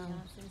 and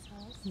Beyonce's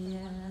house? for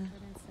Yeah.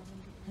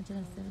 $178.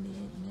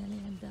 $178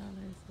 million.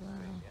 Wow.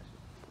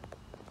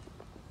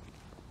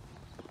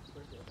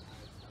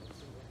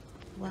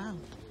 Wow.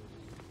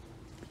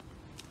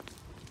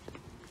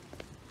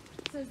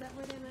 So is that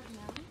where they live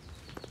now?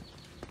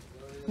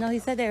 No, he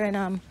said they're in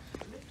They're in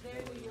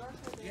New York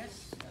or they're...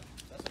 Yes.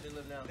 That's where they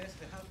live now. That's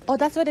the house. Oh,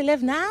 that's where they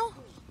live now?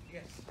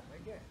 Yes,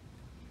 right there.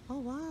 Oh,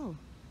 wow.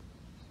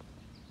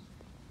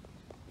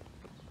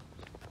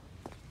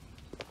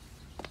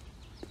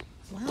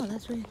 Wow,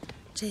 that's really...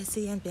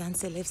 Jay-Z and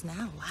Beyonce lives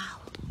now. Wow.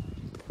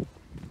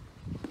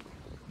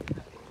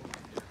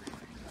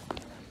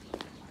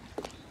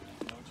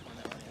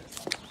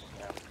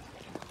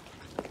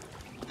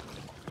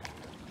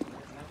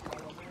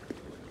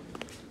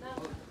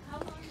 How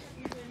long have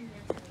you been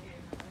here?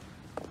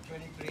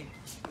 23.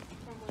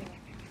 From where?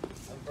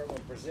 I'm from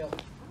Brazil.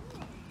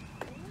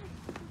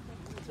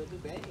 So do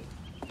Benny.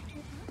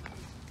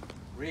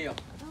 Rio.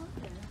 Oh,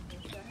 okay.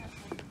 So I have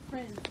some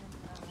friends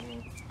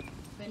in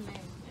Benay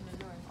in the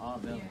north. Oh,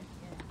 Benay. Here,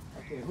 yeah.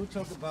 Okay, who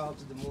talked about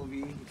the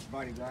movie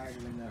Bodyguard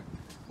when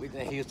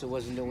Whitney Houston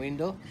was in the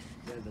window?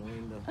 There's the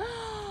window.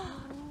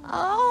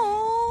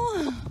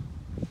 Oh.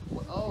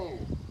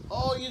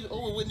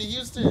 Oh, Whitney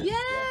Houston.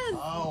 Yes.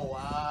 Oh,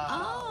 wow.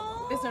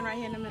 Oh. This one right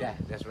here in the middle. Yeah,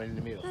 that's right in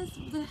the middle. That's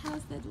the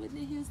house that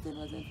Whitney Houston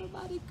was in for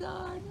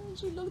Bodyguard. And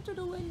she looked through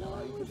the window. Oh,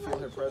 and you was can feel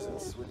her like,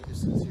 presence. Whitney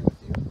Houston's here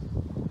with you.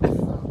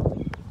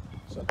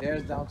 So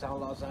there's downtown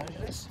Los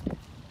Angeles.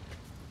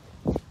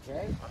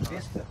 Okay,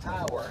 this is the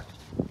tower.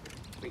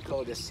 We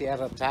call the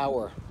Sierra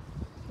Tower.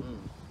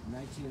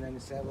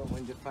 1997,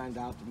 when they found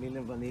out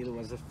Milli Vanilli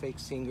was a fake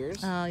singer.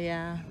 Oh,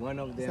 yeah. One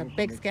of them. It's a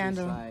big from the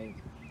scandal. Seaside,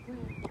 he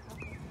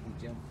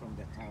jumped from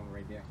the tower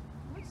right there.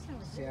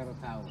 Sierra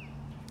Tower.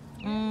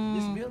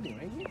 This building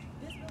right here.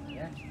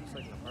 Yeah, It's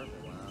like an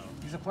apartment. Wow.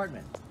 his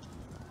apartment.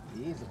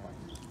 His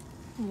apartment.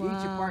 Wow.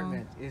 Each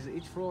apartment is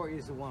each floor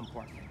is one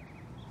apartment.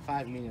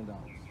 $5 million.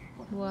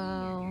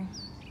 Wow.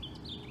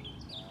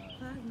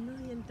 $5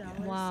 million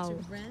Wow. to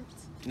rent.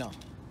 No,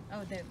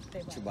 Oh, they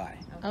to buy.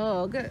 buy.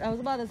 Oh, good. I was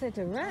about to say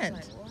to rent.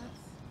 Like what?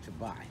 To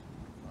buy.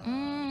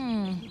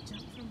 Mm. He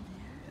jumped from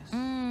there.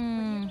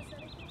 Mm.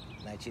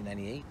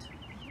 1998.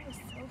 He was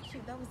so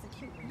cute. That was the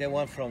cute one. The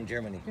one from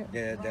Germany.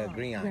 The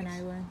green eyes. Green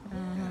Eye one.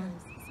 Uh-huh.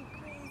 Yes, so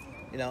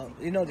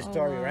crazy. You know the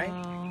story, right?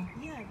 Wow.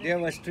 Yeah. There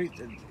was street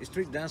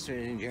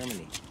dancers in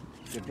Germany.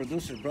 The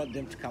producers brought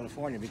them to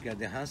California because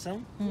they're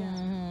handsome.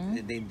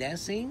 Mhm. They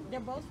dancing. They're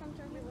both from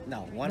Germany.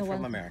 No, one No,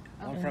 from one- America,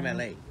 one from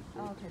LA.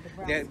 Oh, okay. The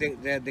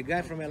brown. The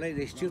guy from LA,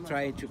 they still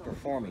trying to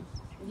performing,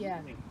 Yeah.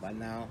 but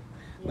now,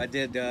 but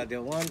the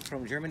one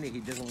from Germany, he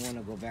doesn't want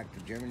to go back to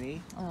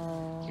Germany,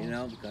 Oh. you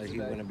know, because he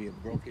want to be a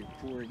broken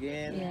poor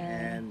again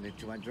Yeah. and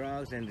too much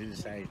drugs, and he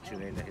decided to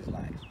end his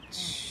life.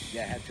 They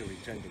had to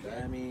return the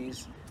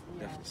Grammys,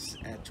 the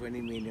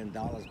 $20 million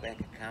bank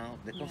account.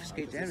 They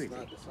confiscate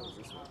everything. So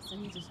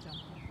he just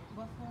jumped in.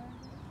 What floor?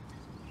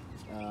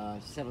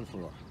 7th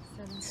floor.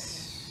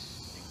 7th.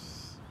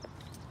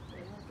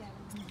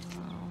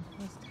 Wow.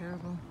 That's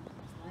terrible.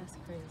 That's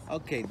crazy.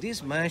 Okay,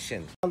 this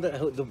mansion,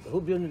 who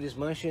built this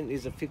mansion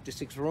is a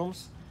 56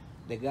 rooms.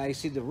 The guy,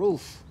 see the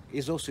roof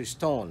is also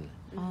stone.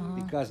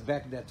 Because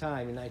back that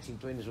time in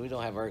 1920s, we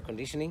don't have air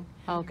conditioning.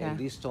 Okay. And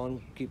this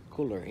stone keep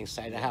cooler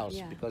inside the house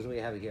Yeah. because we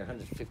have here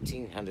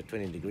 115,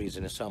 120 degrees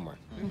in the summer.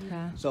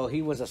 Okay. So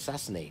he was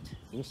assassinated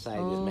inside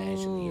this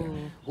mansion here.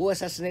 Who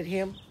assassinated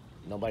him?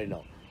 Nobody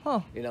know.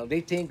 Oh. You know,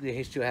 they think that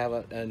he should have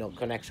a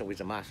connection with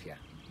the mafia.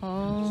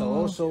 Oh. So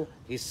also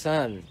his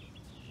son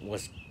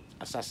was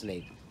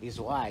assassinated. His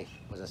wife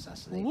was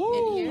assassinated.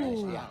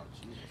 Ooh. Yeah.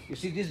 You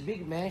see this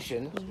big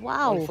mansion,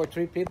 Wow. only for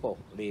 3 people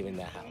live in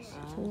that house.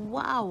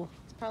 Wow.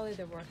 It's probably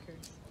the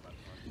workers.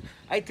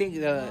 I think,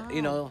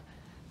 you know,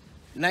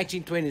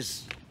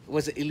 1920s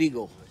was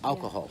illegal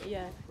alcohol.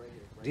 Yeah.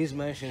 This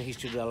mansion, he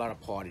should do a lot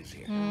of parties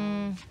here.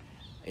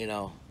 You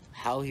know,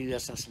 how he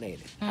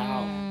assassinated,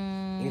 how,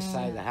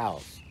 inside the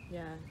house.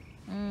 Yeah.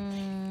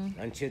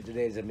 Until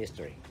today is a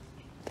mystery.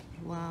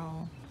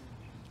 Wow.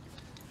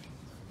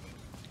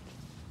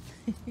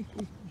 I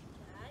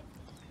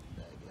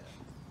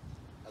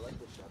like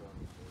the shadow on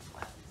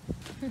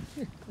your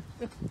face.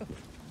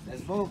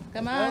 Let's move.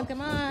 Come on,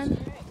 come on.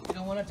 You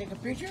don't want to take a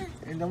picture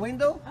in the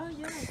window? Oh,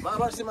 yeah. I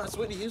want to see my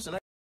Whitney Houston.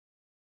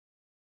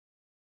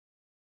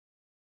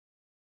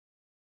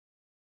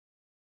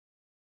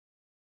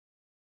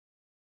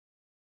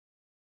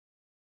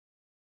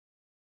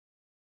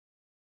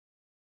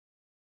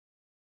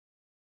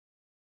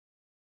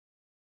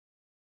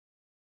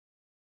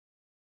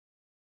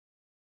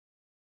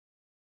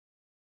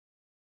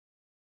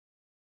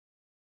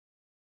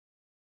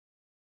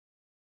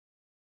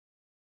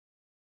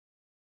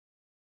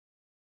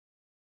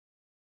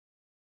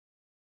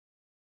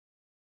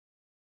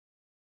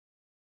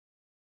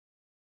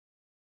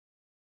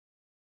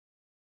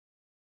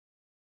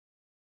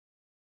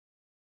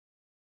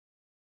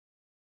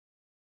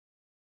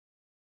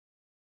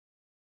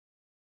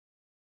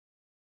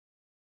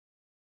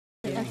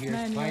 Here's X-Men,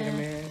 yeah.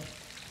 Spider-Man.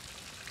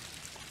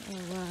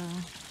 Oh,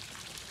 wow.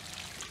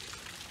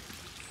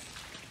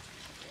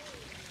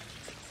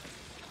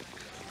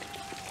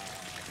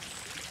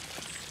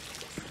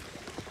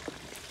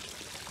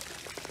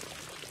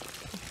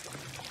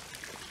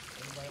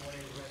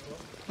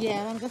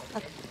 Yeah, I'm just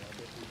a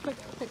quick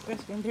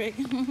restroom break.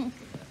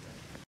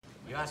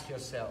 You ask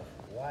yourself,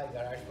 why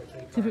garage for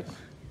 3 cars?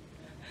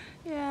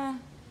 Yeah.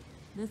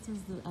 This was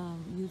the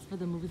used for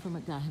the movie for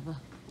MacGyver,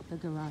 the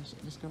garage,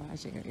 this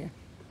garage area.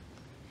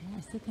 Yeah,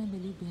 I still can't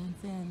believe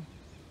Beyonce and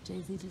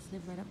Jay-Z just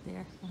live right up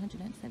there,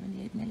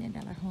 $178 million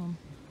home.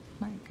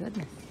 My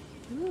goodness.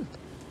 Ooh.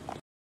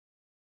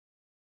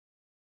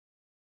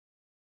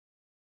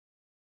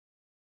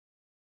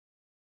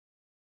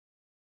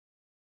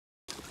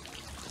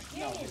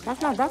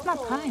 That's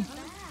not pine.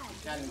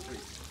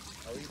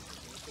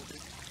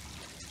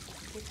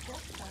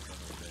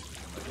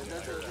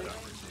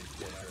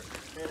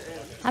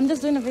 I'm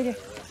just doing a video.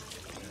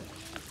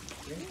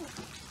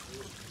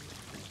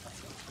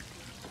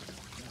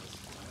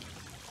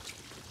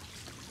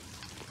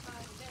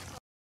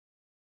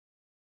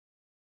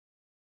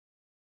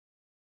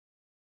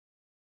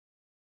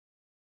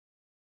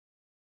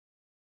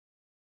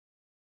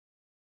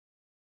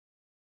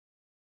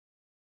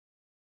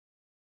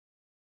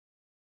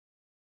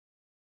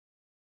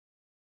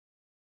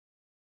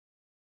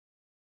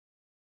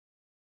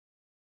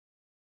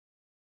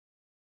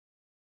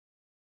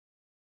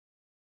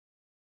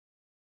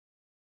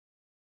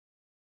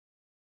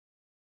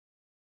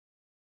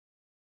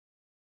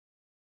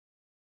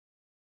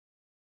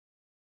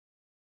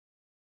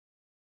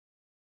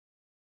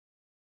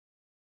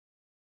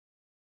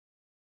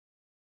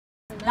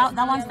 That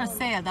one's for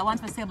sale. That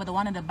one's for sale, but the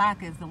one in the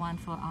back is the one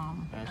for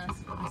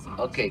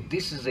Okay,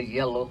 this is a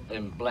yellow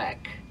and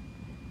black.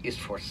 It's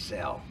for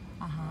sale.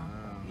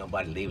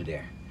 Nobody live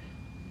there.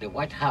 The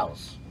White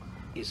House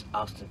is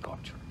Austin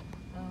Culture.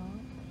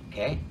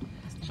 Okay?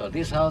 So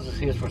this house is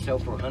here for sale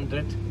for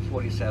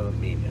 $147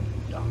 million.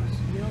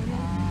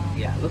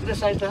 Yeah, look at the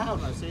size of the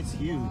house. I say it's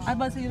huge. I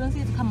bet you don't see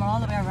it come all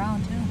the way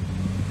around too.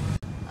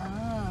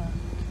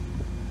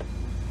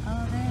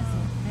 Oh, there's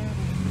it. There it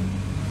is.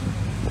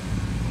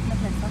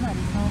 Looks like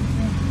somebody's home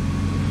too.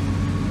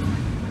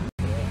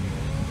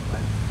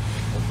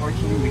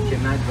 Unfortunately, we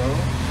cannot go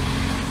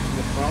to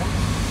the front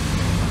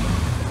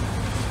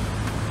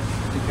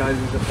because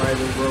it's a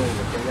private road.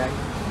 Okay, guys?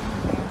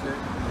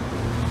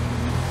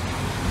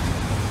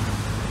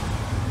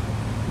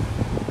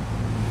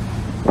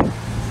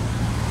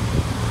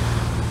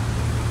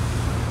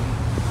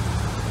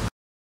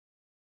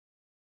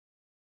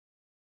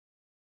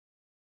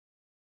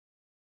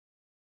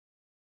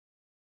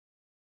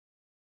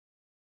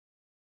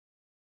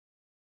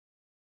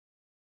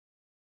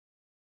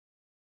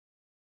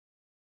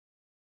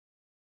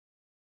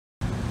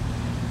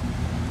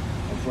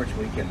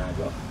 Unfortunately, we cannot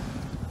go.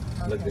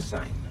 Look at the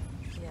sign.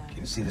 Yeah. Can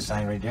you see the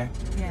sign right there?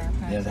 Yeah.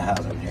 There's a house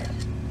up there.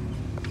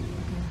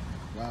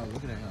 Wow,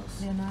 look at that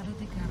house. Leonardo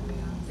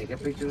DiCaprio. Take a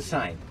picture of the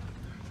sign.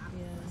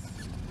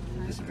 Yes.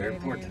 This is very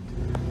important.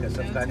 Because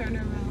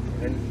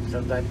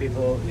sometimes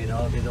people, you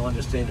know, they don't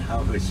understand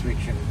how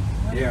restriction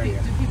the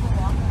area. Do people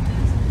walk up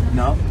there?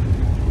 No,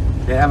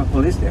 they have a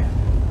police there.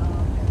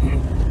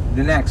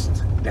 The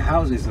next, the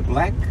house is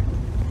black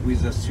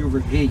with a silver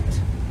gate.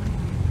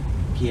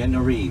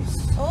 Keanu Reeves.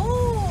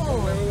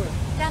 Oh,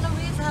 Keanu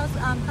Reeves' house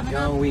coming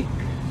John up. Wick.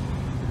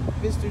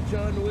 Mr.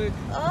 John Wick.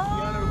 Oh,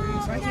 Keanu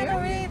Reeves right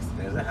Keanu here. Reeves.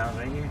 There's a house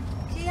right here.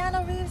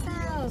 Keanu Reeves'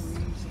 house.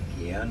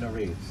 Keanu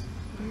Reeves.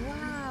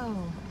 Wow.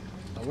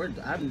 Oh, we're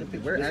This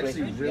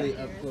actually way. really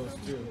Yeah. up close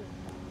too.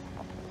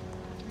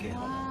 Okay,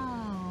 hold on.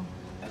 Wow.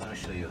 I'm gonna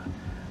show you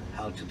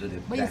how to do the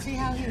But you best see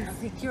how picture.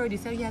 he's secured. You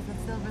see he has the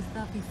silver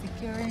stuff. He's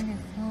securing his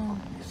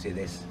home. You see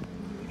this?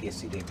 You can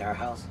see the entire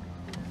house.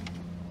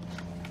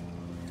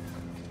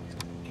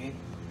 Okay.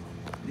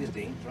 This is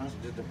the entrance.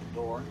 This is the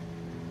door.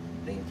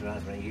 The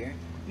entrance right here.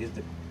 This is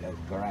the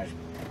garage.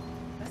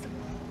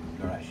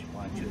 Garage.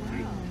 1, 2,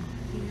 3.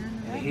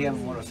 And he has a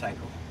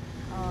motorcycle.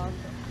 Oh,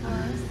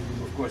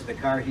 Of course, the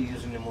car he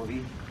used in the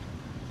movie,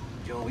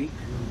 John Wick.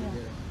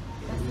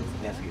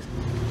 That's his.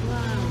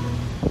 wow.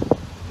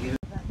 He's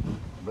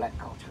black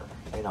culture.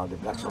 You know, the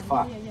black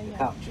sofa, the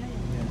couch.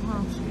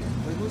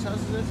 Wait, whose house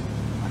is this?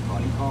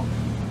 Macaulay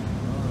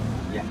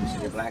Culkin. Yeah, you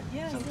see the black.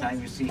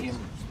 Sometimes you see him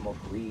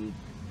smoke weed,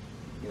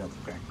 you know,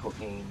 crack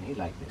cocaine. He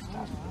like this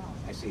stuff.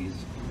 I see he's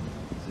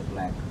a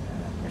black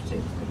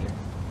Mercedes right here.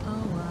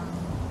 Oh, wow.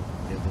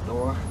 There's the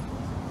door,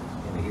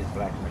 and here's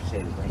black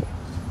Mercedes right here.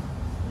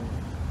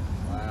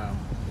 Wow.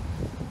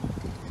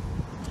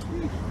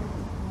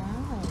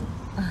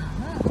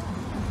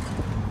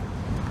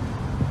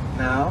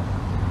 Now,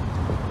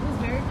 It was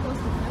very close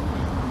to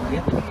filming.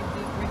 yeah,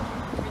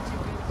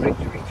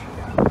 Richie,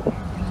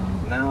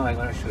 yeah. Now I'm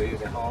gonna show you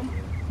the home.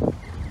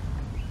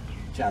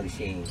 Charlie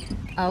Sheen.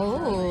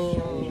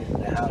 Oh.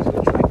 The house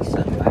looks like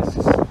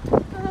sunglasses.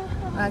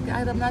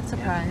 I'm not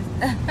surprised.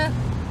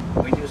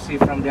 When you see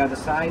from the other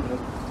side, look,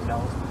 you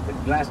know, the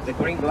glass, the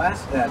green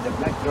glass, the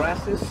black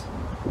glasses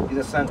is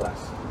a sunglass.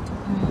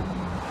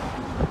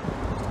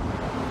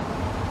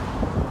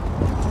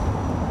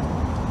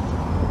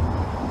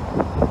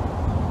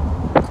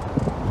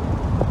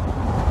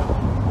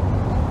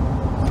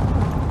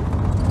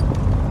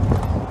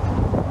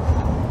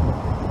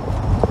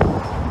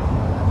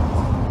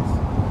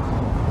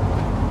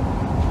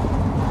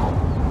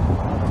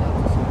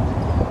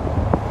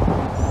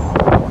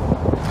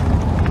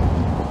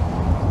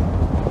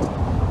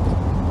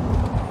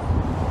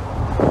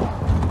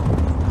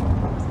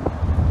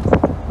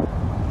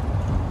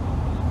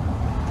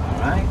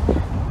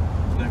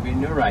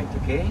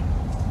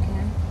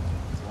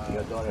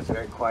 was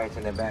very quiet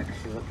in the back.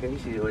 She's okay.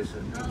 She always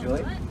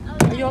enjoyed.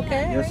 Are you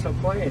okay? You're so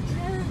quiet. I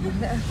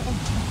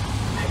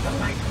don't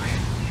like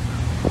quiet.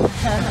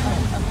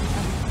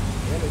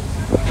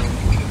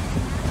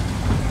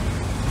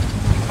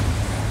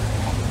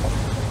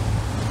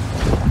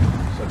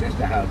 So there's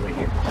the house right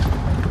here.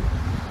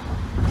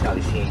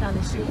 Charlie Sheen.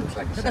 Charlie See, Sheen. looks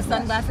like a Look at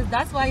sunglasses.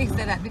 That's why you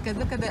said that, because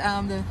look at the It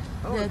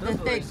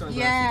thing. is sunglasses.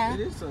 Yeah. It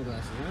is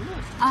sunglasses.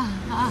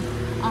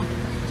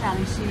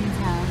 Charlie Sheen's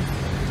house.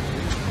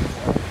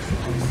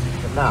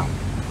 But now,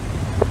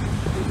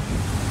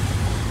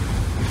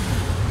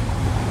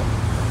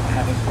 I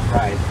have a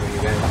surprise for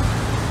you guys.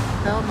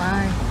 Oh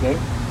my. Okay?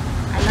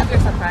 I love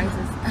your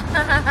surprises.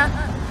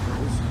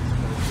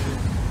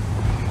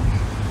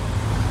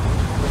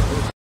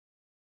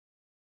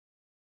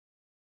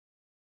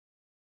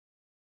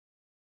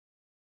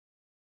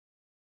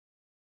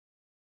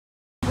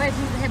 Wait,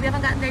 have you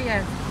haven't gotten there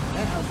yet?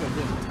 That house right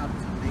there, the top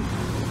is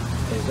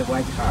amazing. There's the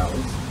White House.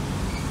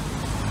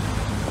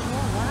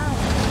 Oh wow.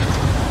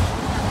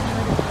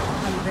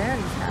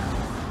 Oliver's house.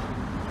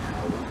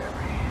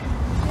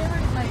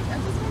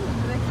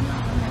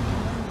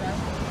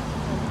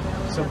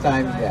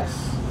 Sometimes yes.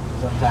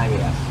 Sometimes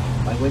yes.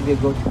 But when they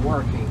go to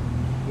working,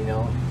 you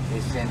know, they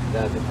send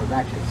the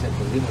production sent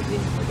the limousine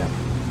for them.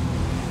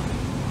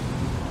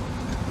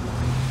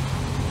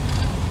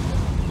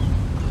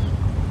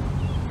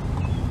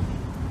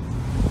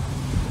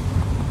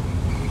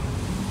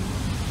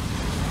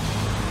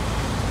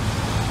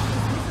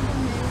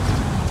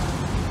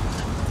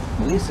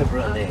 Lisa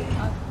Brunet.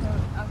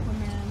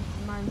 Aquaman,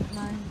 my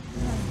husband,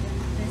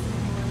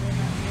 basically more live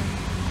out here.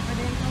 Are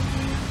they in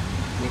California?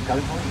 In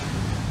California.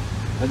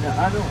 But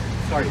no,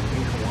 sorry, in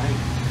Hawaii.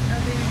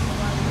 Are they in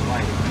Hawaii?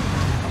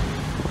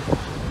 Hawaii.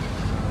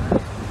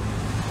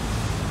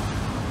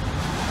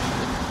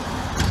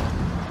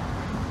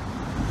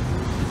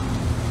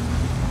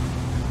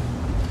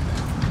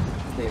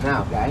 Okay,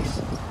 now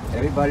guys,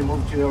 everybody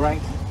move to the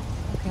right.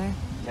 Okay.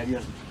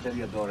 Tell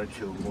your daughter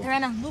to move,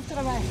 Tarana, move to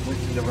the right. move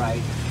to the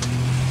right.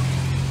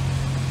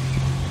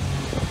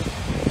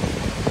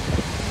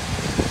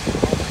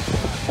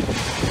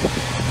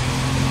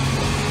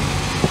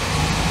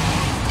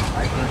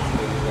 I can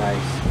show you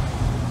guys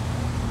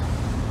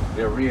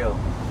the real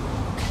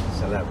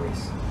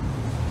celebrities.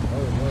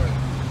 Oh, Lord.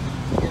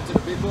 Get to the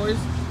big boys?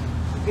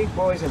 Big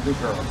boys and big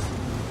girls.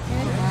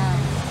 Wow.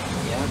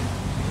 Yeah.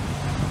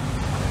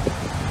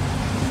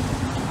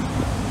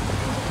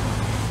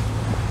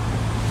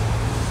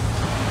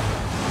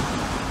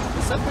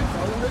 Is Seth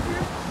MacFarlane live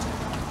here?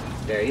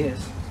 There he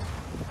is.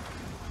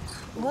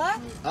 What?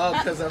 Oh,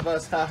 because of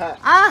us, haha.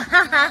 Ah,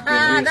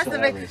 real that's the big.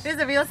 celebrities. This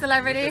is a real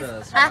celebrity. Look at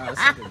us. Wow,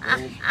 that's looking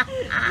great.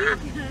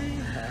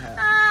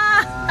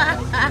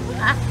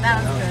 That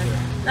was good.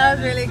 That was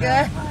really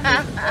good.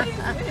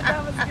 That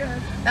was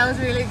good. That was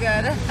really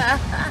good.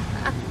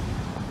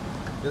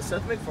 Does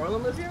Seth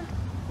MacFarlane live here?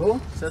 Who?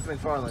 Seth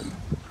MacFarlane.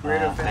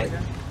 Creator of Family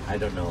Guy? I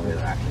don't know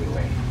exactly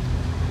where.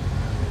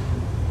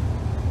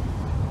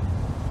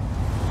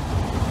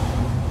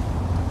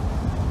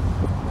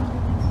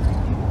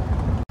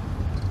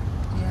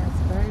 Yeah,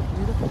 it's very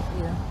beautiful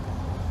here.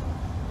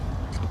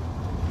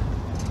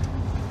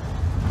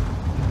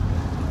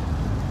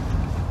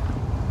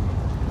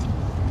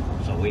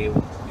 So we're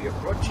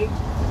approaching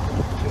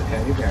to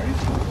Harry Berry.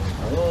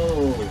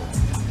 Oh.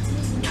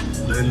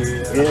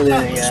 Really?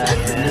 Yeah.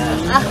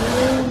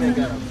 They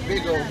got a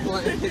big old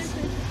place.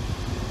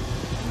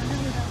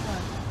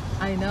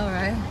 I know,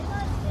 right?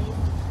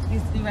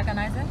 You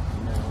recognize it?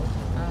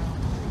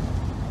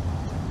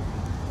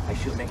 I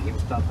should make him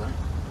stop,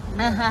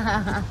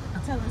 huh?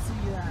 Tell us who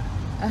you are.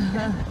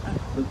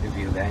 Look the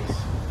view, guys.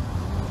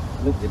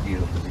 Look the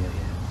beautiful view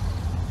here.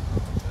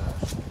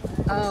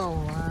 Oh,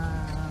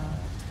 wow.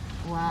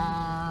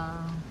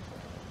 Wow.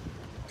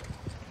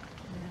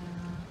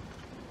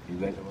 You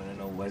guys want to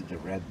know what the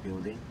red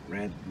building,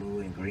 red, blue,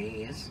 and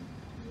green is?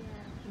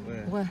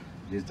 Where? What?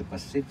 This is the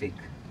Pacific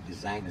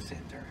Designer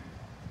Center.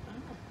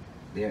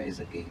 There is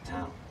a gay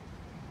town.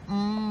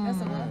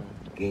 That's a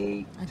what?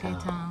 Gay Okay,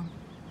 town. town.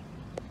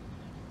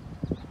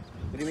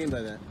 What do you mean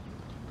by that?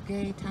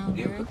 Gay town,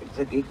 Gay- Gary. It's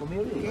a gay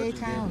community. Gay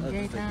town, Oh,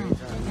 gay just a town. gay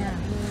town.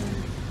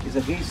 Yeah. It's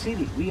a gay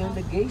city. We are in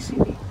the gay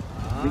city.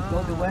 We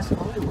go to West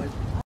Hollywood.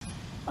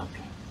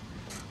 Okay.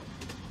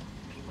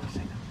 Give me a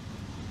second.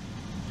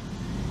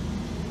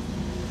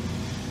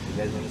 You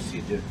guys want to see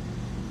the?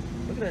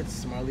 Look at that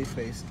smiley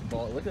face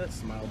ball. Look at that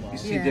smile ball. You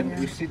see Yeah, the? yeah.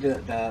 You see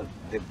the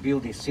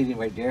building sitting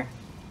right there,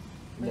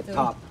 in the Right there.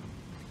 top.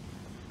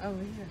 Over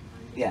here.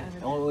 Yeah,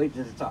 all the way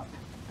to the top.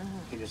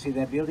 Can you see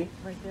that building?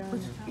 Right there on the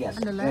top. Yes,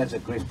 On the there's left. a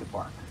Griffith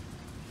Park.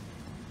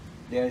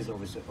 There is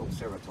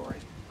observatory.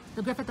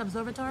 The Griffith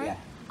Observatory? Yeah.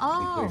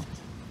 Oh, The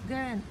Griffith.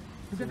 good.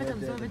 The Griffith Right there,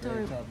 the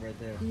Observatory. very top right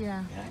there.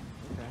 Yeah. Yeah.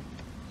 Okay.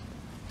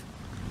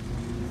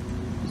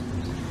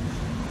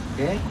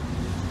 Okay.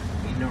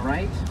 In the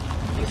right,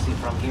 you see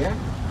from here.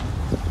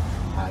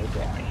 Hi,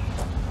 Barry.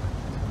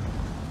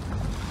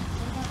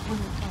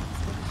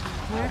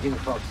 I think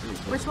Fox is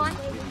Which one?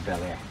 in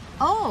Bel Air.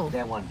 Oh,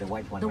 That one, the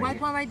white one. the right white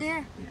here. one right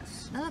there.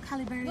 Yes. Look,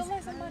 Halle Berry's. Look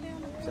like somebody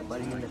on the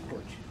Somebody in the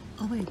porch.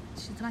 Oh wait,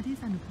 she's right here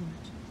on the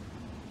porch.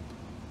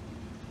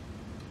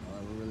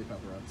 We're really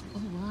paparazzi.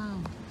 Oh wow,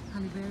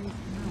 Halle Berry's.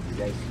 You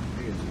guys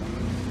here.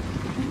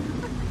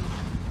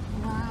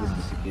 Wow. This is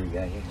the security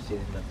guy here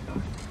sitting in the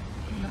car.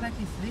 He look like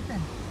he's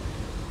sleeping.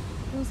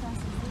 Who's house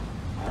is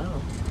it? I don't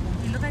know.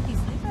 He look like he's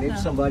sleeping. Maybe though.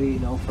 somebody, you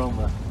know, from,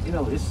 you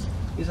know, it's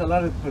a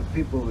lot of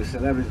people with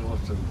celebrities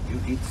want some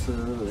jiu-jitsu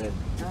and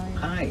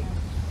hi.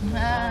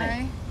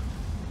 Hi.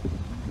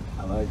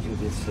 I love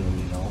jiu-jitsu,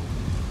 you know.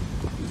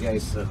 You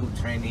guys who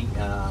training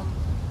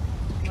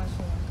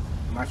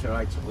martial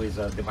arts with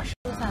the martial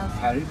Whose house?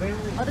 Harry Berry?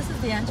 Oh, this is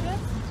the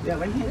entrance? Yeah,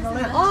 right here. No,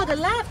 Oh, the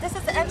left. This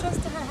is the entrance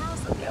to her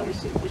house. yeah, we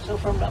saw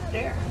from up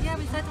there. Yeah,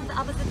 we sat from the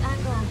opposite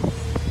angle.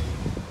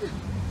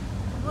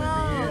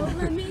 Wow.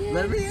 Let me in.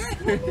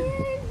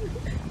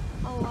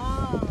 Oh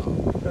wow.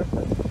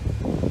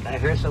 I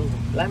heard some,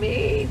 let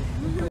me in.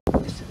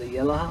 This is the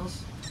yellow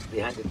house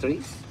behind the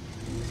trees.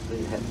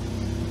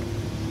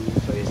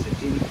 So it's the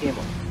Jimmy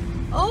Kimmel.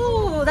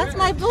 Oh, that's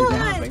my boy.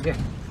 Right there.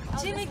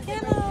 Jimmy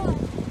Kimmel.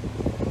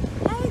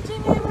 Hi,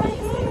 Jimmy, right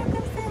here.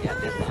 Come say Yeah,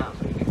 that's the hi.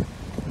 house right here.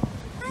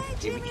 Hi,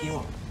 Jimmy Jimmy.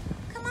 Kimmel.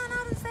 Come on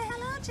out and say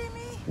hello,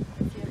 Jimmy.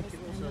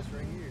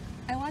 right here.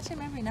 I watch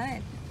him every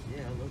night.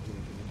 Yeah, I love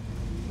Jimmy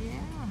Kimmel.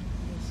 Yeah.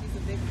 She's a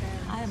big fan.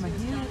 I am a She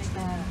was trying huge to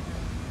fan.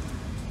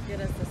 Get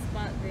us a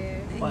spot there.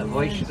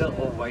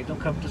 Why you don't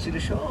come to see the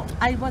show?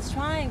 I was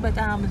trying, but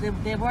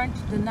they weren't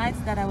the nights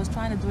that I was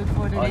trying to do it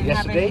for. They Oh, didn't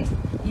yesterday?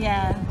 have any.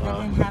 Yeah, they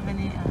Oh. didn't have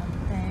any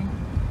thing.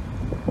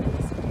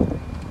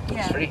 Yeah.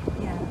 It's free?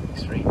 Yeah.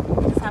 It's free.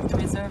 You just have to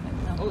reserve it.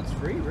 Though. Oh, it's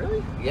free,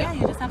 really? Yeah,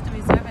 you just have to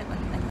reserve it.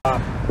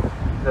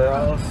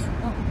 Girls,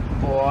 Oh.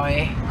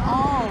 boy.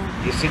 Oh,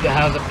 You see the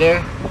house up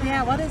there?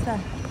 yeah. What is that?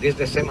 This is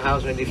the same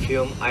house when they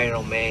filmed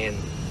Iron Man.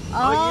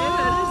 Oh,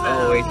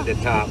 All the way to the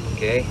top,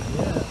 okay?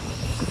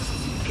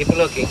 Keep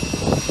looking.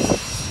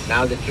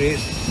 Now the trees,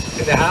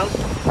 see the house?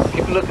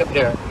 Keep a look up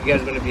there. You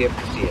guys are going to be able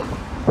to see it.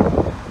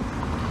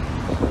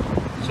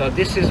 So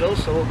this is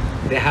also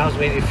the house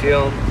when they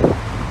filmed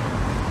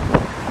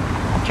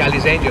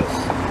Charlie's Angels.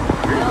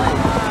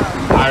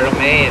 Iron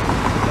Man.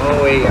 All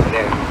the way up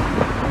there.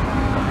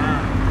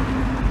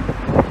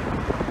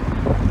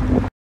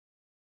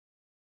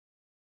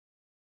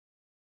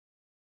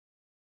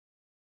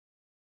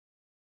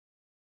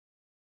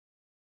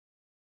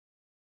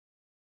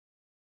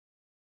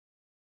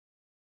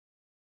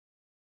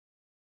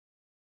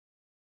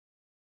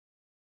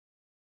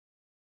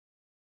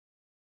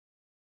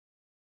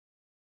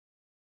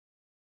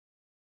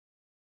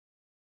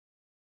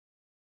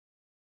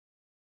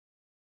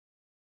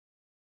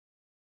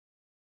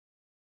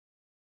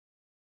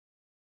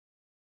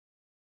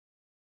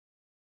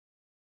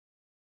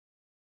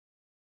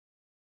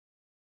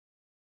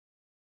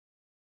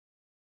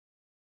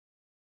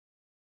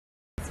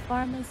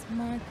 farmers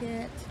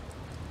market.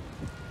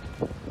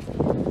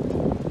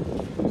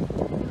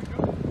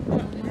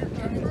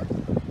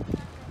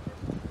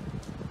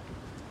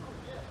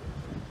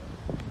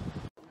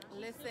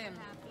 Listen,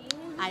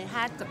 I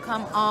had to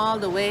come all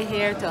the way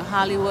here to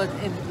Hollywood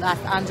in Los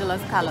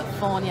Angeles,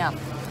 California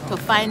to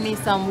find me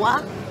some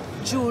what?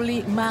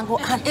 Julie mango,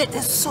 and it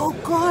is so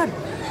good.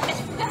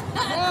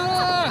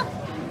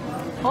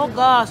 Oh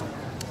gosh,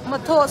 my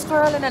toes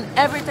curling and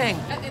everything.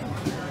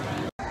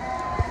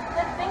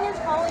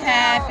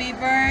 Happy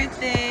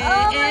birthday,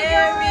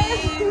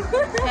 Aries.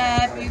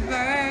 Happy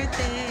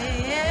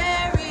birthday,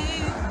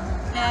 Aries.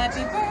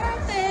 Happy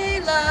birthday,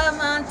 love,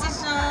 Auntie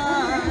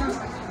Sean.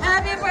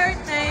 Happy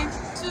birthday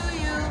to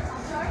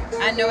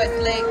you. I know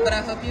it's late, but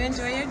I hope you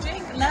enjoy your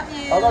drink. Love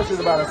you. I thought she was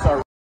about to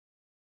start.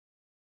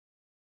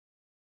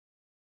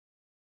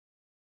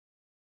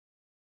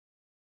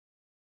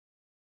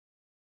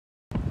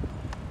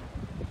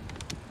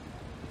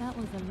 That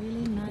was a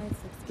really nice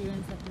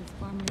experience at this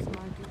farmer's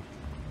market.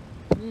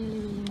 Really,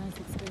 really nice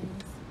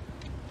experience.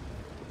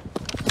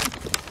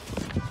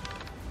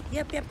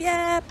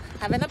 Yep.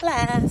 Having a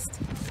blast.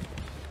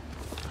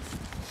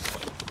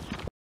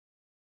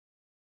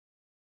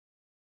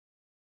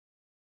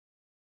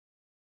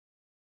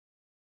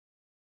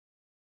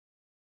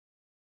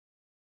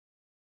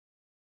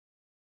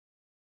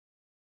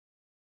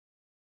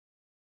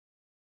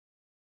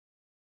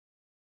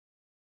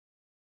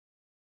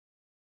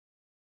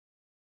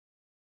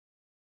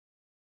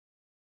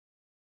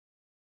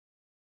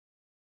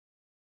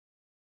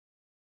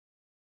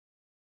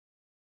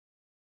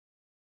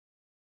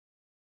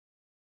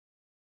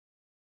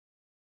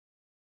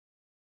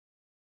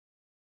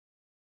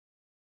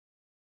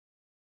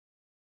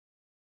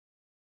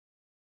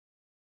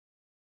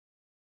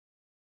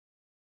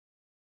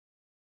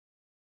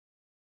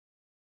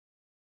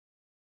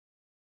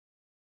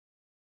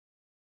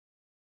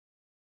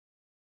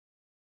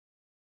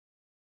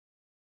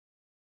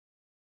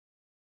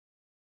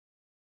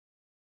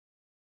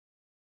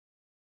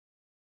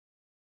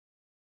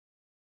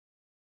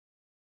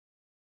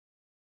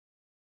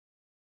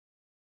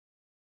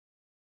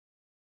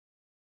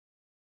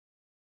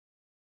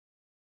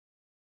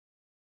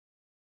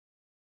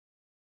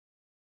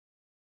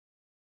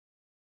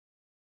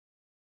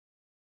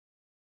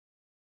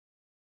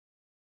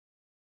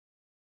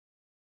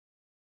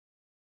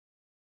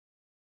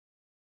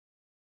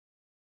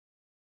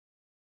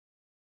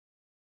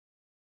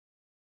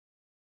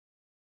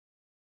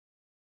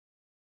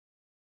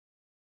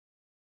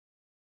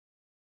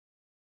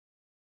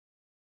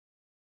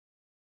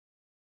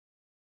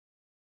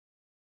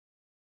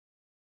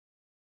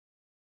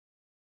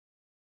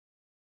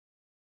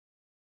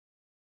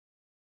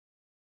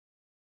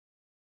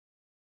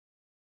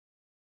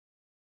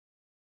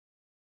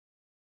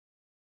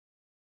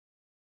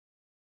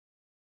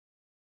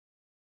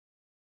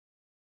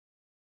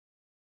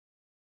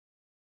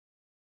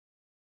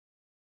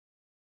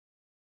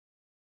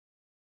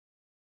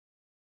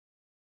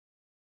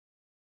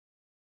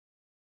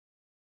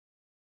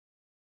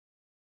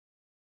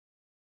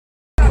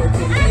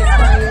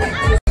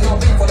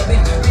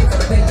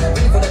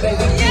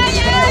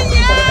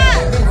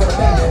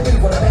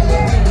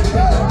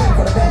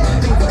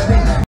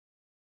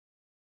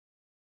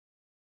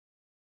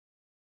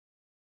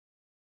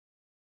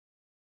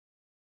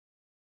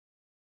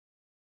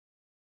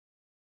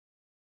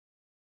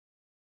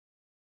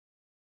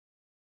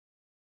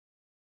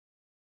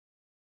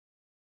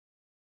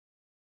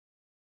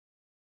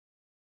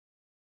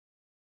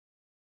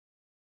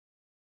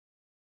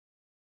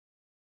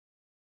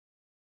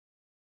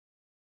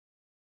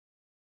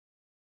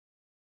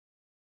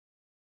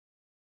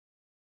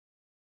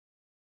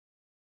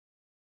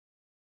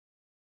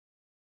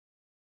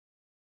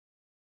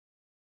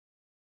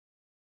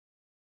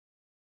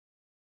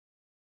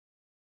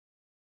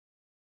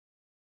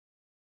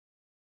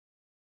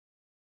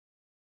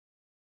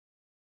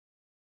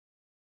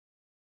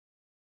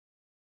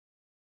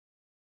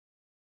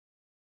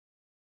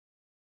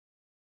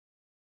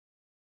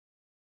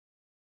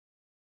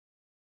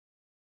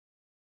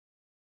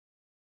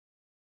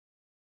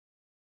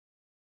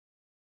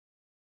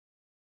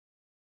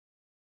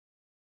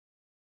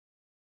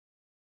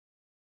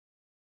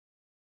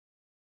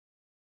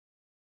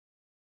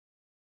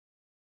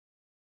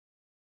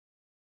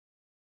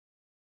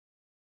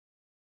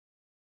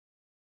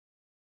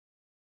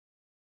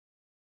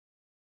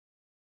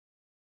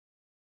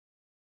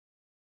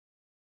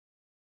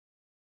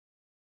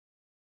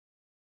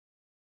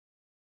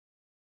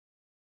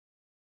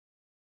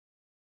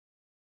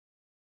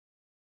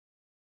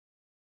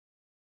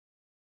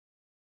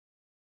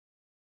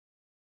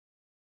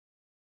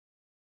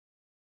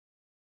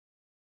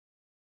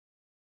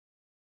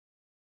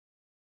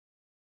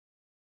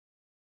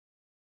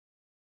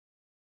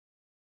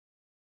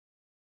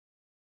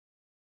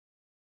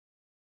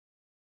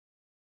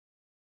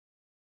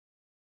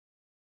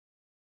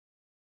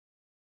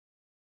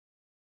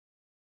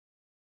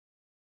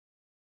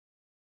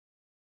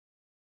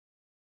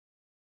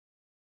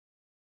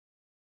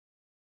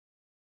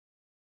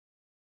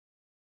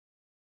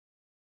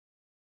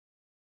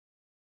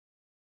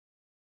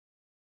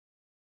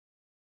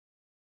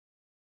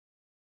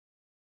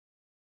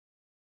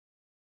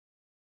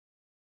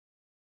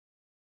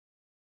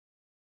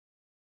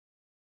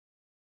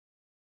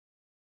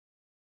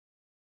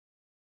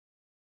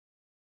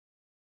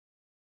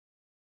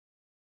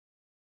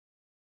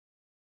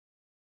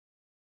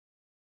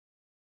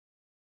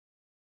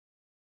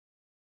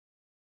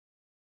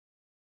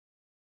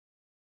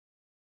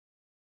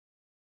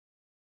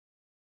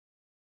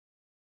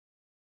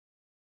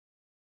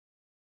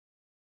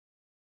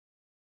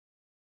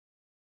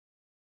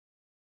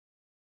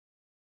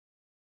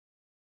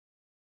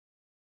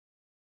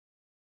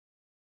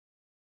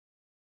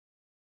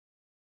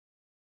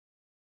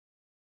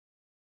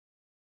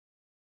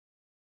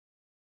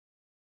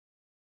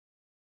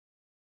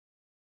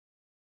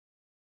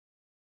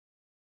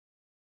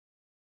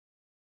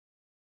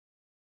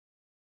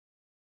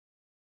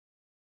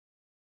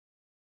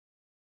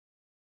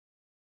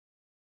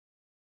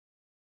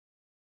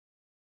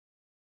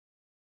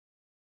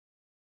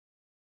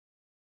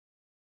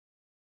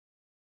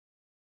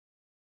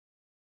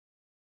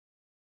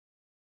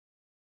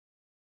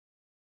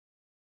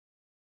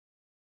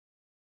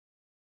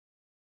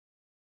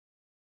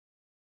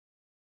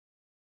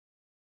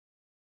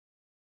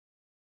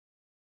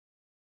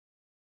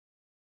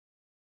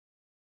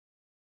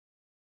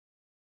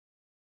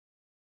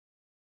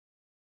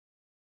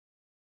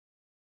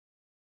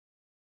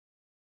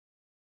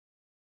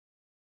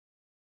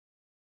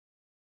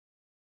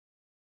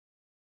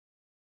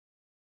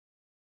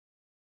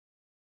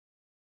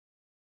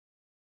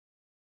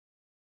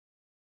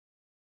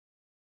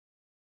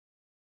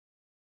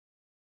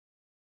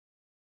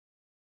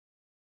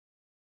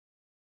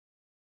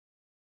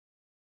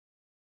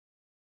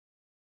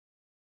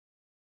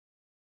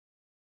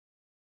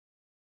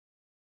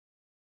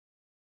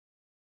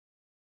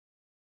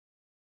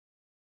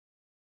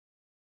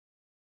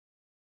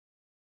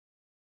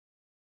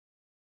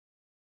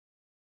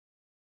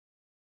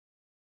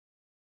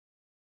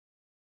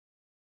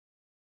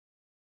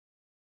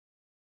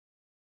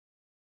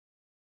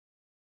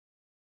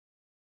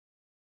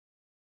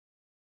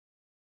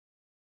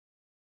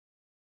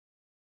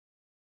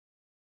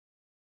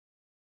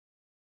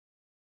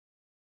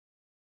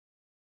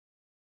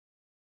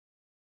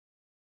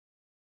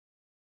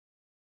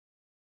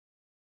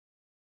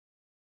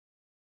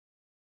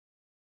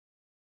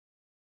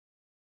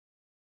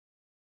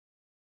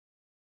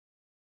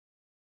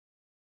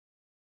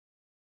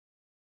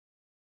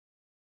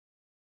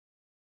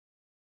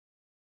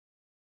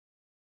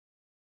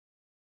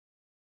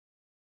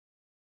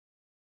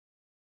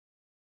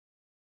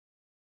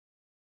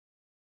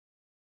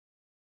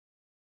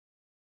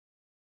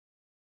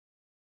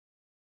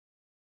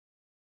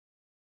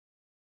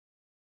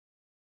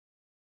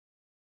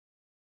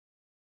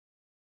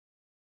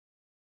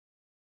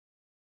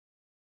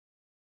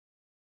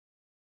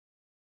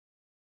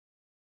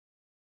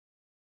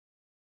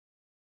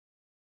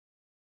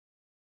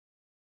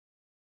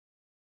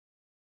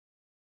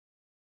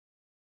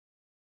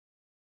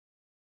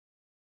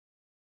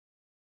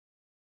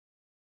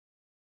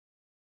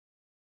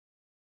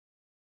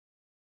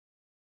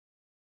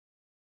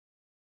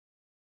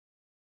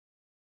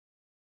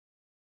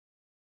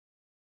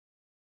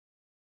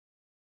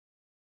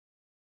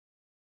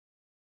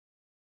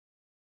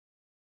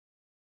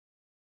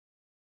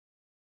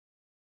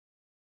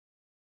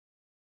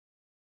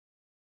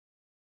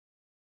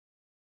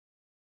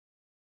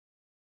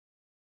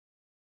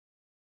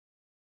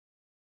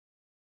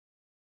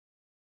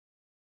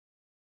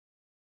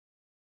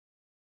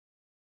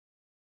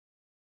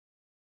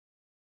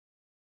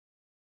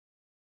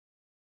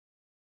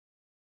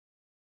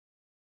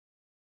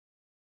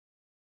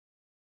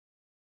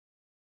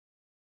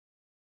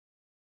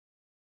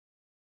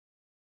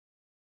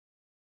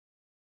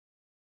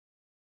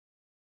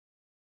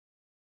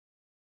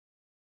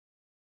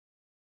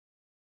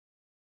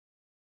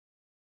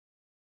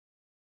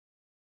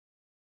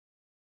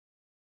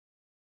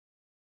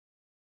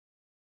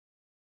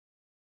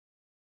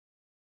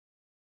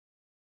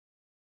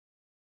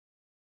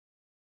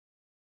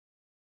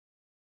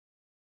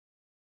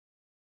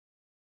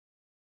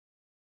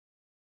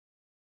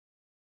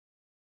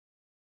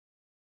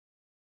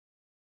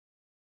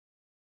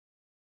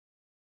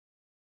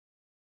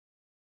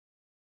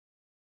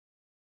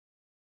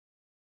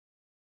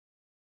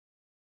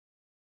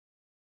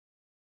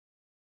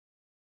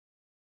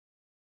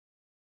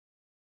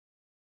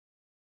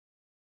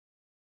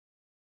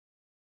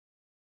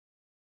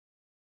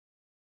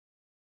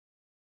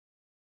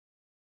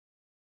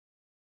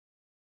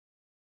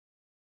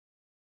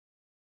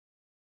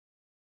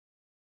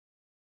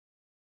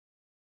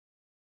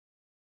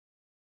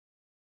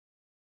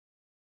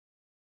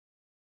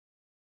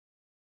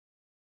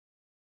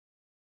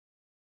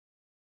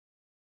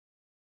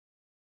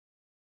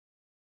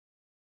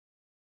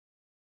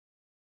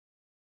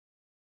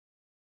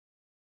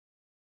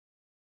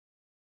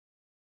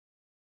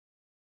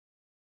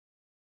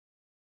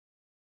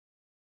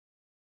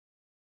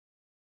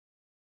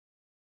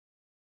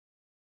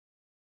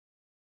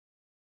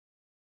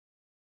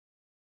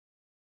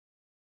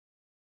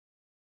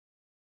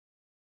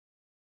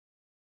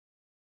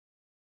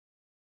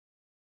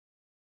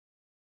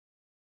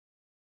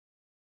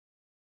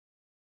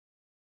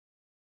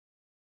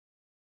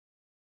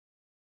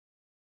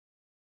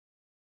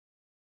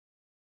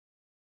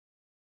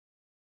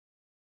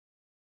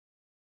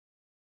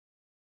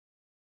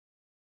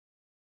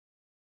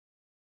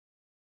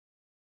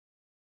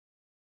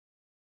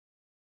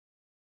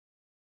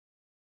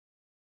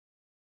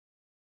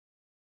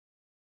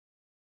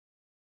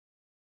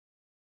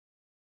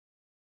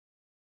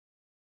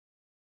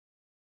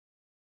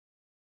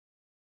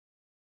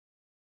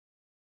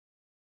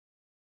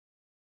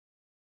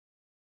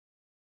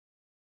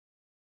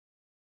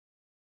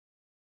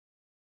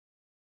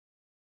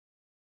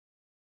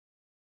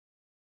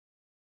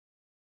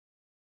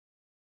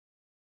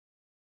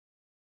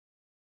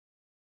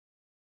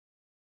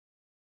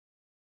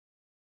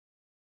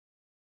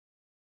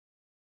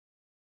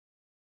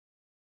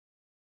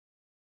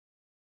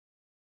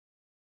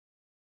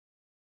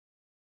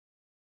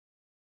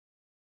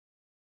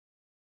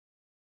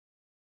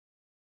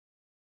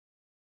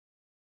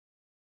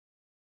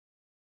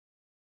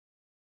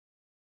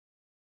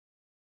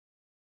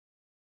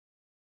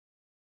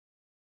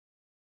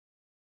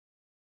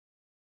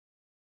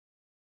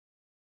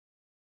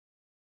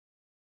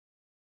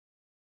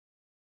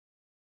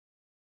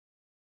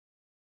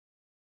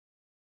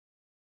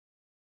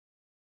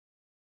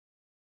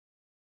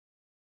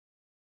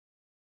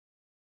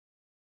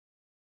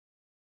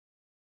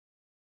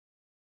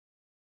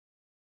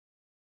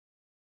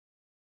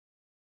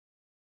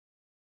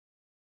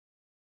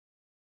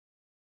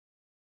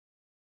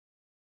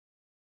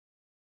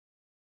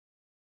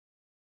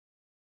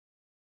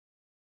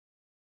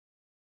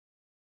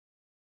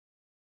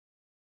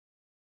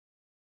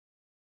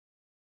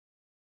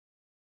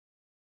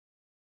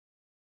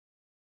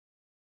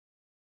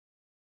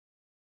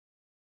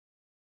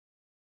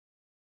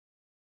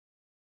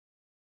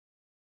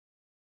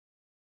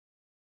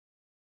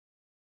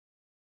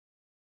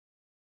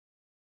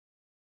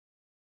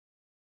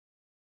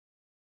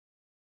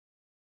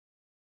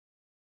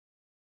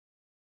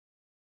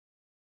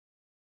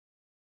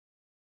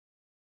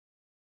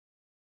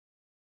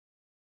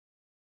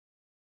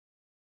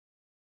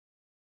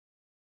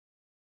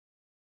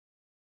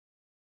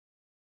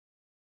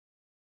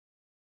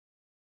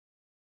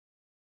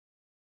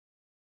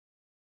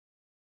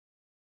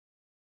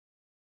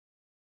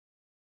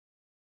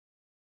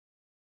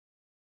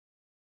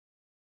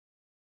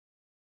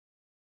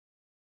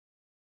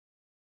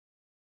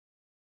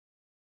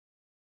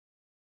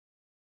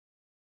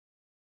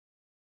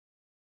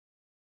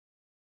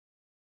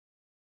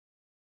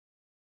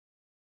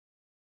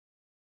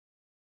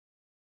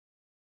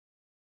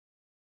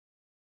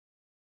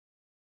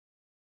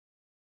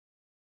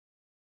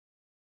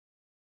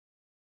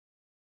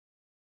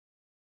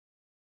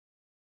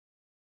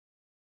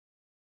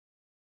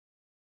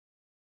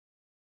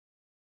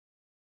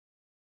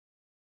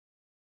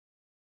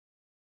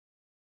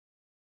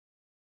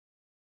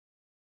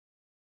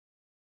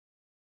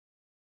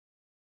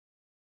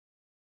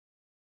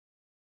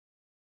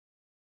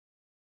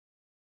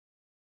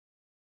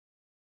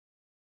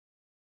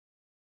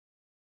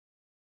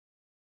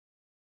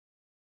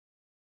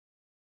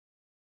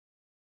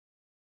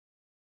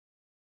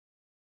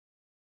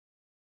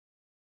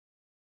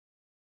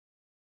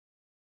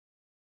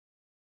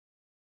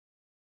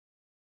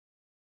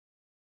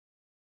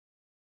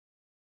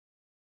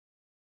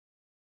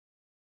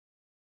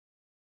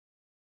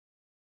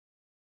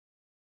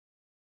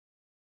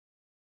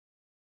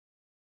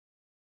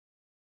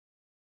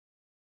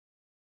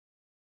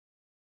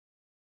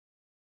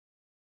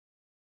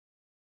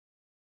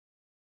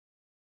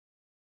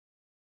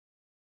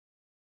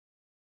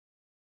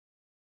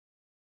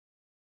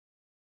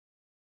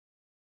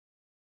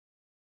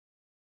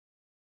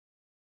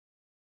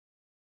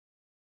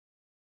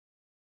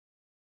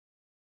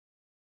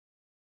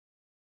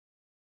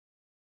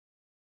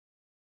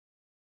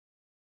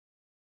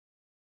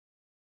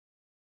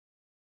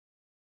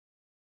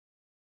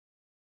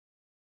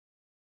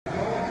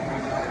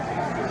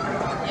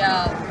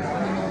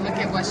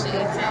 what she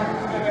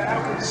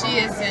eating. She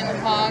is in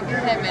hog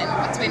heaven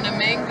between the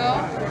mango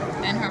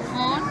and her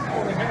phone.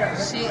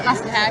 She is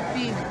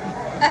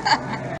happy.